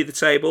second lead the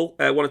table.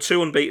 One of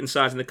 2 unbeaten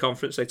sides in the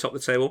conference. They top the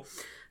table.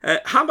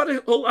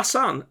 Hamad Ul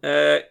Hassan,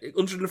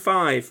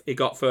 105 he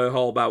got for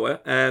Hallbauer,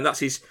 and that's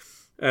his.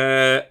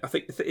 I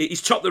think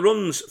he's topped the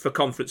runs for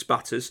conference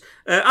batters.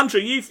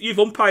 Andrew, you've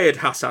umpired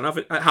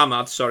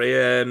Hamad, sorry,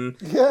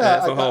 for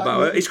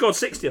Hallbauer. He scored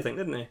 60, I think,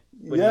 didn't he?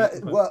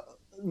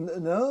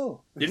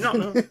 No. Did you not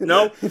know?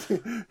 No.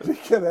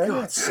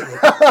 God's sake.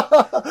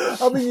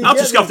 I'll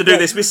just have to do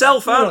this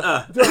myself, aren't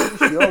I?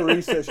 Your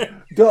research.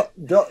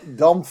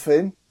 Dom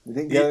Finn. We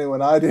didn't get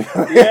anyone I did.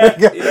 Yeah.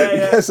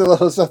 Yes, a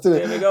lot of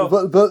Saturday. There we go.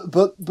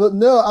 But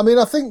no. I mean,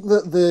 I think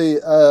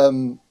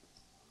that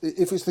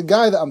if it's the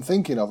guy that I'm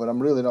thinking of, and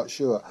I'm really not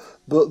sure,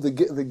 but the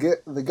game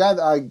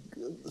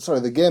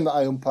that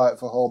I umpired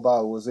for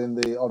Hallbauer was in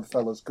the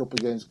Oddfellows Cup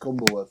against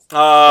Cumberworth.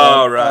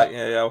 Oh, right,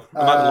 yeah.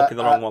 I might be looking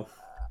the wrong one.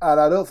 And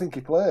I don't think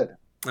he played.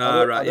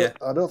 I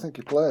don't think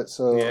he played.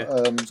 So,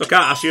 so I can't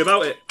ask you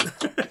about it.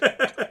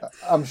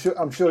 I'm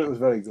sure it was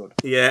very good.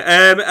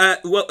 Yeah.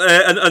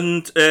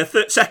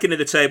 Second in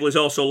the table is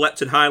also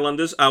Lepton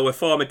Highlanders. Our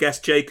former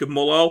guest Jacob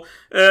Mulhall.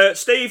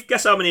 Steve,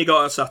 guess how many you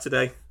got on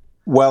Saturday?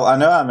 Well, I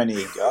know how many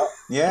you got.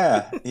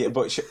 Yeah,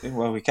 but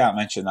we can't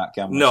mention that,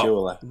 can we? No,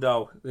 surely.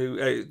 No,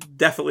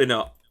 definitely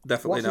not.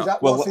 Definitely not.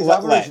 What's his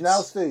average now,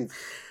 Steve?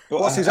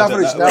 What's his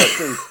average now,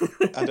 Steve?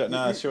 I don't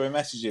know. Shall we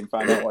message him and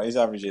find out what his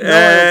average is?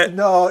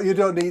 No, you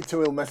don't need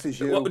to. He'll message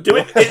you.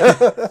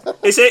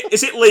 Is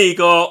it league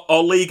or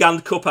league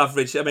and cup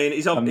average? I mean,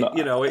 he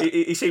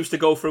seems to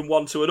go from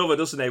one to another,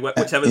 doesn't he?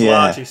 Whichever's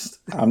largest.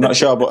 I'm not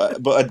sure,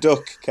 but a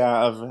duck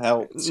can't have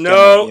helped.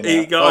 No,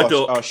 he got a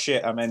duck. Oh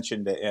shit! I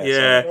mentioned it.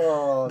 Yeah.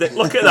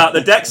 Look at that.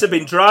 The decks have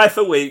been dry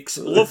for weeks.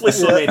 Lovely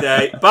sunny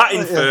day.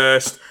 Batting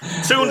first.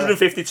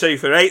 252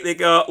 for 8 they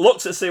got. Look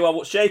to see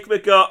what Jacob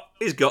had got.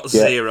 He's got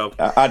 0.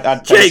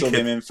 I'd penciled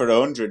him in for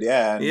 100,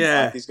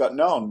 and he's got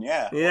none,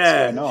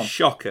 Yeah,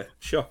 shocker.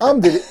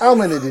 How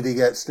many did he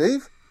get,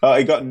 Steve? Oh,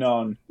 he got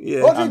none.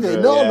 Yeah. What did he?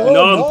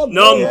 None.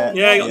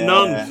 Yeah, he got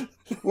none.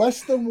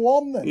 Less than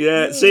 1 then.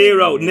 Yeah,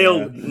 0,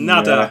 nil,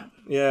 nada.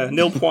 Yeah,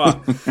 nil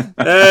point.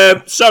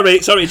 Sorry,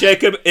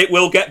 Jacob. It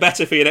will get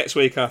better for you next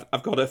week.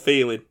 I've got a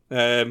feeling.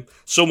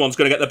 Someone's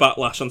going to get the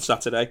backlash on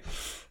Saturday.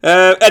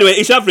 Anyway,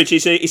 his average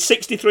is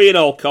 63 in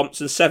all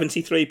comps and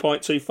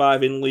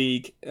 73.25 in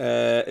league.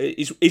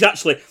 He's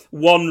actually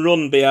 1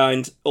 run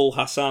behind Ul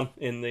Hassan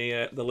in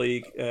the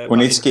league. We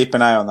need to keep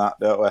an eye on that,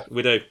 don't we?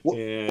 We do.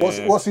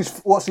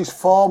 What's his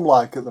form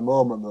like at the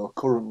moment, though?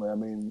 Currently, I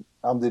mean,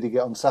 how did he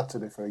get on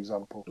Saturday, for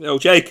example? Oh,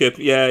 Jacob,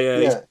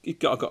 yeah. He's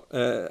got.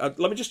 Let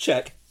me just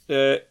check.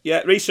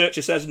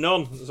 Researcher says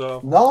none. So.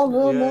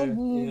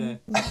 No.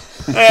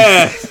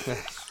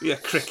 Yeah,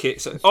 cricket.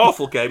 It's an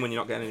awful game when you're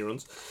not getting any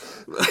runs.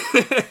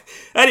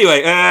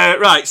 Anyway,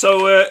 right,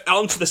 so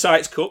on to the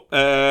Sites Cup.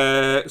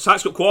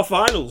 Sites Cup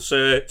quarterfinals,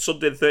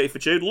 Sunday the 30th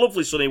of June.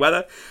 Lovely sunny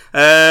weather.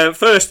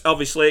 First,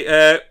 obviously,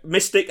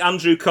 Mystic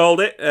Andrew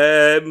called it.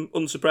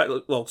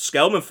 Unsurprisingly,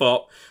 Skelman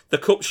thought the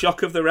cup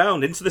shock of the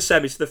round into the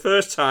semis for the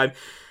first time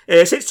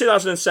since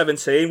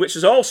 2017, which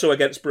was also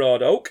against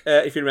Broad Oak,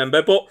 if you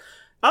remember. But,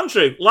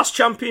 Andrew, last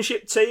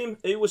championship team,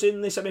 who was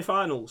in the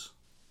semi-finals?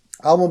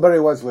 Almonbury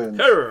Wesleyans.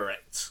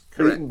 Correct.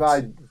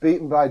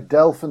 Beaten by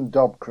Delphin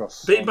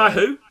Dobcross. Beaten by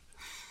who?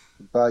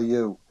 By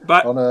you.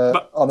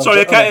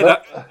 Sorry, I can't hear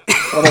that.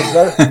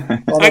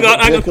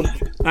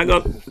 Hang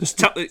on. Just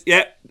tap it.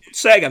 Yeah.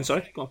 Say it again,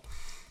 sorry. Go on.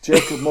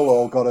 Jacob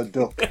Mulhall got a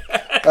duck.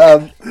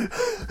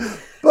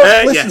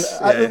 But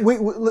listen,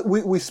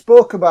 we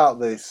spoke about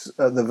this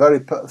at the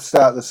very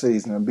start of the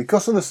season, and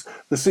because of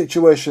the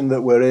situation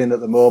that we're in at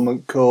the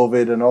moment,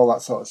 COVID and all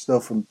that sort of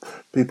stuff, and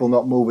people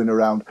not moving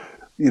around,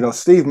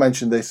 Steve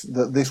mentioned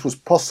that this was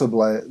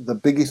possibly the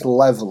biggest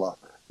leveller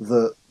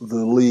that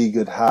the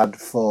league had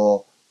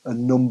for a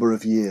number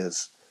of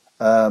years.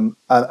 And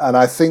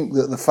I think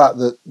that the fact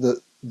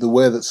that the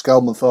way that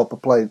Skelmanthorpe are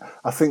playing,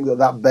 I think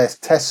that bears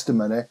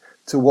testimony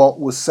to what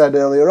was said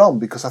earlier on,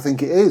 because I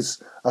think it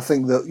is. I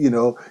think that,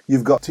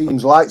 you've got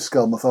teams like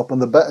Skelmanthorpe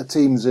and the better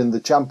teams in the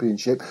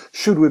Championship.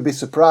 Should we be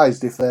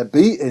surprised if they're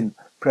beating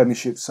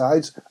Premiership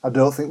sides? I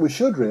don't think we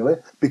should, really,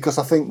 because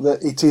I think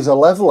that it is a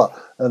leveller.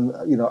 And,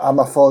 am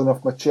I falling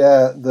off my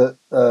chair that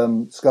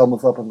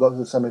Skelmanthorpe have got to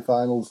the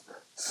semi-finals?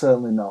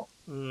 Certainly not.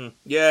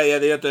 Yeah,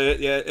 they had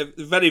a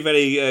very,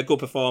 very good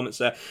performance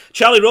there.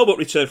 Charlie Roebuck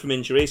returned from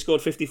injury, he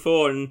scored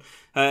 54, and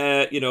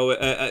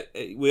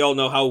we all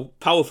know how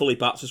powerful he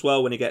bats as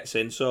well when he gets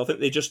in, so I think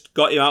they just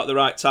got him out at the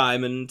right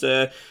time. And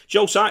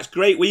Joe Sykes,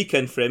 great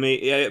weekend for him.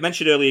 I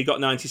mentioned earlier he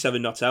got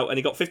 97 not out, and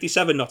he got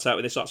 57 not out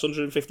with this, so that's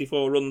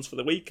 154 runs for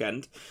the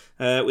weekend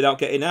without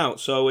getting out,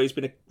 so he's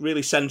been a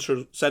really centre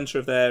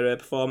of their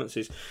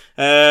performances.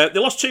 They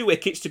lost 2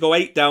 wickets to go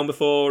 8 down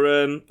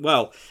before,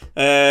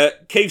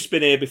 Keith's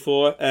been here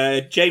before.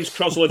 James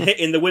Crosland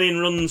hitting the winning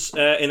runs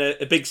in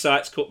a Big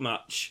Sights Cup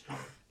match.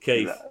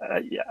 Keith.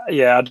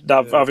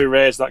 I've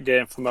erased that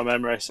game from my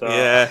memory. So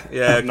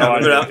yeah. No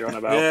idea what you're on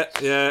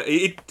about. Yeah.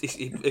 He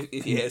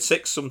hit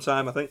 6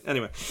 sometime, I think.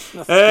 Anyway,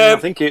 I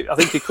think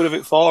he could have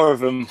hit 4 of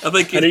them. I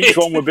think and each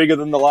one were bigger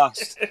than the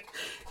last.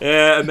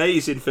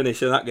 Amazing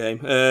finish in that game.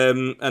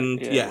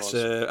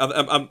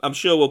 I'm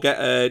sure we'll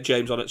get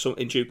James on it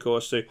in due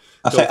course to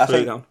go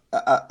through now.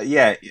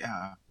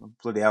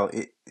 Bloody hell!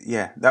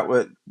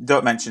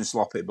 Don't mention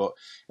sloppy, but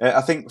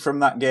I think from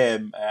that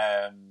game.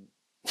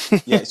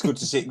 It's good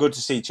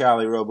to see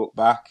Charlie Roebuck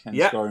back and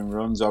scoring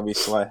runs.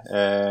 Obviously,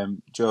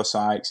 Joe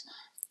Sykes,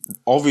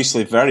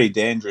 obviously very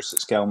dangerous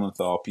at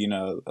Skelmanthorpe.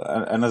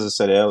 And as I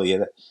said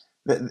earlier,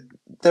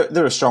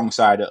 they're a strong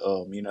side at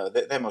home.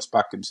 They must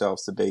back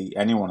themselves to beat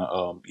anyone at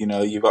home.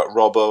 You've got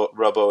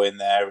Robbo in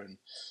there, and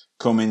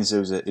Cummins,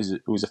 who's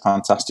a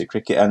fantastic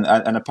cricketer,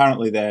 and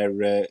apparently their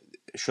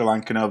Sri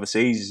Lankan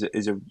overseas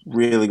is a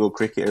really good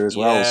cricketer as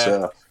well.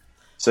 Yeah.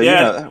 So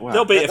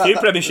they'll beat a few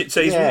Premiership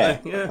teams,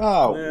 won't they?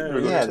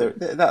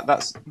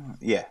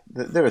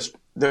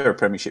 They're a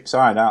Premiership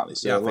side, aren't they?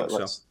 So I think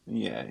so.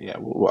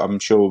 I'm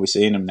sure we'll be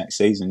seeing them next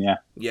season.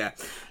 Yeah.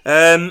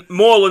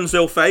 Moorlands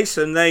they'll face,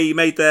 and they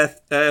made their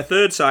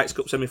third Sights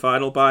Cup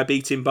semi-final by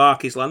beating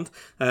Barkisland.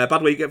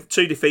 Bad week,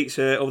 2 defeats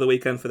over the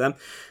weekend for them.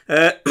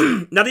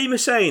 Nadeem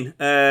Hussain,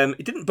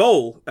 he didn't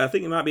bowl. I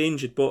think he might be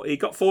injured, but he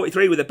got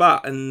 43 with a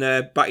bat and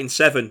batting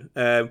 7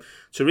 to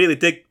really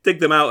dig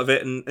them out of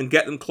it and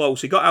get them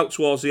close. He got out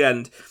towards the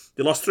end.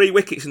 They lost 3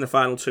 wickets in the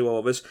final 2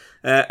 overs,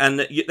 and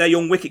their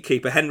young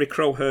wicketkeeper, Henry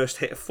Crowhurst,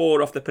 hit a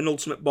 4 off the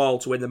penultimate ball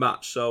to win the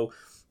match. So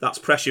that's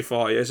pressure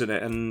for you, isn't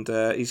it? And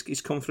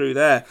he's come through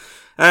there.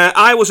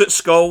 I was at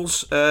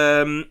Scholes,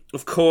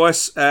 of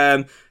course.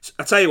 I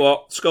tell you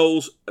what,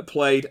 Scholes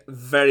played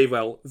very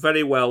well,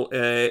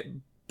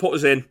 put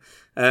us in,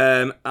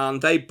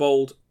 and they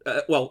bowled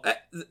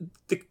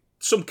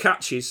some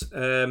catches.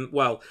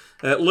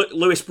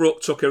 Lewis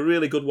Brook took a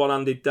really good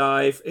one-handed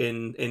dive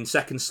in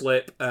second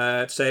slip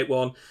to take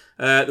one.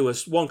 There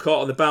was one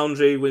caught on the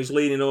boundary when he's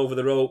leaning over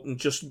the rope and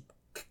just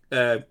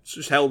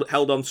held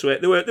onto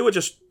it. They were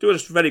just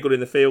very good in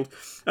the field,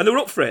 and they were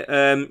up for it.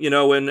 And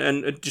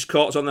just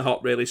caught us on the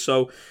hop really.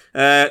 So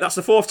that's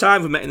the 4th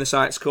time we've met in the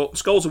Sights Cup.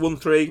 Scholes have won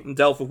 3 and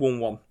Delft have won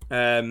 1.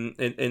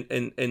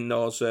 In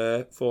those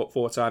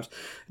 4 times.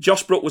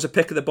 Josh Brook was a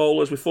pick of the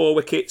bowlers with 4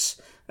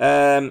 wickets.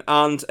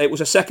 And it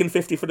was a second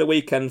 50 for the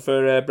weekend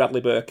for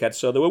Bradley Burkhead,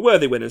 so they were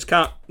worthy winners.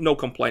 No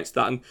complaints to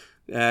that. And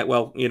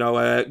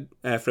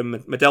from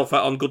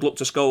Madelphat on, good luck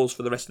to Scholes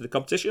for the rest of the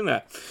competition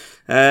there.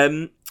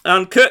 And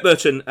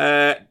Kirkburton,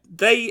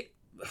 they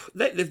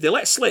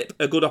let slip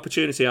a good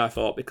opportunity, I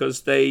thought,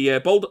 because they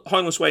bowled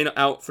Hoyland Swain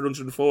out for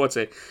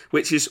 140,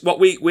 which is what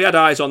we had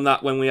eyes on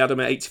that when we had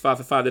them at 85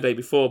 for 5 the day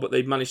before, but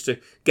they managed to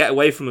get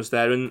away from us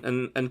there,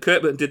 and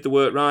Kirkburton did the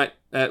work right,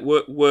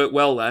 work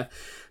well there.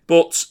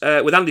 But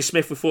with Andy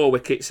Smith with 4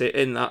 wickets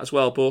in that as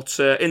well. But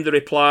in the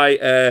reply,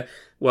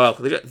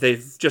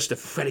 they've just a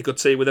very good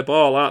team with the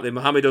ball, aren't they?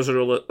 Mohammed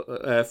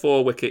Uzarul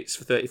 4 wickets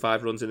for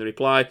 35 runs in the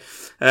reply,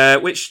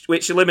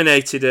 which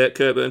eliminated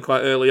Kirkburton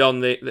quite early on.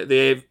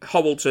 They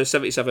hobbled to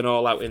 77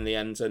 all out in the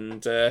end.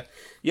 And and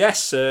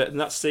that's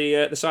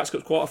the Sights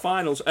Cup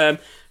quarterfinals.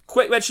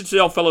 Quick mention to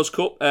the Odd Fellows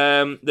Cup.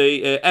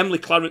 The Emily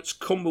Clarence,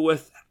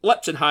 Cumberworth,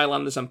 Lepton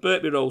Highlanders and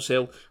Birkby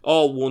Rosehill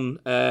all won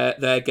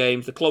their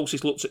games. The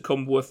closest looked at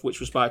Cumberworth, which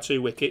was by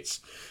 2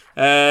 wickets.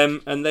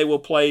 And they will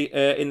play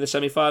in the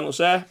semi-finals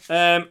there.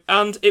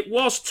 And it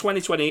was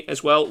 2020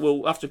 as well.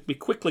 We'll have to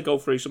quickly go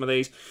through some of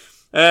these.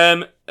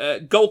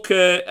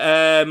 Golker,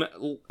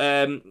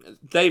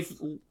 they've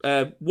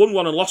won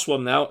 1 and lost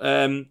 1 now.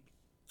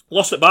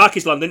 Lost at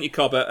Barkisland, didn't you,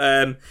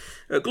 Cobber?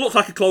 It looked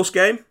like a close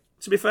game,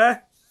 to be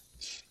fair.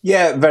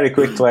 Yeah, very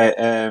quickly.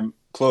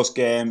 Close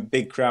game,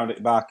 big crowd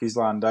at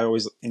Barkisland. I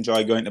always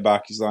enjoy going to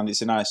Barkisland.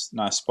 It's a nice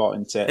spot,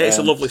 isn't it? It's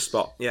a lovely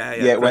spot.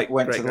 Yeah.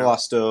 Went to the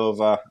last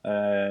over.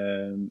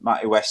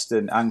 Matty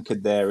Weston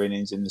anchored their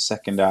innings in the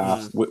second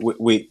half.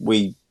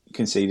 We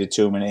conceded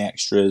too many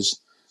extras.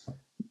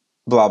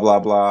 blah blah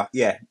blah.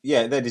 Yeah,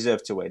 they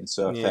deserve to win.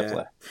 So fair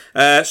play.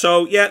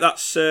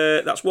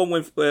 That's one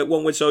win.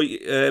 One win. So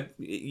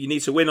you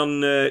need to win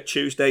on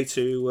Tuesday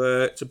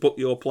to book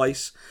your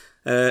place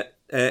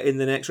in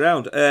the next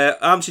round.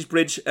 Arms's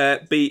Bridge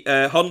beat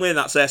Honley, and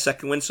that's their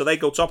second win. So they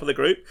go top of the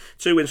group.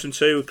 2 wins from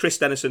 2. Chris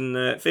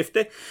Dennison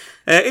 50.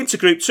 Into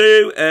Group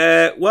 2,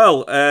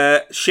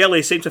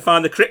 Shelley seemed to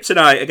find the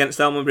kryptonite against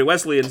Almonbury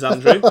Wesleyans,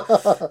 Andrew.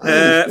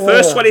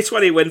 First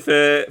 2020 win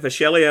for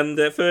Shelley, and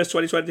first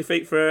 2020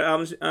 defeat for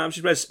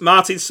Arms's Bridge.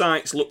 Martin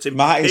Sykes looked in.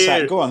 Martin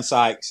Sykes, go on,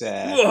 Sykes.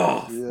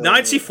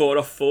 94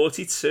 off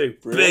 42.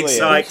 Brilliant. Big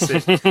Sykes.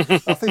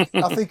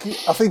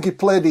 I think he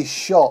played his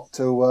shot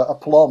to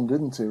aplomb,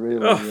 didn't he?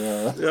 Really?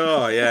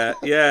 Yeah.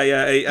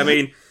 I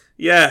mean.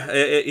 Yeah,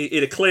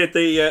 he'd have cleared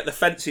the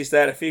fences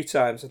there a few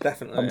times,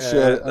 definitely.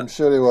 I'm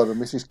sure he would. And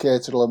Mrs.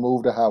 Caterhall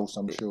moved a house,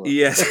 I'm sure.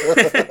 Yes.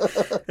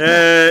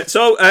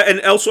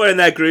 And elsewhere in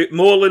their group,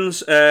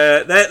 Moorlands,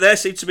 they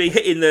seem to be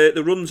hitting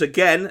the runs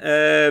again.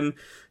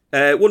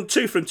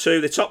 1-2 from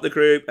 2, they top the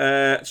group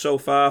so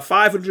far.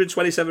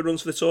 527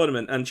 runs for the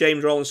tournament, and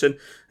James Rawlinson,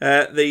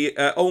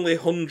 the only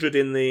 100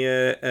 in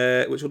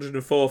the which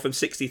 104 from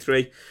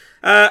 63.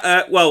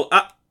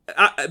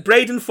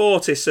 Braden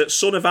Fortis,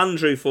 son of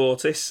Andrew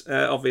Fortis,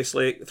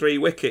 obviously 3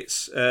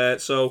 wickets.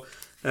 So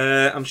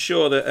I'm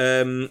sure that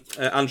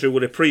Andrew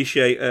would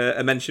appreciate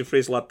a mention for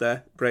his lad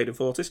there, Braden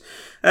Fortis.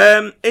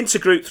 Into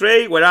Group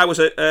 3, where I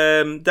was at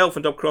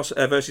Delphin Dobcross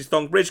versus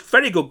Thongbridge.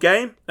 Very good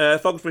game.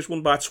 Thongbridge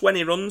won by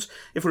 20 runs.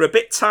 If we're a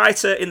bit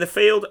tighter in the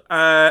field,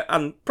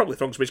 and probably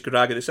Thongbridge could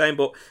argue the same,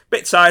 but a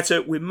bit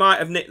tighter, we might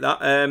have nicked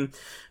that.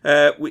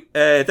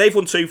 They've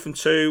won 2 from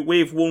 2.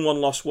 We've won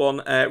 1, lost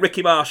 1.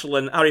 Ricky Marshall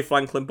and Harry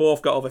Franklin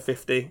both got over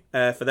 50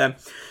 for them.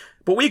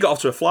 But we got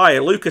off to a flyer.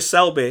 Lucas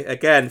Selby,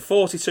 again,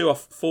 42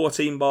 off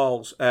 14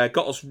 balls, got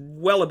us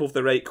well above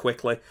the rate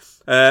quickly,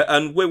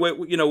 and we were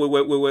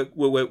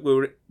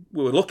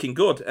looking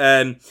good.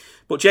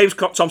 But James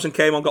Thompson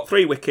came on, got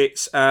 3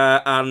 wickets,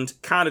 and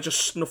kind of just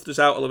snuffed us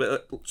out a little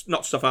bit,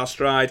 knocked off our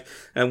stride,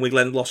 and we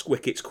then lost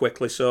wickets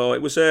quickly. So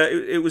it's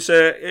going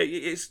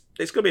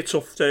to be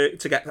tough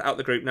to get out of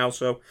the group now.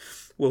 So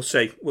we'll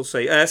see.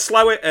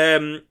 Slowett,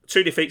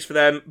 2 defeats for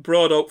them.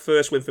 Broad Oak,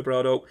 first win for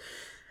Broad Oak.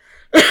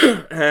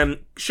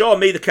 Sean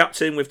Mee, the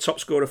captain, with top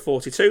score of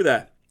 42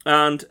 there.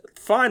 And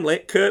finally,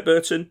 Kurt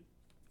Burton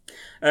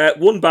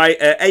won by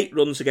 8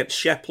 runs against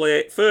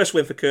Shepley. First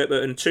win for Kurt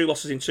Burton, 2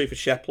 losses in 2 for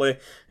Shepley.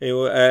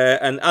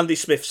 And Andy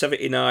Smith,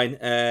 79,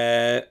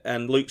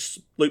 and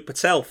Luke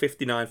Patel,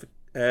 59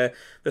 for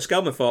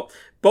Skelmanthorpe.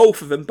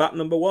 Both of them bat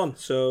number 1.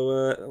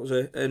 So that was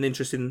an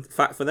interesting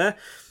fact for there.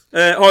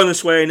 Hoyle and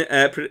Swain,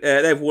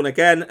 they've won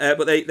again,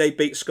 but they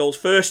beat Skulls.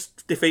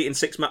 First defeat in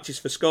 6 matches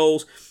for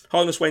Skulls.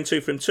 Hoyle and Swain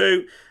 2 from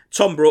 2.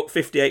 Tom Brook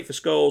 58 for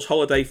Skulls.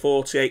 Holiday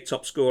 48,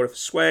 top scorer for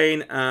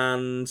Swain,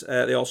 and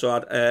they also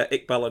had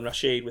Iqbal and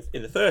Rashid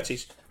in the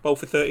 30s, both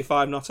for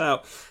 35 not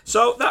out.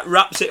 So that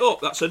wraps it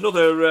up. That's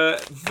another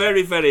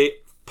very, very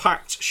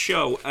packed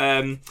show.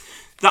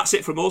 That's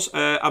it from us.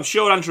 I'm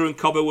sure Andrew and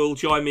Cobber will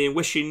join me in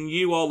wishing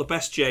you all the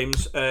best,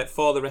 James,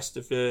 for the rest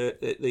of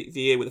the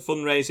year with the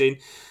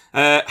fundraising.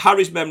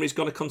 Harry's memory is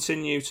going to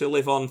continue to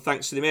live on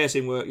thanks to the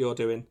amazing work you're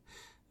doing.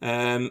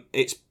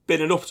 It's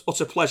been an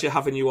utter pleasure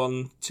having you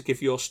on to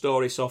give your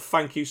story, so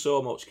thank you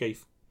so much,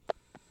 Keith.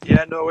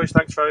 Yeah, no worries.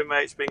 Thanks for having me.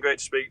 It's been great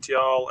to speak to you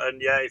all.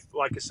 And yeah,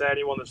 like I say,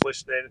 anyone that's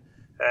listening,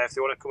 if they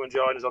want to come and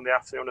join us on the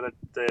afternoon of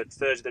the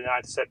Thursday, the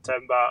 9th of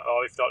September,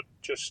 or if not,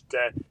 just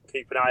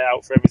keep an eye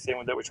out for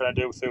everything that we're trying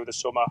to do through the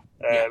summer,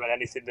 and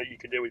anything that you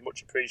can do is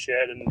much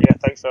appreciated. And yeah,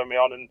 thanks for having me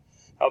on, and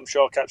I'm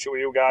sure I'll catch up with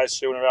you guys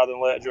sooner rather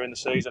than later during the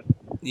season.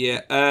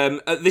 Yeah,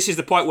 this is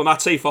the point where my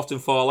teeth often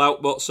fall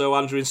out, but so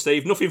Andrew and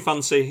Steve, nothing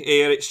fancy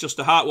here. It's just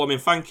a heartwarming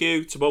thank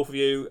you to both of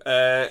you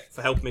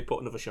for helping me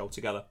put another show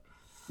together.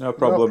 No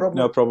problem.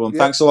 Yeah.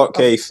 Thanks a lot,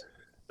 Keith.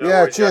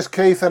 Cheers,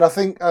 Keith. And I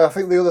think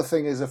the other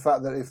thing is the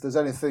fact that if there's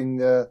anything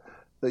that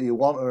you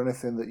want or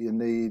anything that you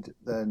need,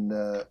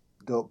 then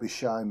don't be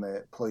shy,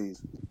 mate.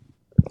 Please.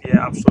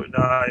 Yeah, absolutely.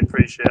 No, I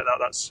appreciate that.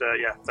 That's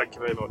thank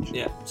you very much.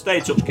 Yeah, stay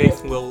in touch,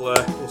 Keith, and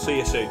we'll see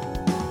you soon.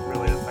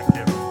 Brilliant. Thank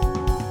you.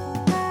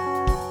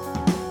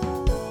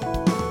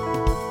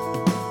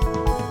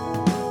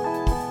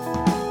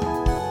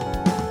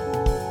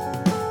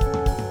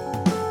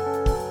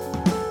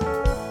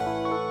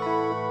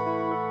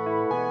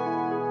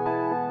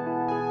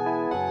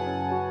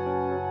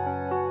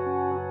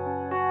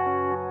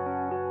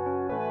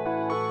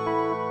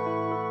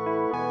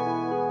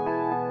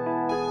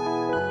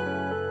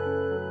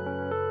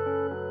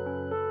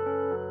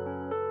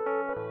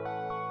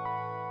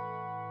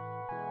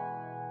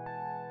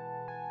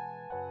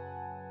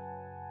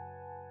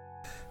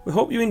 We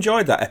hope you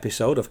enjoyed that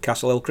episode of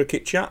Castle Hill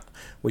Cricket Chat.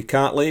 We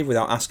can't leave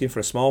without asking for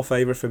a small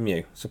favour from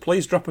you, so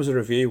please drop us a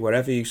review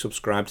wherever you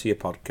subscribe to your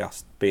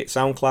podcast, be it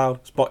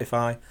SoundCloud,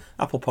 Spotify,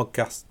 Apple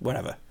Podcasts,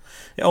 wherever.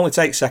 It only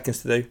takes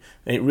seconds to do,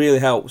 and it really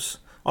helps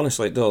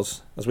Honestly, it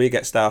does, as we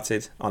get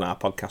started on our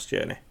podcast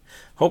journey.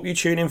 Hope you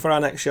tune in for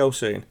our next show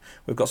soon.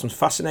 We've got some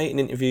fascinating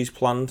interviews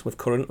planned with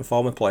current and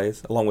former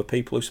players, along with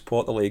people who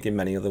support the league in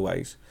many other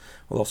ways.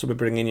 We'll also be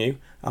bringing you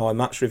our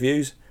match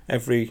reviews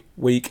every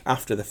week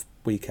after the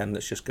weekend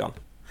that's just gone.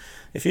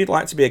 If you'd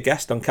like to be a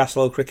guest on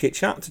Castle Hill Cricket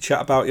Chat to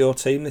chat about your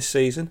team this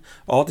season,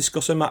 or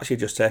discuss a match you've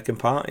just taken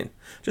part in,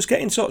 just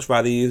get in touch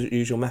via the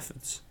usual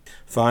methods.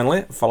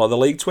 Finally, follow the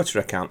league Twitter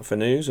account for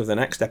news of the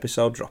next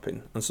episode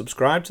dropping, and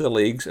subscribe to the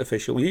league's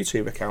official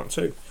YouTube account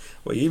too,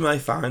 where you may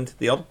find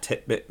the odd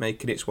tidbit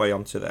making its way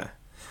onto there.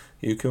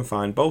 You can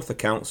find both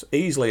accounts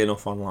easily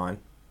enough online.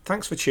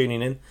 Thanks for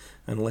tuning in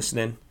and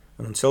listening,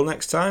 and until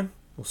next time,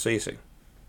 we'll see you soon.